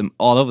I have them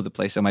all over the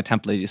place. So my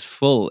template is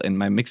full and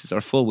my mixes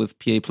are full with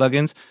PA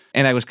plugins.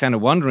 And I was kind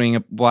of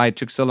wondering why it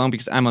took so long,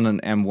 because I'm on an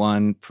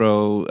M1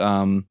 Pro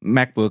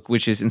MacBook,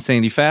 which is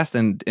insanely fast.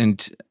 And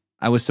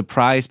I was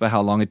surprised by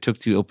how long it took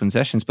to open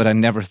sessions, but I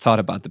never thought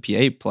about the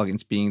PA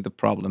plugins being the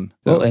problem.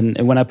 So. Well,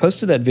 and when I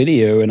posted that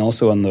video and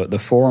also on the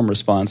forum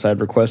response, I'd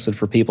requested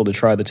for people to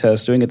try the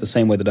test, doing it the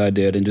same way that I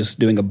did and just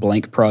doing a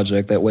blank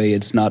project. That way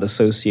it's not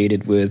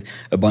associated with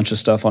a bunch of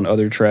stuff on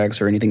other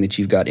tracks or anything that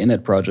you've got in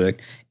that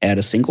project. Add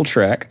a single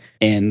track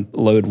and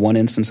load one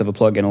instance of a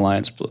Plugin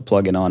Alliance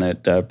plugin on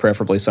it,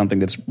 preferably something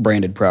that's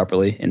branded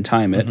properly, and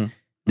time it,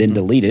 then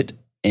delete it.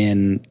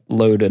 And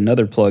load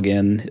another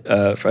plugin,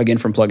 again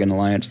from Plugin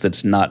Alliance,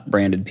 that's not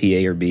branded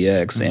PA or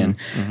BX.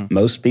 And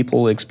most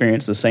people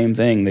experience the same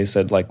thing. They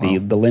said like the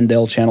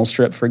Lindell channel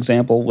strip, for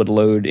example, would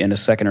load in a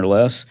second or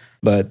less,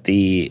 but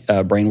the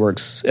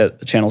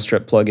Brainworks channel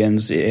strip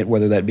plugins,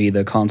 whether that be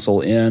the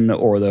Console N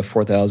or the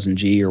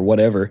 4000G or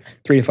whatever,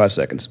 3 to 5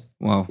 seconds.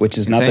 Wow. Which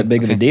is not that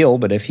big of a deal,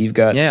 but if you've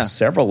got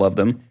several of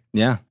them,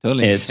 yeah,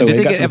 totally. And so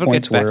it got to the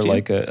point where,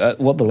 like, the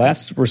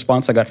last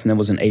response I got from them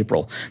was in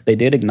April. They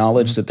did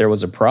acknowledge that there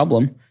was a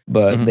problem,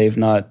 but they've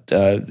not,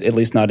 at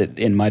least not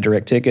in my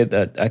direct ticket,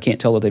 I can't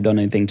tell that they've done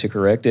anything to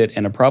correct it.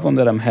 And a problem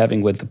that I'm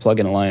having with the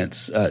Plugin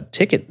Alliance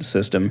ticket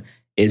system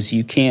is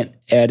you can't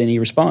add any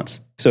response.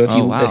 So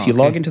if you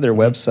log into their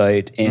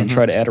website and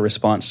try to add a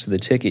response to the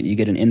ticket, you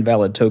get an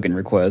invalid token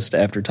request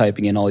after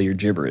typing in all your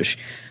gibberish.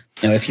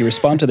 Now, if you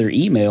respond to their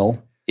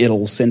email,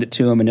 it'll send it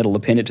to them and it'll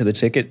append it to the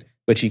ticket,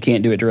 but you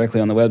can't do it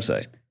directly on the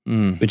website,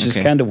 which is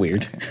kind of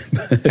weird.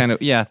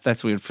 Yeah,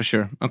 that's weird for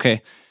sure.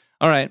 Okay.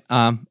 All right.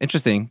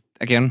 Interesting.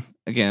 Again.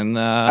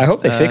 I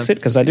hope they fix it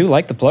because I do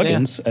like the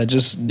plugins. Yeah. I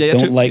just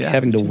don't like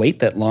having to wait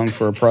that long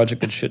for a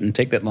project that shouldn't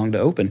take that long to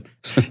open.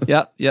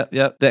 Yeah.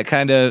 That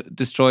kind of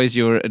destroys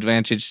your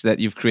advantage that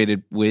you've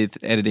created with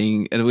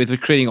editing, with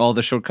creating all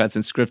the shortcuts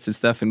and scripts and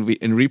stuff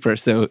in Reaper.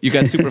 So you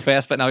got super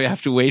fast, but now you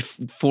have to wait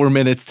 4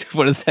 minutes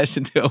for the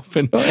session to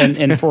open. Well,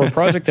 and for a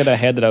project that I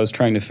had that I was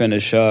trying to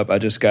finish up, I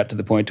just got to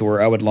the point to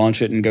where I would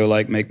launch it and go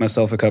like make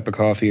myself a cup of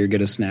coffee or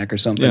get a snack or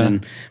something. Yeah.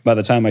 And by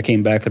the time I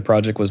came back, the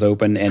project was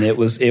open and it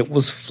was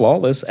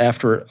flawless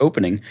after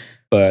opening.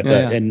 But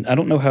and I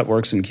don't know how it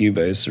works in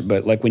Cubase,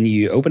 but like when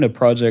you open a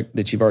project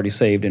that you've already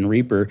saved in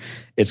Reaper,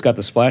 it's got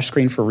the splash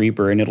screen for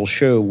Reaper, and it'll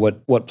show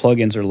what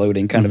plugins are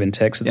loading kind of in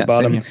text at the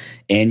bottom,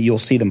 and you'll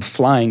see them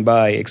flying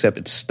by, except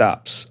it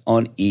stops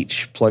on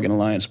each Plugin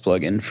Alliance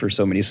plugin for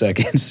so many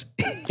seconds.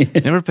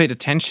 Never paid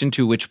attention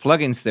to which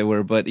plugins there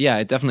were, but yeah,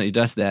 it definitely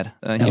does that.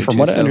 From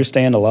what I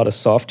understand, a lot of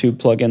SoftTube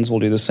plugins will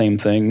do the same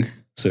thing.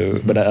 So,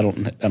 but I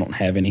don't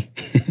have any.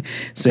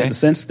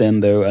 Since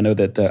then, though, I know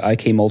that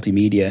IK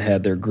Multimedia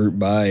had their group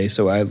buy,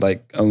 so I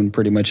own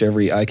pretty much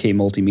every IK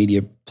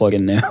Multimedia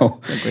plugin now.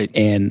 Oh, great.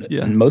 And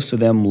most of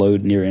them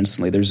load near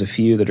instantly. There's a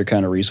few that are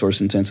kind of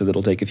resource intensive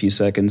that'll take a few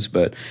seconds,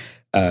 but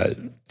I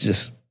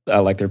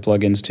like their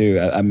plugins too.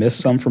 I missed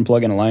some from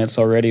Plugin Alliance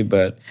already,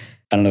 but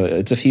I don't know.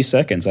 It's a few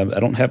seconds. I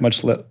don't have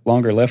much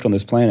longer left on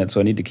this planet, so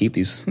I need to keep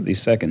these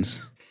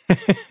seconds.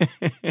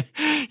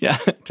 Yeah,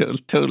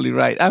 totally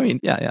right. I mean,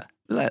 yeah.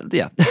 I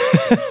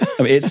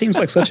mean, it seems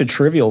like such a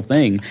trivial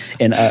thing,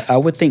 and I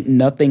would think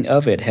nothing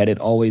of it had it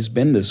always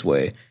been this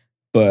way.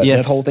 But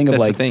that whole thing of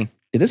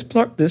did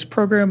this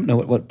program? No,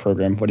 what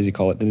program? What does he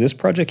call it? Did this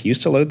project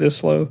used to load this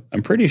slow?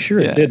 I'm pretty sure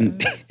it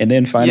didn't. And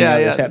then finding out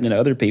it's happening to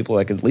other people,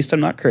 like at least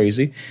I'm not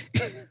crazy.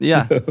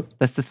 Yeah,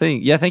 that's the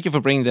thing. Yeah, thank you for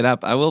bringing that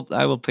up. I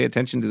will pay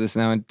attention to this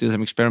now and do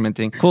some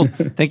experimenting. Cool,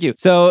 thank you.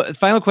 So,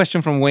 final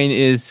question from Wayne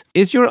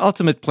is your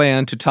ultimate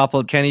plan to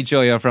topple Kenny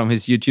Gioia from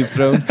his YouTube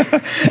throne?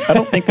 I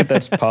don't think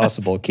that's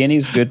possible.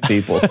 Kenny's good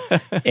people,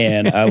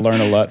 and I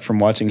learn a lot from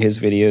watching his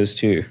videos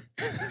too.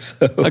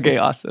 So, okay,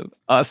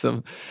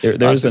 awesome.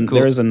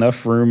 There's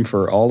enough room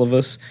for all of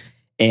us.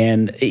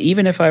 And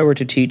even if I were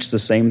to teach the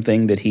same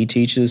thing that he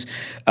teaches,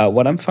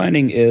 what I'm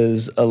finding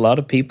is a lot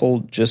of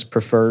people just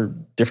prefer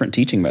different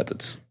teaching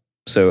methods.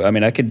 So, I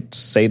mean, I could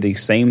say the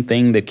same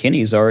thing that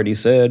Kenny's already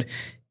said,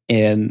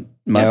 and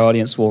my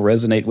audience will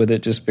resonate with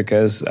it just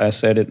because I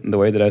said it in the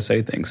way that I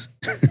say things.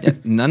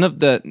 None of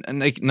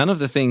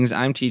the things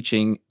I'm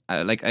teaching,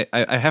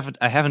 I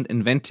haven't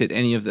invented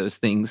any of those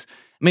things.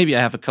 Maybe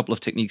I have a couple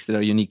of techniques that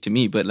are unique to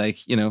me, but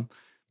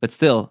but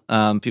still,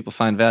 people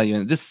find value,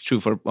 and this is true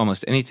for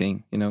almost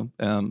anything.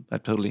 I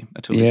totally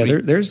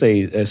agree. There's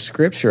a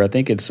scripture. I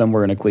think it's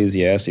somewhere in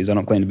Ecclesiastes. I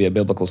don't claim to be a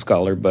biblical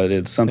scholar, but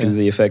it's something to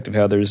the effect of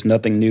how there's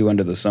nothing new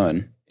under the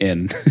sun,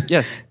 and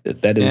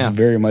that is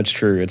very much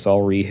true. It's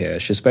all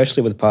rehash,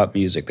 especially with pop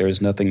music. There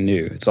is nothing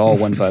new. It's all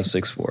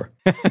 1564.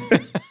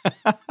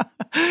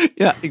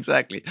 Yeah,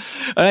 exactly.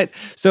 All right.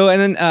 So,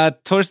 and then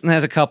Torsten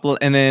has a couple,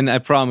 and then I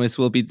promise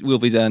we'll be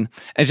done.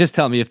 And just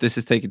tell me if this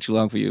is taking too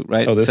long for you,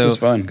 right? Oh, this is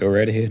fun. Go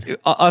right ahead.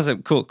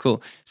 Awesome.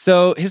 Cool.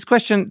 So his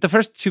question, the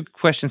first two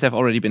questions have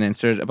already been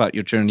answered about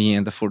your journey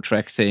and the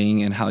 4-track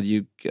thing and how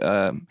you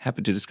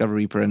happen to discover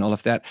Reaper and all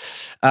of that.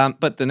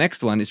 But the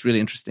next one is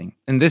really interesting,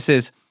 and this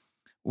is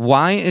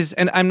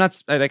and I'm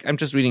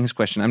just reading his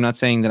question. I'm not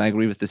saying that I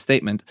agree with this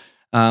statement.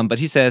 But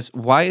he says,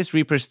 why is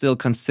Reaper still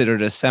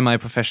considered a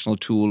semi-professional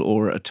tool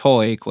or a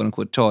toy,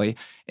 quote-unquote toy,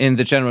 in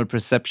the general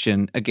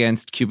perception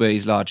against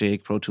Cubase,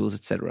 Logic, Pro Tools,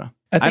 etc.?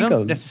 I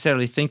don't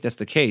necessarily think that's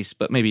the case,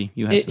 but maybe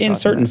you have some in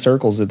certain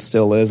circles it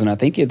still is, and I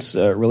think it's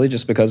really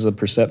just because of the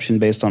perception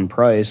based on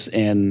price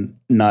and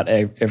not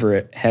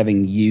ever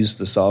having used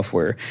the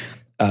software.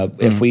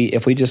 If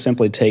we just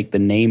simply take the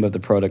name of the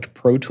product,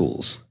 Pro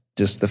Tools,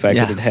 just the fact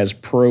that it has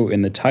Pro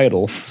in the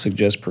title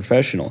suggests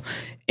professional.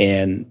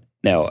 And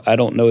now, I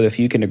don't know if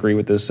you can agree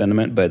with this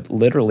sentiment, but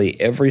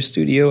literally every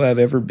studio I've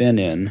ever been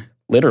in,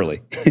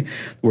 literally,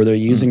 where they're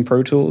using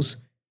Pro Tools,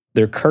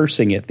 they're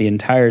cursing it the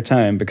entire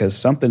time because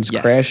something's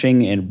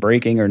crashing and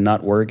breaking or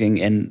not working.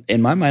 And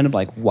in my mind, I'm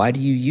like, why do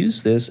you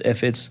use this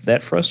if it's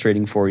that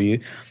frustrating for you?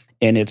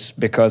 And it's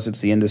because it's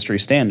the industry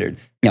standard.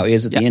 Now,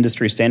 is it the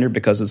industry standard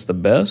because it's the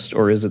best,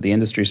 or is it the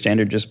industry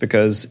standard just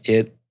because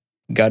it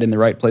got in the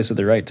right place at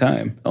the right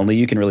time? Only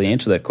you can really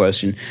answer that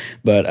question.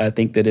 But I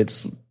think that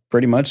it's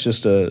pretty much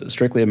just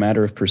strictly a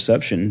matter of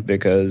perception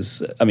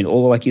because, I mean,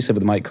 like you said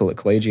with Myk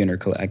Kalajian,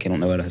 or I don't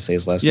know how to say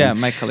his last name.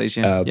 Myk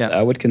Kalajian.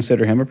 I would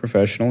consider him a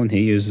professional, and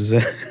he uses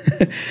it.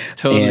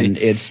 Totally. And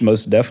it's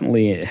most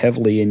definitely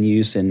heavily in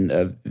use.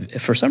 And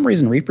for some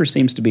reason, Reaper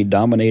seems to be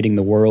dominating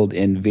the world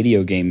in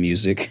video game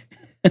music.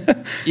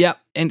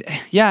 And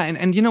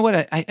you know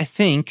what? I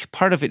think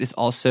part of it is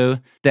also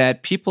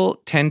that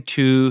people tend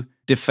to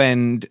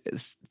defend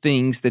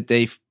things that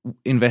they've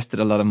invested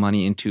a lot of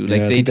money into.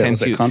 Like they tend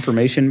to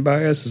confirmation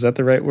bias. Is that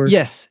the right word?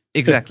 Yes,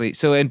 exactly.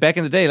 So, and back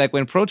in the day, like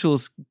when Pro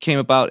Tools came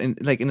about, in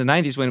the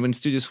 90s, when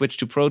studios switched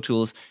to Pro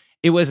Tools,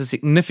 it was a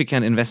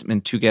significant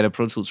investment to get a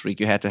Pro Tools rig.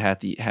 You had to have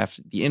the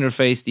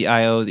interface, the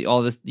I/O,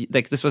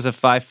 this was a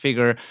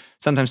 5-figure,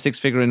 sometimes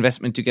 6-figure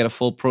investment to get a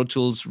full Pro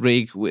Tools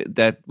rig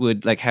that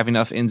would like have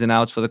enough ins and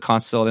outs for the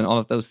console and all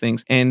of those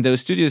things. And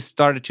those studios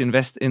started to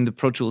invest in the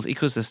Pro Tools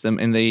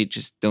ecosystem, and they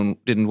just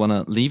didn't want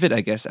to leave it,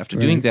 I guess, after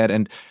doing that.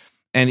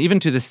 And even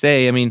to this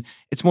day, I mean,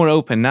 it's more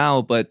open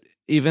now, but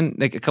even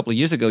like a couple of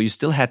years ago, you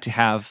still had to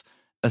have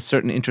a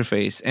certain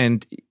interface.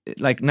 And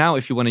like now,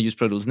 if you want to use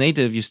Pro Tools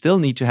Native, you still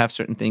need to have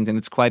certain things, and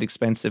it's quite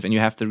expensive, and you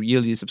have the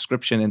yearly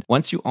subscription. And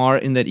once you are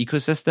in that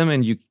ecosystem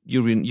and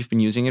you've been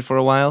using it for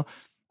a while,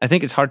 I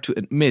think it's hard to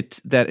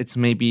admit that it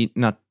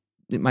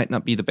might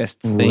not be the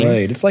best thing.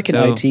 Right. It's like in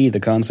IT,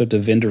 the concept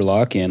of vendor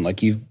lock-in.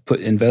 Like you've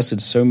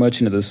invested so much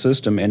into the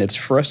system, and it's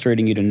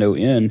frustrating you to no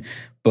end,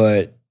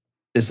 but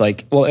it's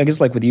like, well, I guess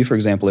like with you, for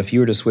example, if you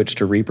were to switch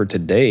to Reaper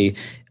today,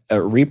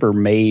 Reaper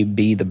may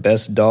be the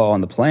best DAW on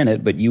the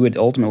planet, but you would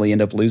ultimately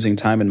end up losing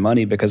time and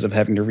money because of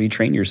having to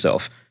retrain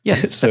yourself.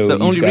 Yes, so that's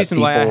the only reason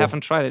why I haven't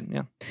tried it.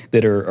 Yeah,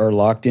 that are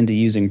locked into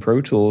using Pro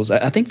Tools.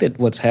 I think that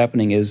what's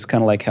happening is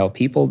kind of like how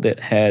people that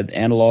had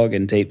analog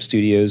and tape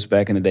studios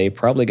back in the day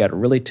probably got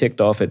really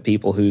ticked off at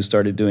people who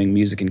started doing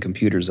music and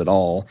computers at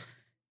all.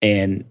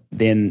 And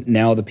then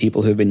now the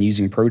people who've been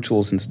using Pro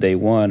Tools since day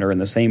one are in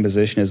the same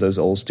position as those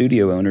old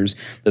studio owners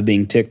of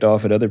being ticked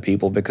off at other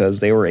people because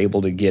they were able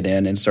to get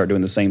in and start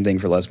doing the same thing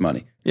for less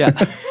money. Yeah,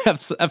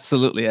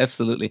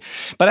 absolutely.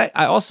 But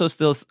I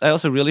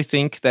also really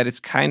think that it's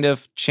kind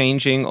of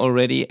changing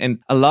already. And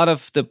a lot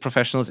of the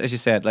professionals, as you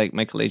said, like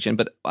Myk Kalajian,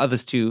 but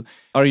others too,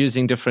 are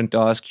using different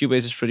DAWs.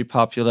 Cubase is pretty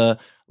popular.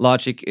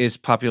 Logic is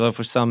popular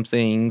for some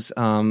things.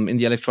 In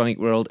the electronic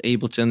world,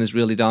 Ableton is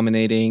really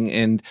dominating.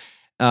 And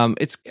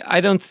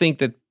I don't think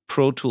that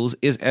Pro Tools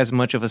is as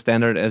much of a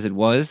standard as it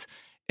was,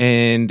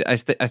 and I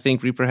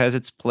think Reaper has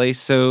its place.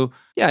 So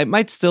yeah, it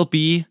might still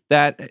be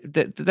that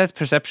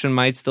perception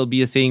might still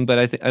be a thing, but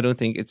I don't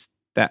think it's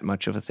that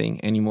much of a thing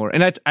anymore.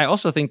 And I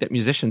also think that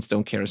musicians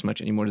don't care as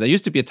much anymore. There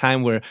used to be a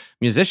time where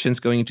musicians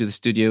going into the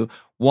studio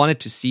wanted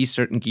to see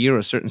certain gear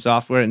or certain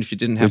software, and if you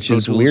didn't have Pro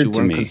Tools, you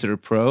weren't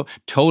considered pro.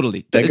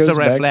 Totally, it's a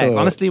red flag.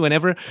 Honestly,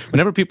 whenever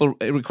people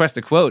request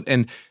a quote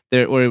and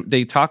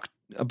they talk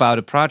about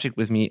a project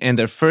with me, and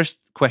their first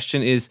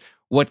question is,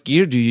 what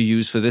gear do you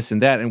use for this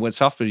and that, and what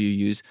software do you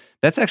use?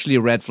 That's actually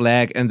a red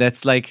flag, and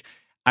that's like,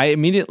 I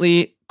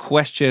immediately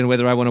question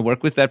whether I want to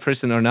work with that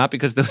person or not,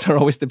 because those are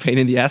always the pain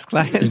in the ass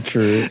clients.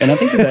 True. And I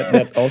think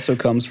that also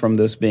comes from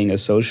this being a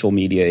social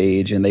media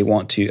age, and they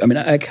want to, I mean,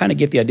 I kind of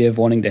get the idea of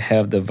wanting to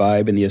have the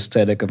vibe and the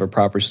aesthetic of a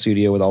proper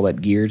studio with all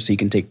that gear so you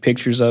can take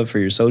pictures of for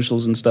your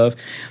socials and stuff.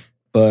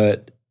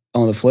 But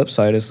on the flip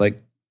side, it's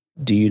like,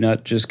 do you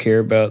not just care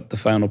about the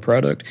final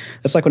product?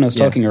 That's like when I was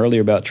talking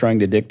earlier about trying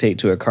to dictate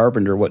to a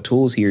carpenter what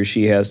tools he or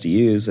she has to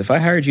use. If I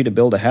hired you to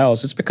build a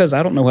house, it's because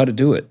I don't know how to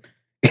do it.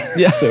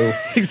 Yeah. So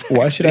exactly.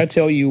 Why should I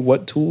tell you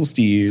what tools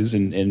to use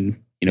and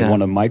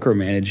want to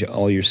micromanage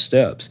all your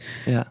steps?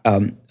 Yeah.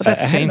 But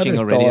that's changing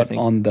already, I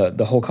think. On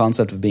the whole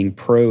concept of being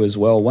pro as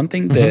well. One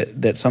thing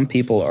that some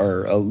people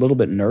are a little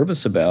bit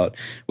nervous about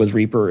with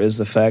Reaper is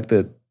the fact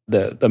that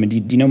do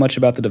you know much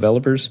about the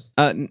developers?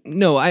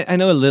 No, I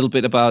know a little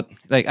bit about,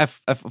 like, I've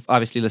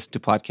obviously listened to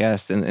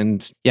podcasts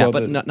and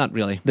but not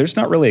really. There's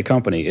not really a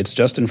company. It's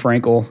Justin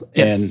Frankel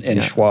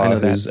and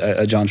Schwa,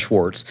 who's John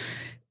Schwartz.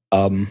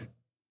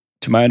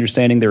 To my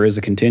understanding, there is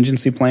a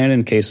contingency plan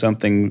in case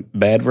something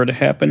bad were to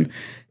happen.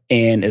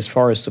 And as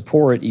far as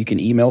support, you can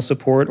email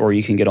support or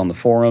you can get on the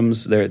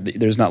forums.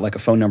 There's not like a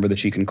phone number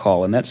that you can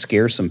call, and that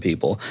scares some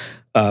people.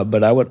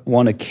 But I would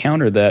want to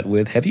counter that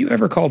with, have you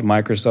ever called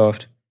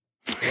Microsoft?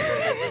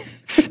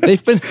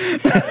 They've been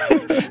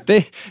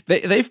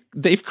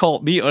they've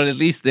called me, or at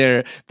least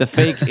they're the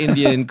fake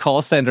Indian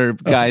call center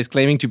guys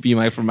claiming to be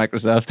from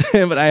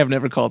Microsoft, but I have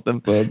never called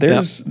them. Well,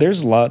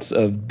 there's lots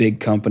of big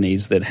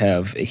companies that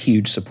have a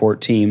huge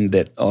support team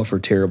that offer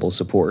terrible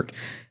support.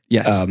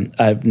 Yes.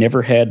 I've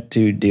never had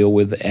to deal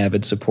with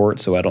Avid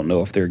support, so I don't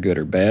know if they're good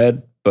or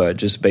bad. But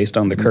just based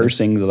on the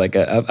cursing, like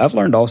I've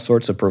learned all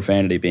sorts of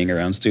profanity being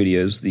around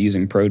studios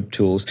using Pro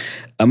Tools.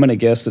 I'm going to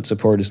guess that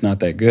support is not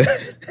that good.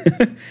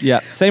 Yeah,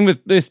 same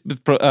with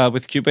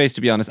Cubase.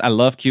 To be honest, I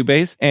love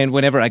Cubase, and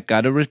whenever I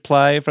got a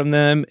reply from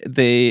them,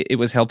 it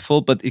was helpful,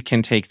 but it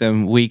can take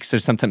them weeks or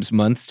sometimes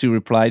months to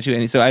reply to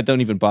any. So I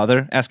don't even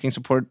bother asking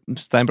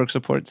Steinberg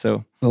support.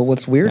 So well,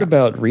 what's weird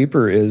about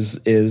Reaper is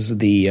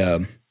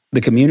the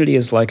community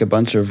is like a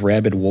bunch of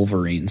rabid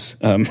wolverines,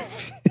 and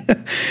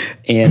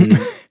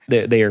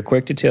they are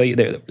quick to tell you.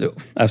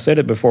 I've said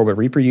it before, but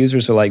Reaper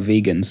users are like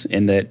vegans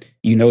in that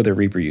they're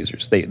Reaper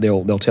users.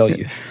 They'll tell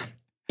you,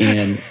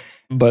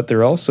 but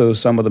they're also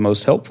some of the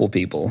most helpful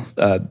people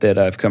that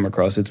I've come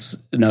across.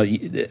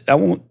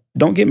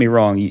 Don't get me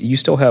wrong. You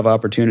still have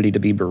opportunity to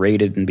be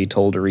berated and be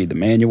told to read the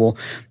manual,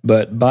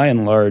 but by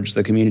and large,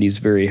 the community is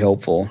very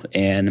helpful.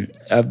 And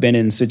I've been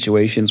in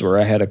situations where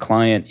I had a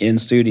client in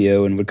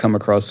studio and would come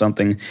across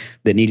something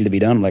that needed to be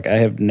done. I'm like, I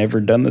have never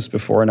done this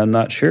before, and I'm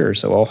not sure.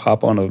 So I'll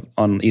hop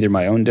on either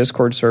my own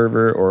Discord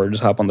server or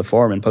just hop on the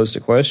forum and post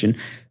a question,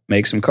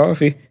 make some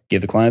coffee,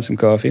 give the client some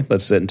coffee.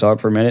 Let's sit and talk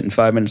for a minute, and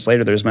 5 minutes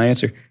later, there's my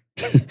answer.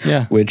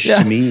 Which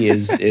to me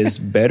is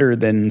better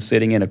than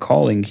sitting in a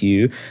calling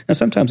queue. Now,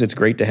 sometimes it's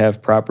great to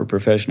have proper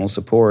professional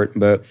support,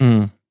 but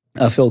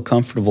I feel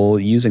comfortable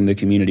using the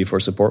community for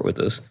support with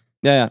this.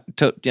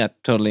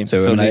 Totally.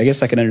 So totally. I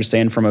guess I can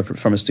understand from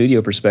a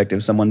studio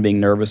perspective, someone being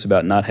nervous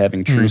about not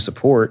having true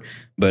support.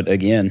 But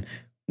again,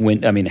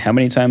 how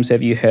many times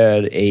have you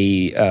had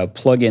a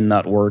plugin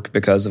not work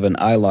because of an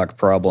iLock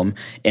problem,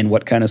 and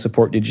what kind of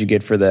support did you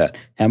get for that?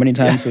 How many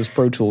times has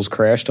Pro Tools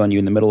crashed on you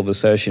in the middle of a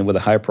session with a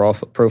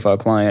high-profile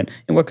client,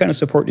 and what kind of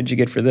support did you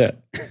get for that?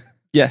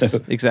 Yes,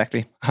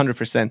 exactly,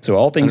 100%. So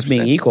all things 100%.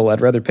 Being equal,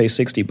 I'd rather pay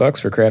 $60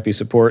 for crappy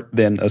support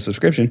than a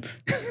subscription.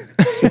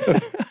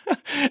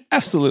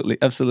 Absolutely.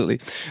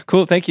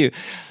 Cool, thank you.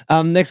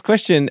 Next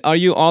question, are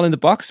you all in the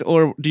box,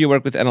 or do you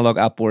work with analog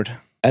outboard?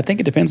 I think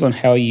it depends on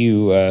how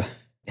you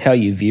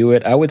view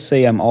it. I would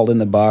say I'm all in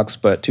the box,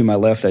 but to my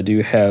left, I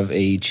do have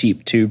a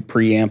cheap tube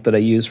preamp that I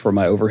use for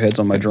my overheads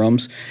on my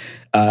drums.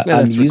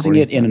 I'm using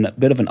it in a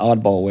bit of an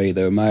oddball way,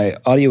 though. My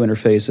audio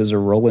interface is a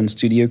Roland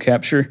Studio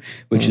Capture,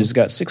 which has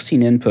got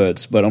 16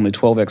 inputs, but only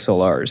 12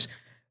 XLRs.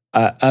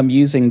 I'm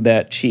using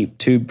that cheap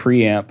tube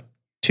preamp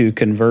to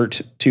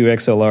convert 2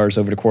 XLRs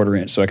over to quarter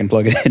inch so I can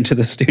plug it into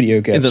the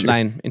Studio Capture.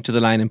 Into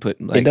the line input.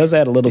 It does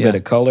add a little bit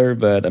of color,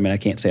 but I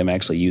can't say I'm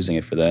actually using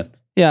it for that.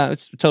 Yeah,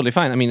 it's totally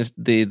fine.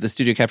 The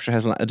Studio Capture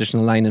has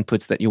additional line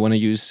inputs that you want to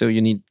use, so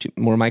you need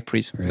more mic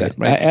pre's for that,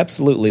 right? I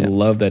absolutely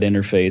love that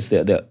interface.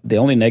 The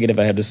only negative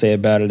I have to say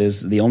about it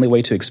is the only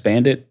way to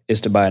expand it is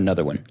to buy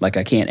another one. Like,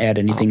 I can't add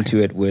anything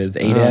to it with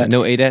ADAT.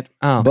 No ADAT?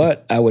 Oh,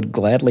 but I would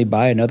gladly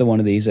buy another one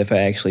of these if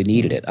I actually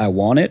needed it. I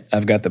want it.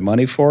 I've got the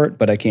money for it,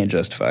 but I can't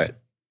justify it.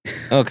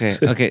 Okay.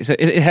 So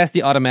it has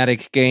the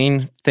automatic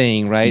gain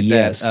thing, right?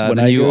 Yes. That,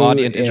 the new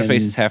audio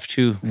interfaces have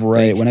too.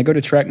 Right. When I go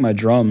to track my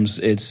drums,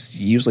 it's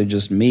usually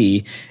just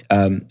me.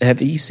 Have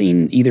you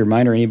seen either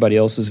mine or anybody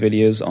else's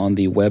videos on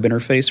the web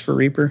interface for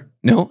Reaper?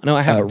 No,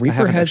 I haven't.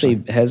 Reaper has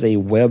a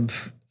web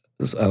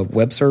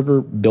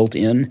server built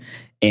in.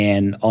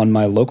 And on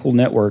my local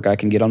network, I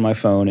can get on my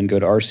phone and go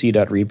to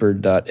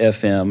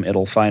rc.reaper.fm.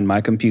 It'll find my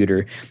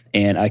computer,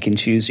 and I can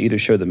choose to either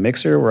show the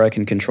mixer, where I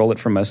can control it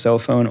from my cell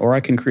phone, or I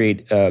can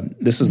create,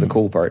 this is the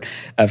cool part,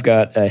 I've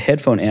got a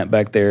headphone amp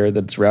back there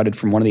that's routed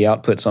from one of the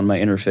outputs on my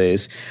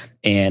interface,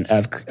 and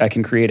I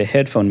can create a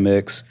headphone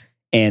mix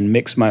and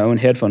mix my own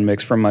headphone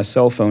mix from my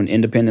cell phone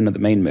independent of the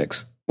main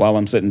mix while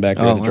I'm sitting back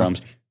there at the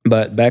drums.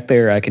 But back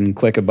there, I can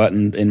click a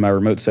button in my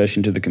remote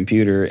session to the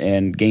computer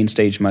and gain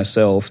stage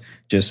myself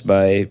just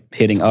by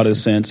hitting auto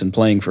sense and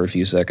playing for a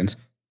few seconds.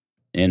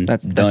 And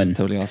that's done. That's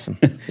totally awesome.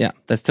 Yeah,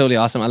 that's totally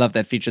awesome. I love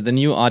that feature. The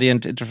new audio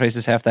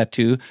interfaces have that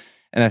too,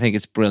 and I think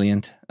it's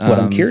brilliant. What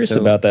I'm curious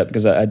about that,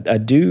 because I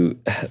do,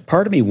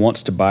 part of me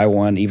wants to buy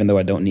one even though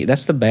I don't need.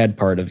 That's the bad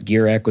part of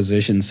gear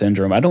acquisition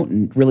syndrome. I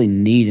don't really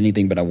need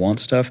anything, but I want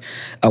stuff.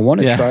 I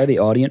want to try the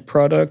Audient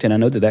product, and I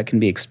know that can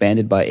be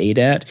expanded by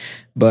ADAT,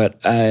 but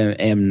I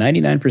am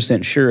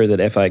 99% sure that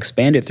if I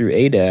expand it through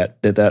ADAT,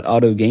 that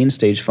auto gain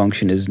stage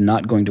function is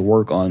not going to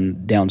work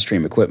on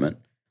downstream equipment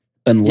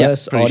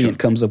unless Audient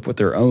comes up with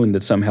their own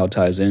that somehow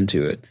ties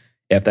into it.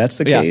 If that's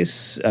the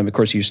case, of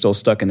course, you're still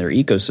stuck in their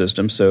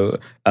ecosystem, so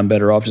I'm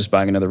better off just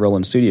buying another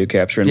Roland Studio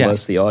Capture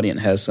unless the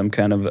audience has some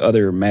kind of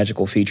other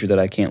magical feature that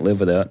I can't live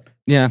without.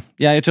 Yeah,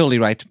 you're totally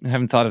right. I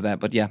haven't thought of that,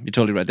 but yeah, you're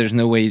totally right. There's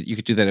no way you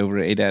could do that over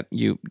ADAT.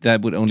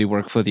 That would only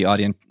work for the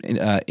audience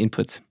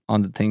inputs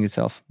on the thing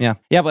itself. Yeah,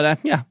 but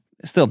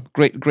still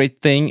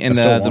great thing, and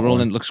the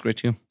Roland looks great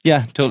too.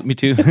 Yeah, totally, me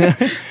too.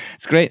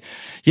 It's great.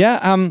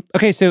 Yeah.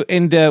 Okay. So,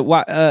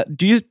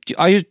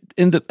 are you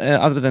in the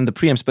other than the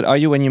preamps? But are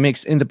you, when you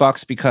mix in the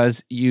box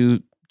because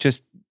you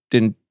just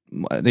didn't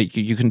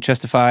you couldn't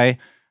justify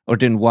or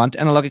didn't want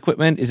analog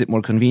equipment? Is it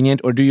more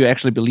convenient, or do you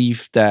actually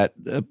believe that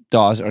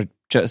DAWs are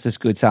just as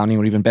good sounding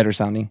or even better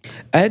sounding?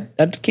 I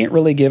can't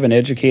really give an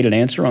educated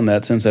answer on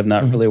that since I've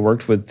not really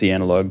worked with the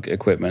analog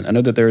equipment. I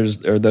know that there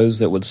are those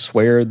that would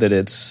swear that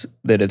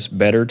it's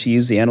better to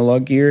use the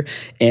analog gear,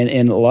 and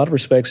in a lot of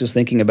respects, just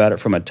thinking about it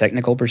from a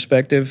technical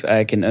perspective,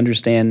 I can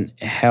understand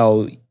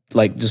how,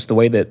 like, just the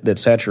way that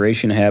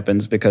saturation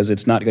happens, because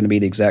it's not going to be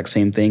the exact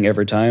same thing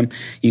every time.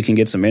 You can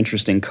get some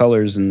interesting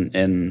colors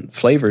and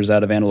flavors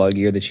out of analog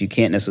gear that you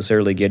can't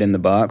necessarily get in the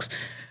box.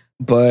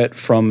 But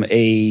from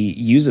a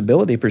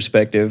usability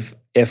perspective,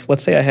 if,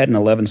 let's say I had an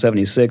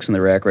 1176 in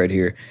the rack right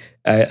here,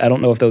 I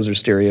don't know if those are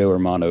stereo or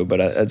mono, but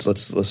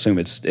let's assume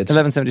it's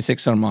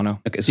 1176 or mono.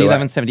 Okay, so the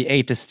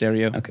 1178 is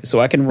stereo. Okay, so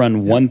I can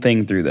run one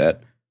thing through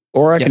that.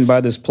 Or I can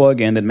buy this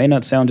plug-in that may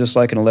not sound just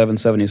like an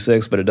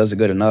 1176, but it does it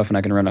good enough, and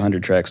I can run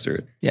 100 tracks through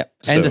it. Yeah,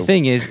 and the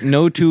thing is,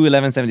 no two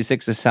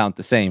 1176s sound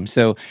the same.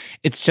 So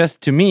it's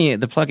just, to me,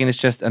 the plug-in is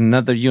just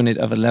another unit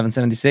of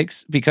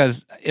 1176,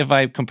 because if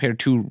I compare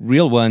two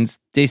real ones,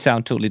 they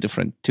sound totally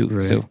different too.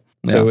 Right. So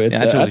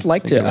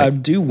I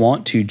do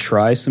want to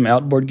try some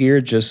outboard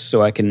gear just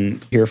so I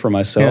can hear for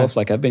myself.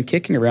 Like, I've been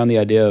kicking around the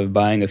idea of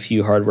buying a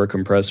few hardware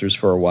compressors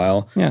for a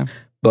while. Yeah.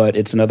 But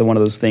it's another one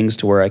of those things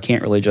to where I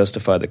can't really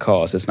justify the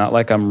cost. It's not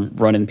like I'm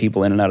running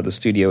people in and out of the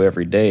studio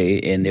every day,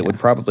 and it would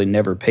probably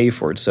never pay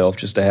for itself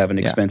just to have an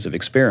expensive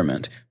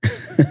experiment.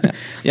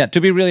 Yeah,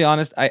 to be really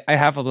honest, I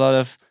have a lot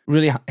of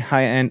really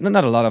high-end,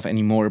 not a lot of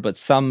anymore, but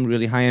some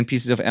really high-end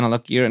pieces of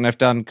analog gear, and I've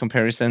done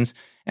comparisons,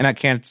 and I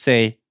can't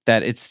say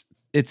that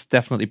it's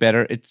definitely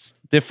better. It's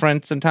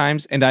different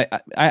sometimes, and I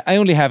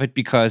only have it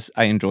because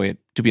I enjoy it,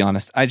 to be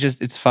honest.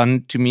 It's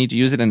fun to me to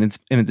use it, and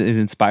it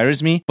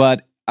inspires me,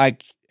 but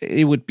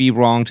it would be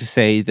wrong to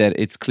say that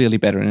it's clearly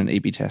better in an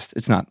A/B test.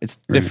 It's not. It's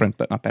different,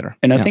 but not better.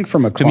 And I think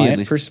from a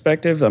client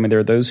perspective, I mean, there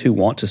are those who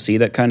want to see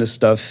that kind of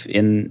stuff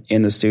in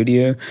the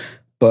studio,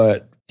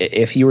 but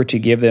if you were to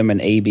give them an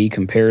A/B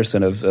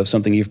comparison of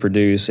something you've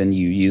produced and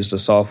you used a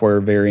software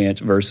variant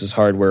versus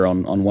hardware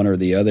on one or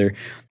the other,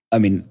 I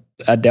mean,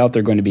 I doubt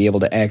they're going to be able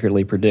to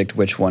accurately predict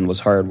which one was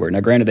hardware.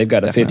 Now, granted, they've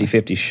got a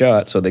 50-50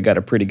 shot, so they got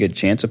a pretty good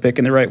chance of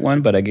picking the right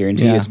one, but I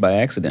guarantee you it's by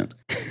accident.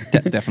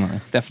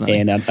 Definitely.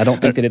 And I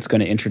don't think that it's going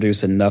to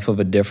introduce enough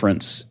of a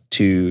difference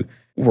to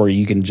where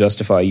you can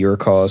justify your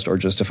cost or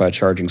justify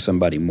charging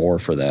somebody more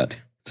for that.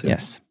 So,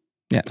 yes.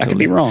 Yeah, I could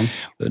be wrong.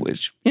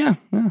 Which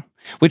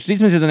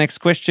leads me to the next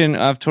question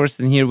of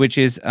Torsten here, which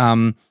is,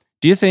 do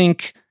you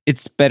think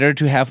it's better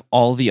to have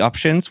all the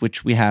options,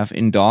 which we have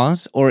in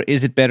DAWs, or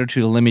is it better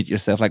to limit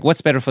yourself? Like,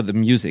 what's better for the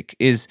music?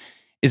 Is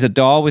a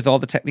DAW with all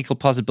the technical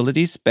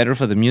possibilities better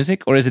for the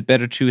music, or is it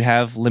better to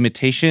have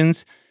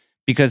limitations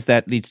because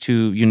that leads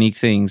to unique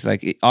things?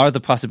 Like, are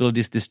the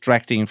possibilities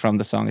distracting from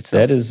the song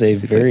itself? That is a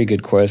very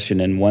good question,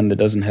 and one that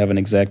doesn't have an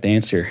exact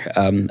answer.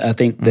 I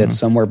think that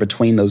somewhere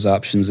between those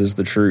options is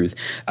the truth.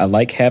 I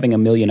like having a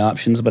million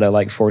options, but I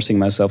like forcing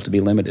myself to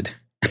be limited.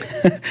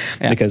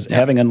 Because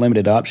having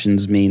unlimited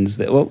options means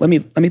that, well, let me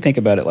think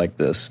about it like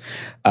this.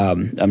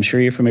 I'm sure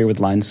you're familiar with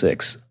Line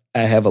 6.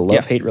 I have a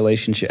love-hate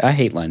relationship. I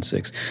hate Line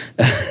 6.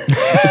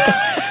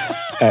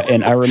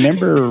 And I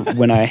remember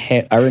when I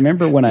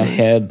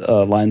had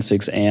Line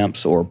 6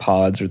 amps or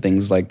pods or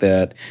things like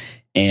that.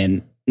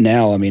 And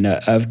now, I mean,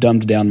 I've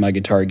dumbed down my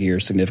guitar gear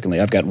significantly.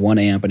 I've got one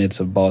amp, and it's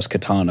a Boss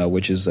Katana,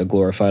 which is a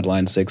glorified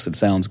Line 6 that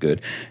sounds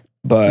good.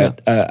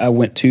 But I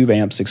went tube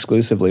amps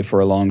exclusively for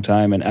a long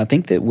time, and I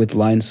think that with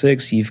Line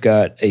 6, you've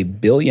got a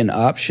billion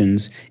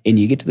options, and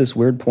you get to this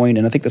weird point,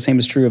 and I think the same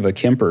is true of a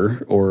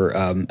Kemper or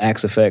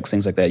Axe FX,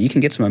 things like that. You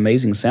can get some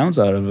amazing sounds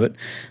out of it,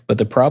 but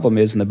the problem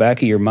is in the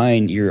back of your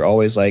mind, you're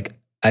always like,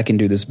 I can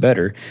do this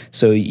better.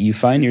 So you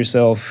find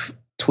yourself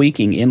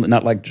tweaking,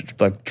 not like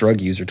drug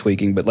user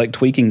tweaking, but like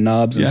tweaking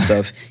knobs and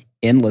stuff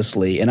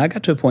endlessly. And I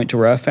got to a point to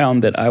where I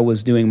found that I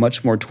was doing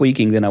much more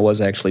tweaking than I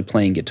was actually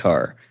playing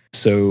guitar.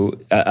 So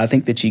I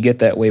think that you get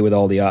that way with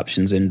all the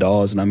options in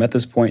DAWs, and I'm at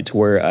this point to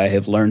where I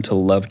have learned to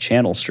love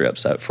channel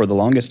strips. For the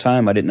longest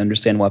time, I didn't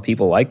understand why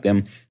people like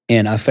them,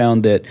 and I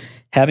found that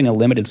having a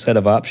limited set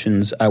of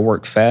options, I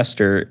work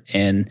faster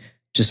and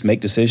just make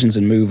decisions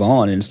and move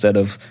on instead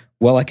of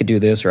well, I could do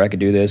this or I could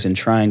do this, and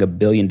trying a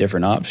billion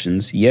different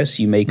options. Yes,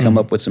 you may come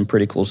up with some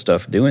pretty cool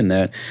stuff doing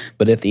that,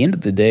 but at the end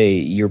of the day,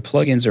 your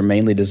plugins are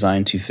mainly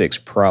designed to fix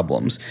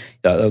problems.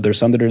 There's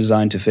some that are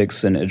designed to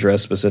fix and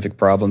address specific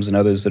problems, and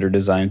others that are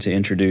designed to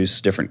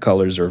introduce different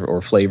colors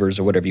or flavors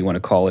or whatever you want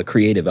to call it,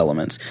 creative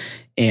elements.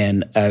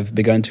 And I've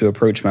begun to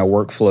approach my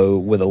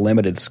workflow with a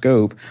limited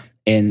scope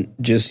and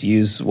just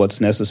use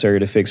what's necessary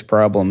to fix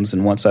problems.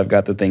 And once I've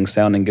got the thing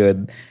sounding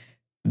good,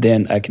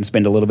 then I can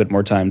spend a little bit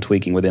more time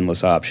tweaking with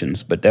endless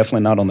options, but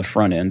definitely not on the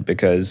front end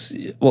because,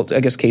 well, I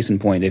guess case in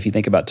point, if you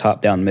think about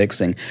top-down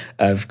mixing,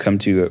 I've come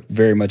to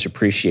very much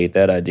appreciate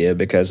that idea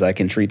because I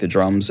can treat the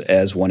drums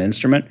as one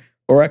instrument,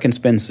 or I can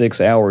spend 6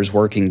 hours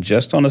working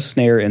just on a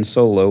snare and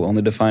solo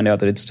only to find out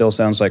that it still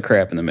sounds like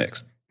crap in the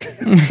mix.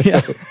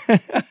 Yeah,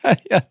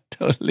 yeah,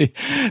 totally.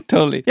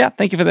 Yeah,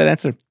 thank you for that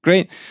answer.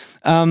 Great.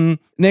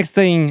 Next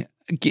thing,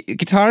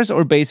 guitars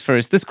or bass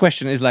first? This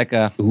question is like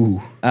an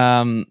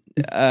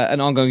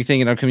ongoing thing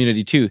in our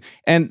community too.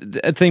 And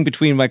a thing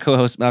between my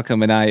co-host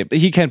Malcolm and I,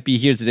 he can't be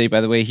here today, by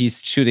the way.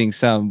 He's shooting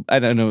I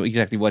don't know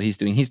exactly what he's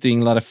doing. He's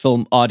doing a lot of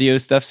film audio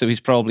stuff, so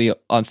he's probably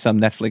on some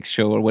Netflix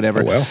show or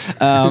whatever. Oh,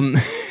 well.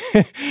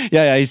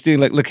 Yeah, he's doing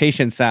like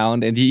location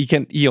sound, and he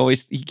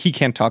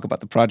can't talk about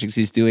the projects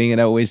he's doing, and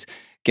he always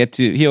gets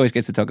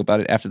to talk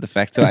about it after the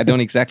fact. So I don't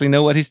exactly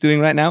know what he's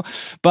doing right now,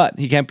 but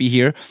he can't be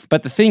here.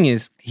 But the thing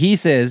is, he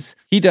says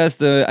he does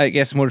the, I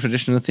guess, more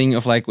traditional thing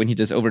of like when he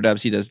does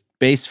overdubs, he does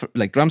bass,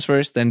 like drums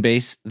first, then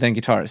bass, then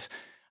guitars.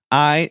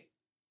 I'm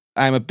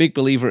a big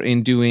believer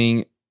in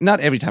doing, not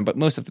every time, but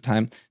most of the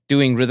time,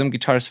 doing rhythm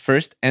guitars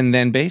first and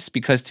then bass,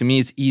 because to me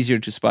it's easier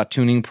to spot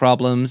tuning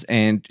problems.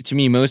 And to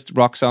me, most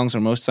rock songs or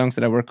most songs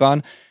that I work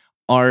on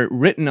are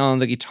written on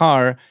the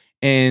guitar,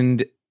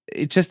 and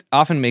it just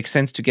often makes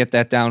sense to get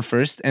that down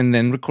first and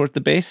then record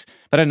the bass.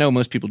 But I know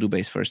most people do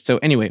bass first. So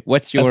anyway,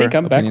 what's your opinion? I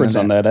think I'm backwards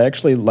on that. I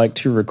actually like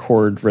to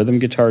record rhythm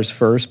guitars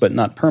first, but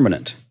not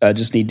permanent. I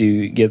just need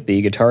to get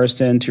the guitarist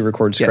in to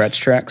record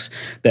scratch tracks.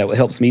 That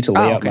helps me to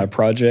lay out my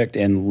project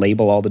and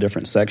label all the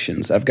different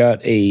sections. I've got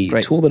a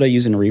tool that I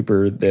use in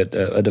Reaper that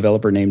a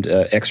developer named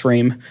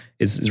X-Rame.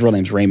 His real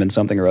name's Raymond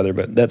something or other,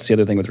 but that's the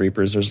other thing with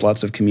Reaper is there's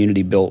lots of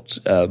community-built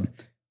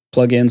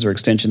plugins or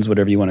extensions,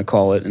 whatever you want to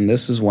call it, and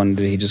this is one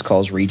that he just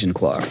calls Region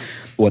Clock.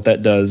 What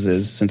that does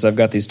is, since I've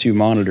got these two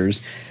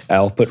monitors,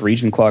 I'll put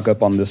Region Clock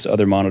up on this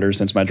other monitor.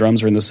 Since my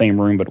drums are in the same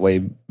room but way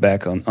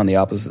back on the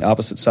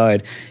opposite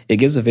side, it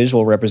gives a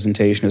visual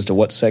representation as to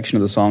what section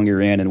of the song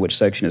you're in and which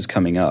section is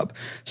coming up.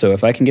 So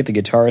if I can get the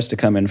guitarist to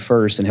come in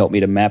first and help me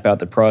to map out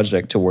the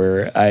project to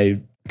where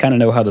I kind of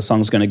know how the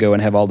song's going to go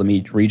and have all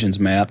the regions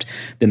mapped,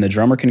 then the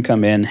drummer can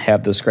come in,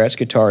 have the scratch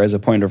guitar as a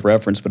point of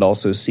reference, but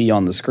also see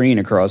on the screen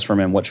across from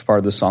him which part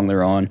of the song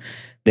they're on.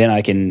 Then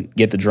I can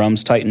get the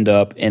drums tightened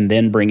up and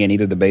then bring in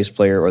either the bass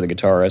player or the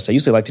guitarist. I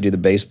usually like to do the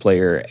bass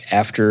player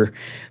after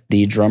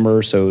the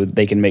drummer so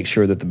they can make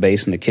sure that the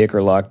bass and the kick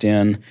are locked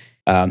in.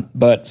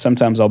 But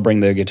sometimes I'll bring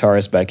the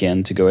guitarist back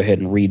in to go ahead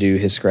and redo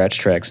his scratch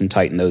tracks and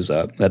tighten those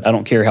up. I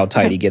don't care how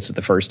tight he gets it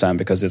the first time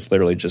because it's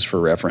literally just for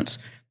reference.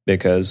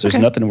 Because there's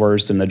nothing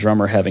worse than the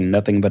drummer having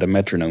nothing but a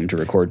metronome to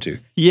record to.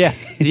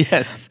 Yes.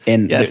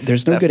 And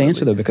there's no good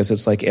answer, though, because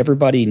it's like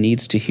everybody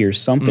needs to hear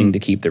something to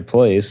keep their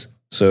place.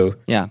 So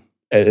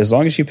as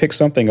long as you pick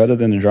something other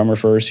than the drummer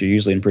first, you're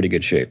usually in pretty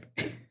good shape.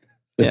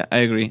 Yeah, I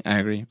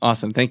agree.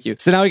 Awesome, thank you.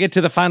 So now we get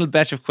to the final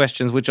batch of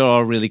questions, which are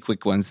all really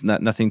quick ones,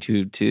 nothing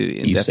too in-depth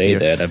You say here.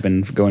 that. I've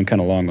been going kind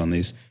of long on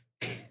these.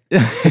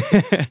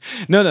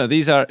 No,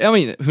 these are, I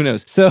mean, who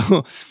knows?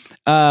 So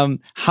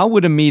how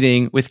would a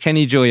meeting with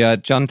Kenny Joya,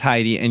 John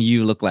Tidy, and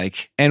you look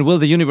like? And will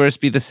the universe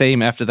be the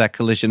same after that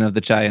collision of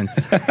the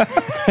giants?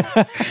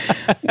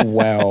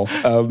 Wow.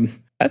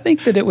 I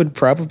think that it would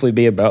probably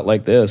be about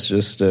like this,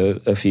 just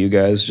a few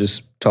guys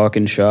just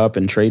talking shop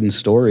and trading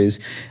stories.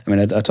 I mean,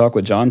 I talk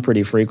with John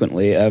pretty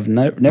frequently. I've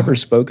never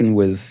spoken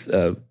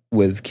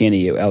with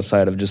Kenny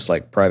outside of just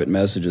like private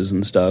messages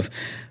and stuff.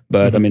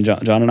 But I mean,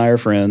 John and I are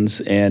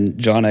friends, and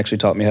John actually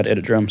taught me how to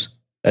edit drums.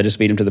 I just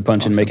beat him to the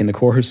punch in making the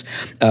chorus.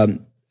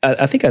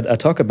 I think I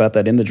talk about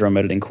that in the drum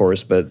editing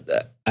course,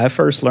 but I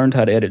first learned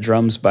how to edit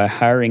drums by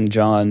hiring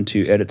John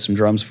to edit some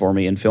drums for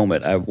me and film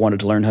it. I wanted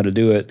to learn how to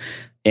do it,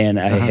 and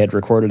I had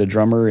recorded a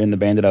drummer in the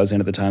band that I was in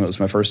at the time. It was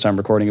my first time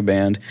recording a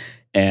band,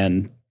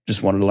 and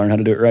just wanted to learn how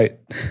to do it right.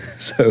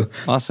 So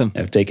awesome.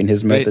 I've taken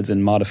his methods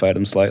and modified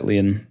them slightly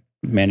and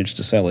managed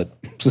to sell it.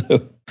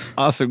 So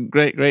awesome.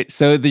 Great.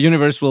 So the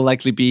universe will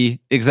likely be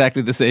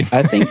exactly the same.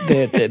 I think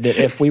that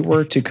if we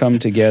were to come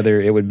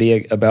together, it would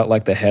be about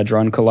like the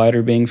Hadron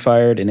Collider being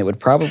fired, and it would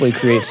probably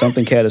create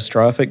something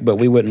catastrophic, but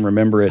we wouldn't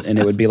remember it, and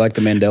it would be like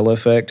the Mandela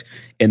effect.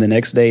 And the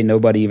next day,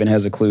 nobody even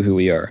has a clue who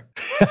we are.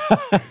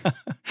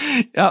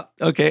 Yeah.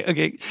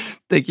 Okay.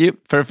 Thank you.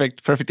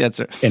 Perfect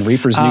answer. And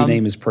Reaper's new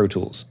name is Pro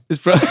Tools.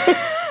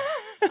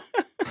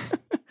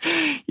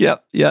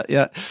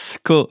 Yeah.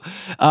 Cool.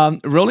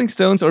 Rolling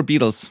Stones or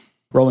Beatles?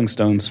 Rolling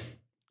Stones.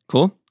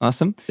 Cool.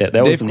 Awesome. Yeah,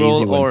 that was an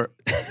easy one.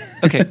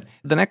 Okay.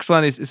 The next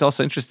one is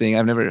also interesting.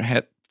 I've never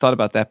thought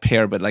about that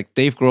pair, but like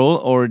Dave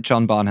Grohl or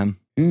John Bonham?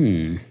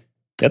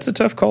 That's a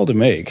tough call to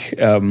make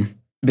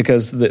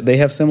because they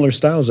have similar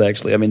styles,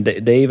 actually. I mean,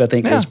 Dave, I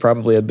think, is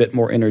probably a bit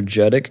more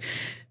energetic,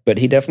 but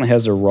he definitely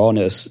has a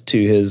rawness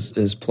to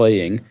his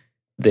playing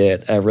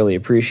that I really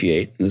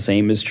appreciate. The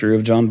same is true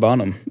of John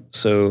Bonham.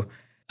 So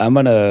I'm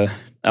gonna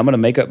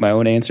make up my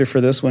own answer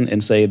for this one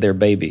and say they're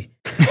baby.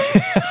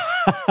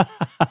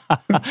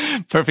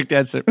 Perfect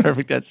answer.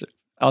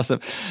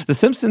 Awesome. The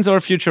Simpsons or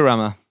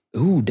Futurama?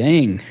 Ooh,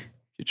 dang.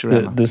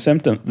 Futurama. The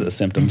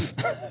symptoms.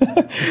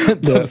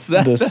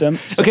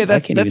 Okay,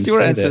 that's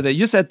your answer there.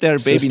 You said they're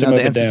baby, now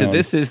the answer to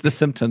this is The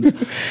Symptoms.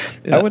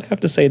 Yeah. I would have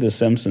to say The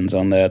Simpsons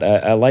on that.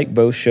 I like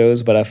both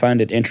shows, but I find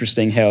it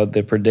interesting how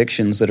the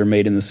predictions that are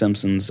made in The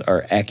Simpsons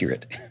are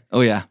accurate.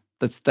 Oh, yeah.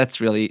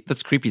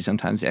 That's creepy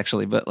sometimes,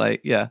 actually, but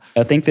yeah.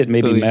 I think that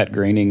maybe Matt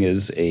Groening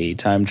is a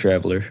time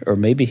traveler, or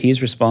maybe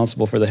he's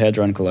responsible for the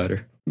Hadron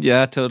Collider.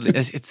 Yeah, totally.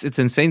 It's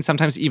insane.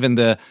 Sometimes even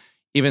the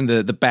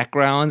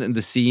background and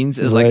the scenes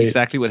is like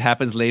exactly what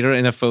happens later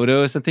in a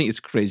photo or something.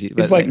 It's crazy.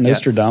 It's like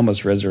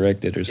Nostradamus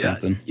resurrected or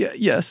something.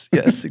 Yes,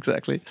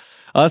 exactly.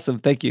 Awesome,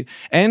 thank you.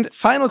 And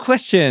final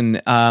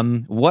question: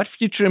 what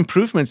future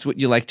improvements would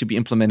you like to be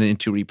implemented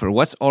into Reaper?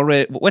 What's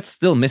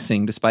still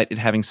missing despite it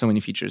having so many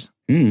features?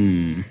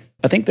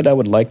 I think that I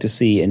would like to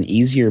see an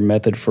easier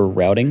method for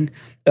routing.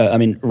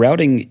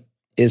 Routing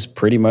is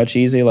pretty much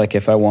easy. Like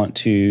if I want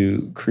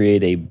to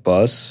create a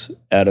bus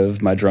out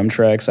of my drum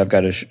tracks, I've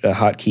got a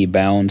hotkey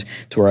bound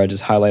to where I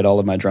just highlight all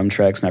of my drum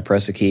tracks and I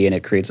press a key and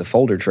it creates a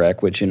folder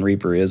track, which in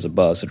Reaper is a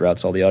bus. It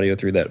routes all the audio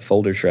through that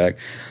folder track.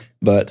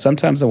 But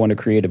sometimes I want to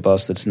create a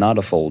bus that's not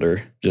a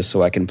folder just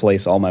so I can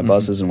place all my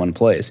buses in one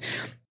place.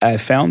 I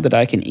found that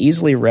I can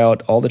easily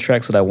route all the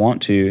tracks that I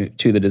want to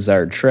the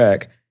desired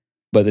track,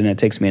 but then it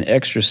takes me an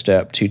extra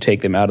step to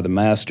take them out of the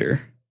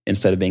master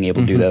instead of being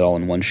able to do that all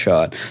in one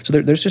shot. So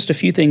there's just a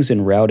few things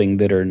in routing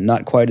that are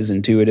not quite as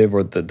intuitive,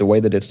 or the way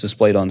that it's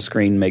displayed on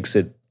screen makes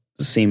it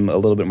seem a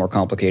little bit more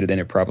complicated than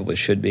it probably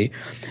should be.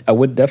 I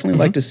would definitely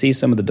like to see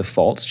some of the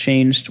defaults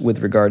changed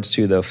with regards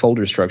to the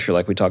folder structure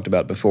like we talked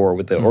about before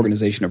with the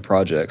organization of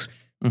projects.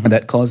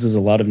 That causes a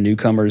lot of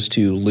newcomers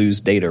to lose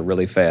data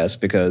really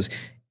fast because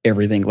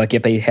everything, like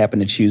if they happen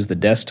to choose the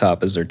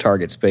desktop as their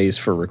target space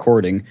for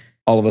recording,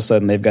 all of a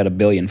sudden they've got a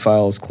billion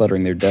files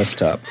cluttering their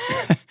desktop.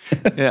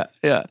 Yeah.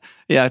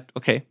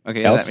 Okay.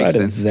 Outside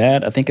of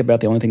that, I think about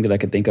the only thing that I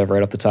could think of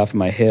right off the top of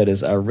my head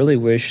is I really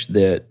wish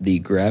that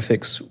the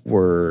graphics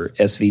were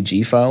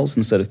SVG files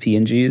instead of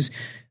PNGs.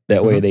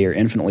 That way they are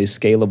infinitely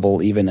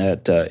scalable even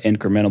at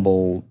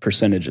incrementable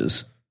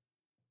percentages.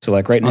 So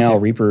like right now,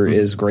 Reaper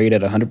is great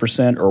at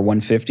 100% or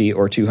 150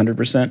 or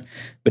 200%.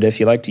 But if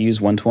you like to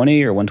use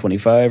 120 or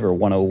 125 or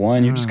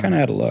 101, you're just kind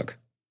of out of luck.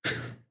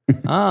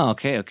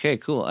 Okay,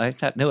 cool. I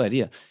had no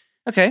idea.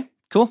 Okay,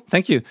 cool.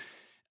 Thank you.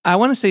 I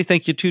want to say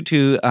thank you to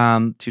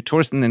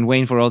Torsten and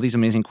Wayne for all these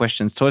amazing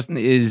questions. Torsten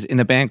is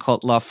in a band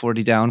called Love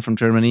 40 Down from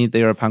Germany.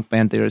 They are a punk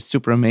band. They are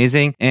super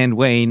amazing. And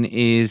Wayne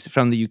is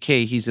from the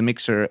UK. He's a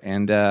mixer.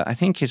 And I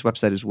think his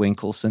website is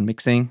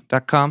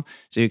waynecolsonmixing.com.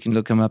 So you can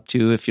look him up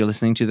too if you're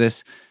listening to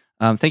this.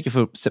 Thank you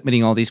for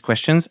submitting all these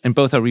questions. And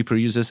both are Reaper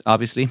users,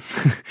 obviously.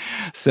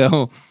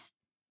 So...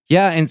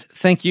 yeah, and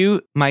thank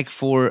you, Myk,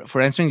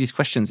 for answering these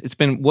questions. It's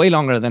been way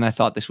longer than I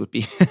thought this would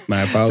be.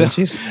 My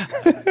apologies.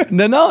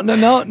 No. It's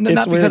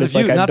not weird. Because it's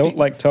of like you. I don't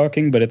like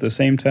talking, but at the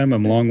same time,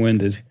 I'm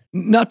long-winded.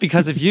 Not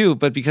because of you,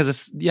 but because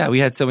of, we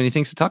had so many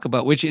things to talk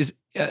about, which is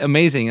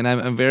amazing. And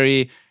I'm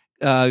very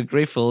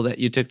grateful that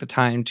you took the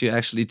time to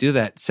actually do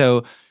that.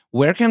 So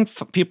where can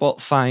people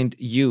find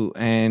you,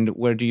 and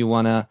where do you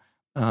want to...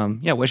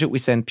 where should we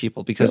send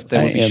people? Because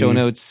there will be show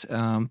notes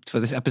for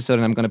this episode,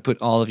 and I'm going to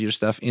put all of your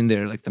stuff in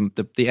there, like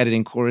the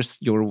editing course,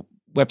 your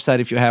website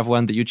if you have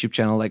one, the YouTube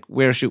channel. Like,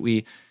 where should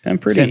we? I'm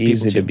pretty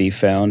easy to be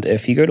found.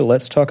 If you go to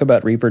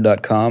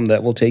letstalkaboutreaper.com,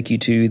 that will take you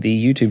to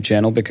the YouTube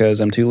channel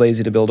because I'm too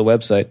lazy to build a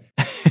website.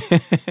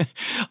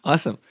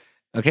 Awesome.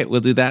 Okay,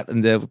 we'll do that,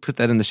 and we'll put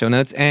that in the show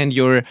notes. And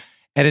your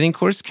editing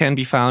course can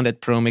be found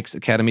at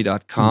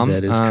promixacademy.com.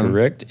 That is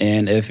correct.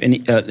 And if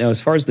any,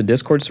 as far as the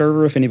Discord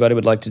server, if anybody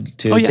would like to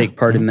take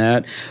part in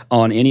that,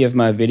 on any of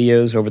my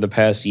videos over the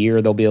past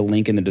year, there'll be a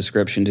link in the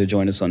description to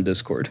join us on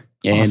Discord.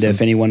 And awesome.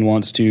 If anyone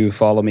wants to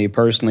follow me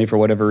personally for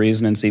whatever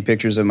reason and see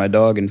pictures of my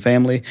dog and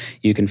family,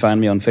 you can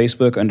find me on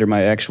Facebook under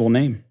my actual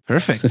name.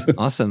 Perfect.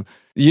 Awesome.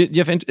 You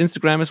have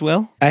Instagram as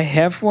well? I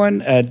have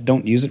one. I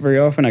don't use it very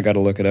often. I got to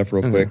look it up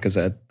real quick because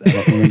I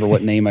don't remember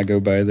what name I go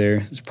by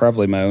there. It's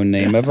probably my own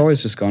name. I've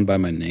always just gone by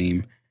my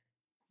name.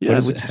 Yeah, what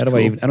is it? I don't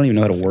even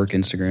know how to work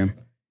Instagram.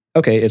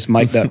 Okay, it's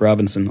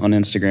Myk.Robinson on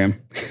Instagram.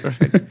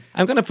 Perfect.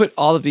 I'm going to put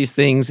all of these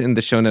things in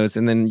the show notes,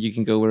 and then you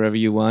can go wherever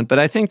you want. But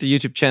I think the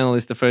YouTube channel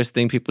is the first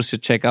thing people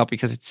should check out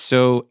because it's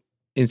so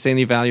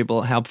insanely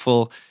valuable,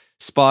 helpful,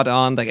 spot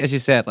on. Like, as you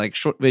said, like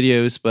short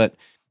videos, but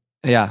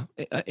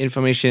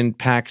information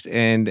packed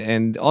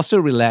and also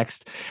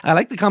relaxed. I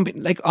like the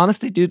like,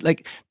 honestly, dude,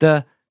 like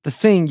the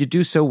thing you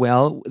do so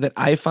well that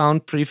I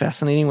found pretty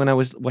fascinating when I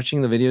was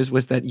watching the videos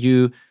was that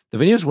the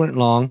videos weren't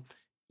long.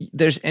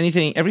 There's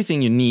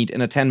everything you need in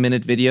a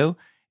 10-minute video,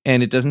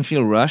 and it doesn't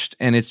feel rushed,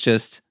 and it's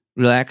just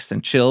relaxed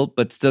and chill,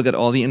 but still get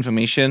all the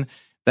information.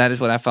 That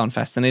is what I found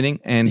fascinating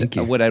and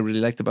what I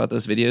really liked about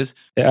those videos.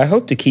 Yeah, I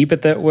hope to keep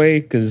it that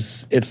way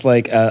because it's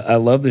like I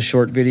love the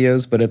short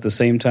videos, but at the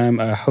same time,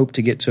 I hope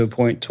to get to a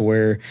point to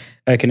where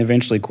I can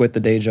eventually quit the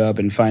day job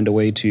and find a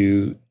way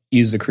to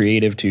use the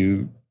creative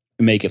to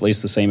make at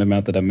least the same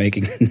amount that I'm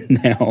making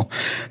now.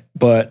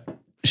 But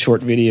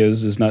short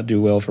videos does not do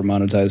well for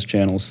monetized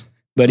channels.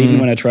 But even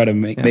when I try to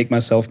make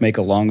myself make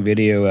a long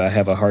video, I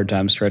have a hard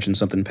time stretching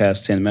something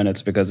past 10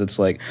 minutes because it's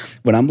like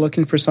when I'm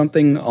looking for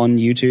something on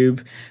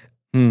YouTube,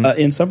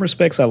 in some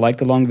respects, I like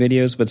the long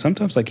videos, but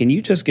sometimes, like, can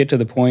you just get to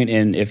the point?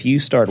 And if you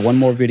start one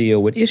more video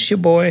with "It's your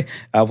boy,"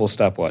 I will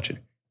stop watching.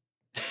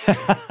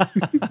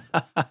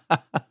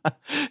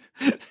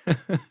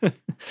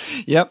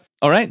 Yep.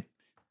 All right.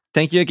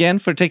 Thank you again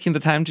for taking the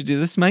time to do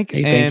this, Myk.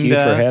 Hey, thank you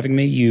for having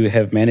me. You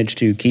have managed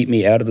to keep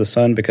me out of the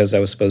sun because I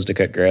was supposed to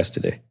cut grass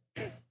today.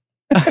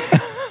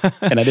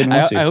 And I didn't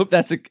want to. I hope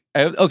that's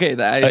okay.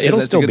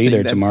 It'll still be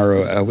there tomorrow.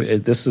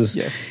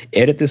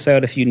 Edit this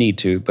out if you need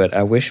to, but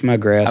I wish my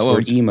grass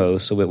were emo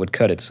so it would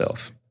cut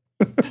itself.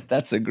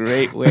 That's a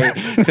great way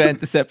to end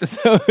this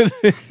episode.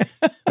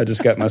 I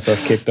just got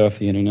myself kicked off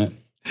the internet.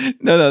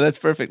 No, that's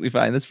perfectly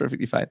fine.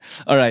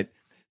 All right.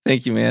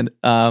 Thank you, man.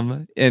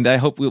 And I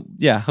hope hope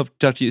to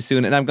talk to you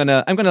soon. And I'm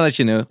gonna let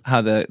you know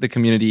how the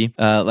community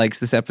likes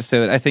this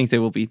episode. I think they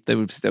will be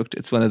stoked.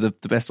 It's one of the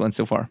best ones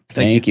so far.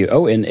 Thank you.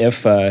 Oh, and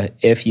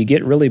if you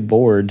get really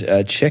bored,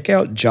 check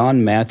out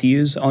John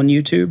Matthews on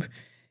YouTube.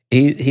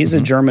 He's a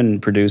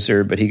German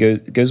producer, but he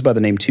goes by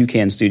the name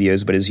Toucan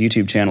Studios, but his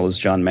YouTube channel is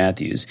John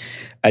Matthews.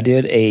 I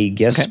did a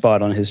guest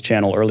spot on his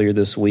channel earlier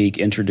this week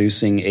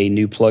introducing a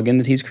new plugin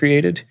that he's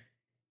created.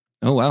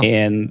 Oh, wow.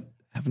 And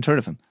I haven't heard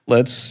of him.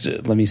 Let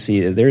me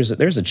see. There's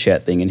a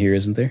chat thing in here,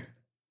 isn't there?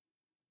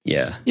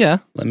 Yeah.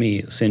 Let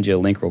me send you a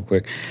link real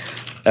quick.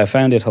 I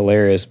found it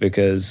hilarious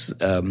because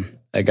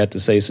I got to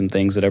say some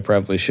things that I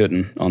probably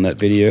shouldn't on that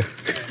video.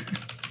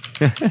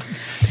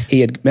 He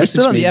had messaged me. We're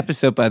still on the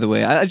episode, by the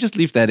way. I just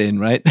leave that in,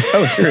 right?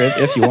 Oh, sure,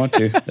 if you want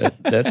to.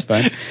 That's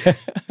fine.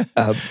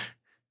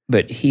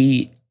 But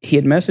he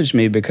had messaged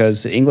me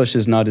because English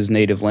is not his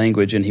native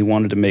language, and he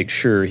wanted to make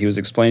sure. He was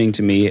explaining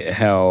to me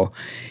how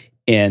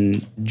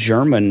in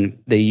German,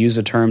 they use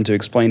a term to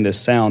explain this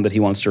sound that he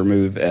wants to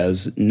remove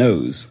as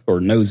nose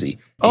or nosy.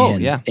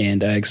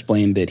 And I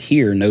explained that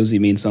here, nosy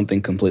means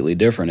something completely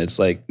different. It's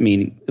like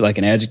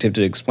an adjective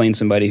to explain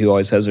somebody who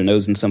always has their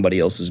nose in somebody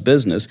else's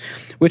business,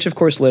 which of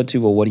course led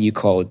to, well, what do you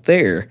call it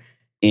there?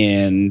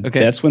 And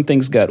that's when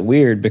things got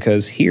weird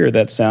because here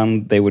that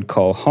sound they would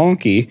call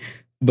honky,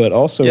 but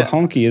also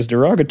honky is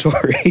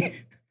derogatory.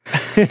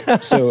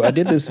 So I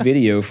did this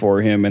video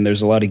for him, and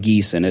there's a lot of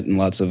geese in it and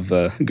lots of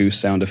goose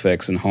sound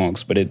effects and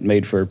honks, but it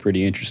made for a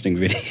pretty interesting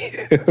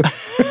video.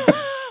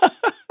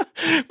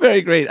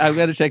 Very great. I'm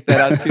going to check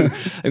that out too.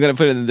 I'm going to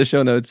put it in the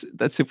show notes.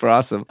 That's super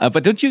awesome.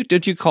 But don't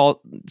you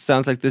call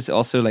sounds like this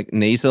also like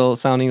nasal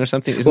sounding or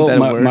something? Isn't that a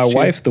word? My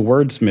wife, the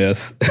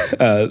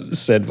wordsmith,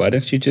 said, "Why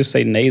don't you just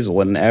say nasal?"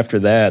 And after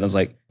that, I was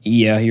like,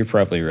 "Yeah, you're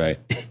probably right."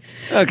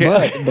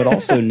 Okay. But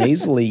also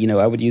nasally,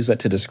 I would use that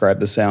to describe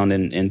the sound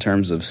in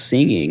terms of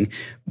singing.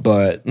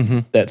 But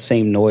that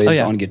same noise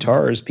on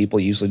guitars, people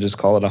usually just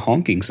call it a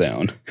honking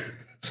sound.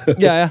 So.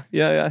 Yeah.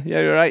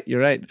 You're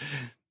right.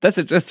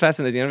 That's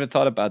fascinating. I never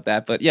thought about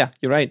that, but yeah,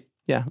 you're right.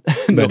 Yeah.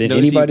 But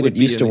anybody that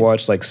used to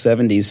watch like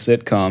 70s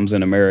sitcoms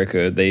in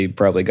America, they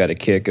probably got a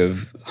kick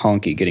of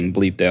honky getting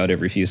bleeped out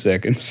every few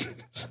seconds.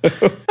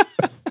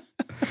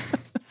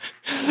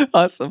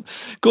 Awesome.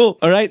 Cool.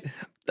 All right.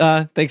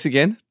 Thanks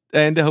again.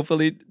 And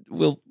hopefully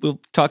we'll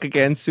talk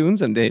again soon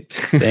someday.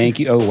 Thank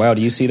you. Oh, wow.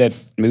 Do you see that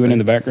moving in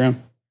the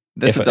background?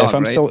 That's a dog,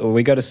 right?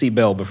 We got to see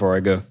Belle before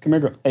I go. Come here,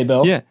 girl. Hey,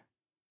 Belle. Yeah.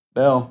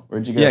 Belle,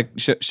 where'd you go? Yeah,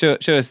 show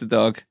us the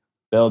dog.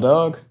 Belle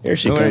dog. There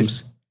she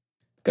comes.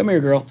 Come here,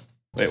 girl.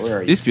 Wait, where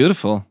are you? She's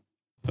beautiful.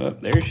 Oh,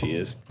 there she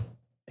is.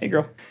 Hey,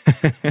 girl.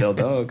 Belle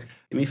dog.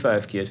 Give me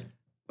 5, kid.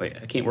 Wait,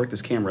 I can't work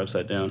this camera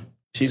upside down.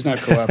 She's not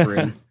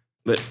cooperating.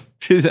 But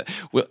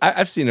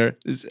I've seen her.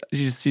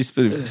 She's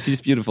beautiful.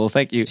 She's beautiful.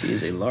 Thank you. She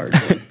is a large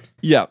one.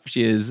 Yeah,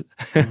 she is.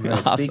 Right,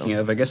 awesome. Speaking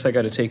of, I guess I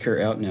got to take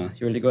her out now.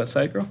 You ready to go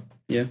outside, girl?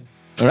 Yeah.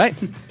 All right.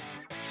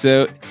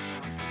 So,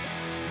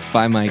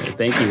 bye, Myk. Okay,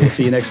 thank you. We'll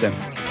see you next time.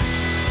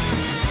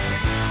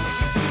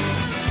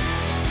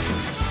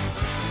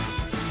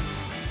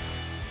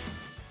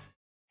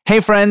 Hey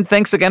friend,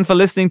 thanks again for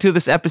listening to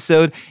this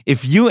episode.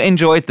 If you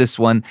enjoyed this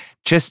one,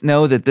 just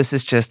know that this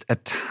is just a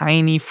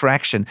tiny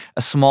fraction,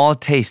 a small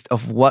taste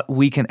of what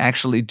we can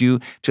actually do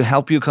to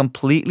help you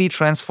completely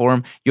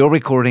transform your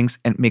recordings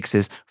and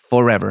mixes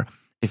forever.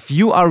 If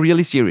you are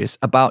really serious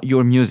about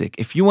your music,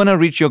 if you want to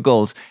reach your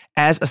goals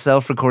as a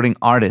self-recording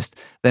artist,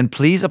 then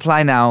please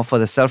apply now for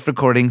the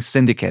Self-Recording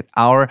Syndicate,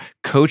 our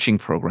coaching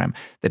program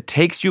that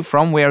takes you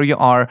from where you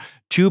are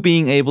to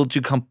being able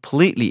to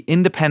completely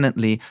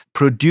independently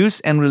produce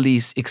and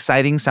release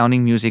exciting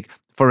sounding music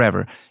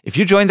forever. If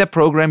you join that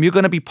program, you're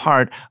going to be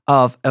part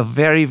of a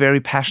very, very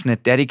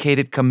passionate,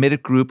 dedicated,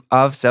 committed group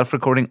of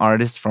self-recording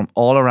artists from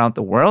all around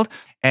the world.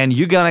 And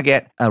you're going to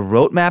get a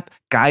roadmap,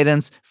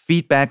 guidance,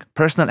 feedback,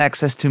 personal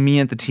access to me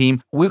and the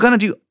team. We're going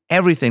to do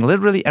everything,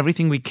 literally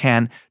everything we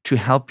can to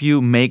help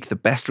you make the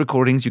best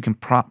recordings you can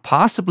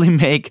possibly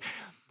make.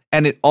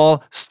 And it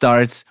all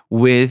starts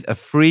with a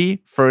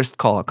free first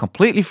call,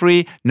 completely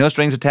free, no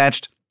strings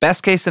attached.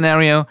 Best case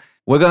scenario,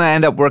 we're going to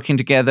end up working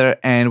together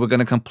and we're going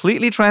to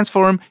completely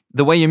transform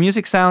the way your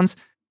music sounds.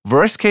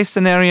 Worst case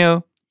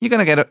scenario, you're going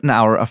to get an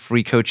hour of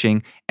free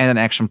coaching and an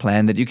action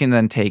plan that you can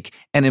then take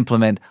and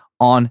implement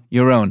on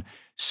your own.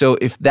 So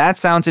if that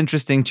sounds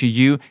interesting to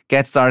you,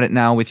 get started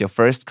now with your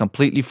first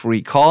completely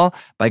free call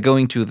by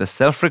going to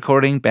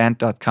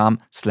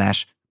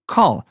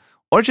theselfrecordingband.com/call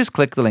or just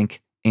click the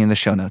link in the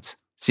show notes.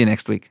 See you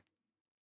next week.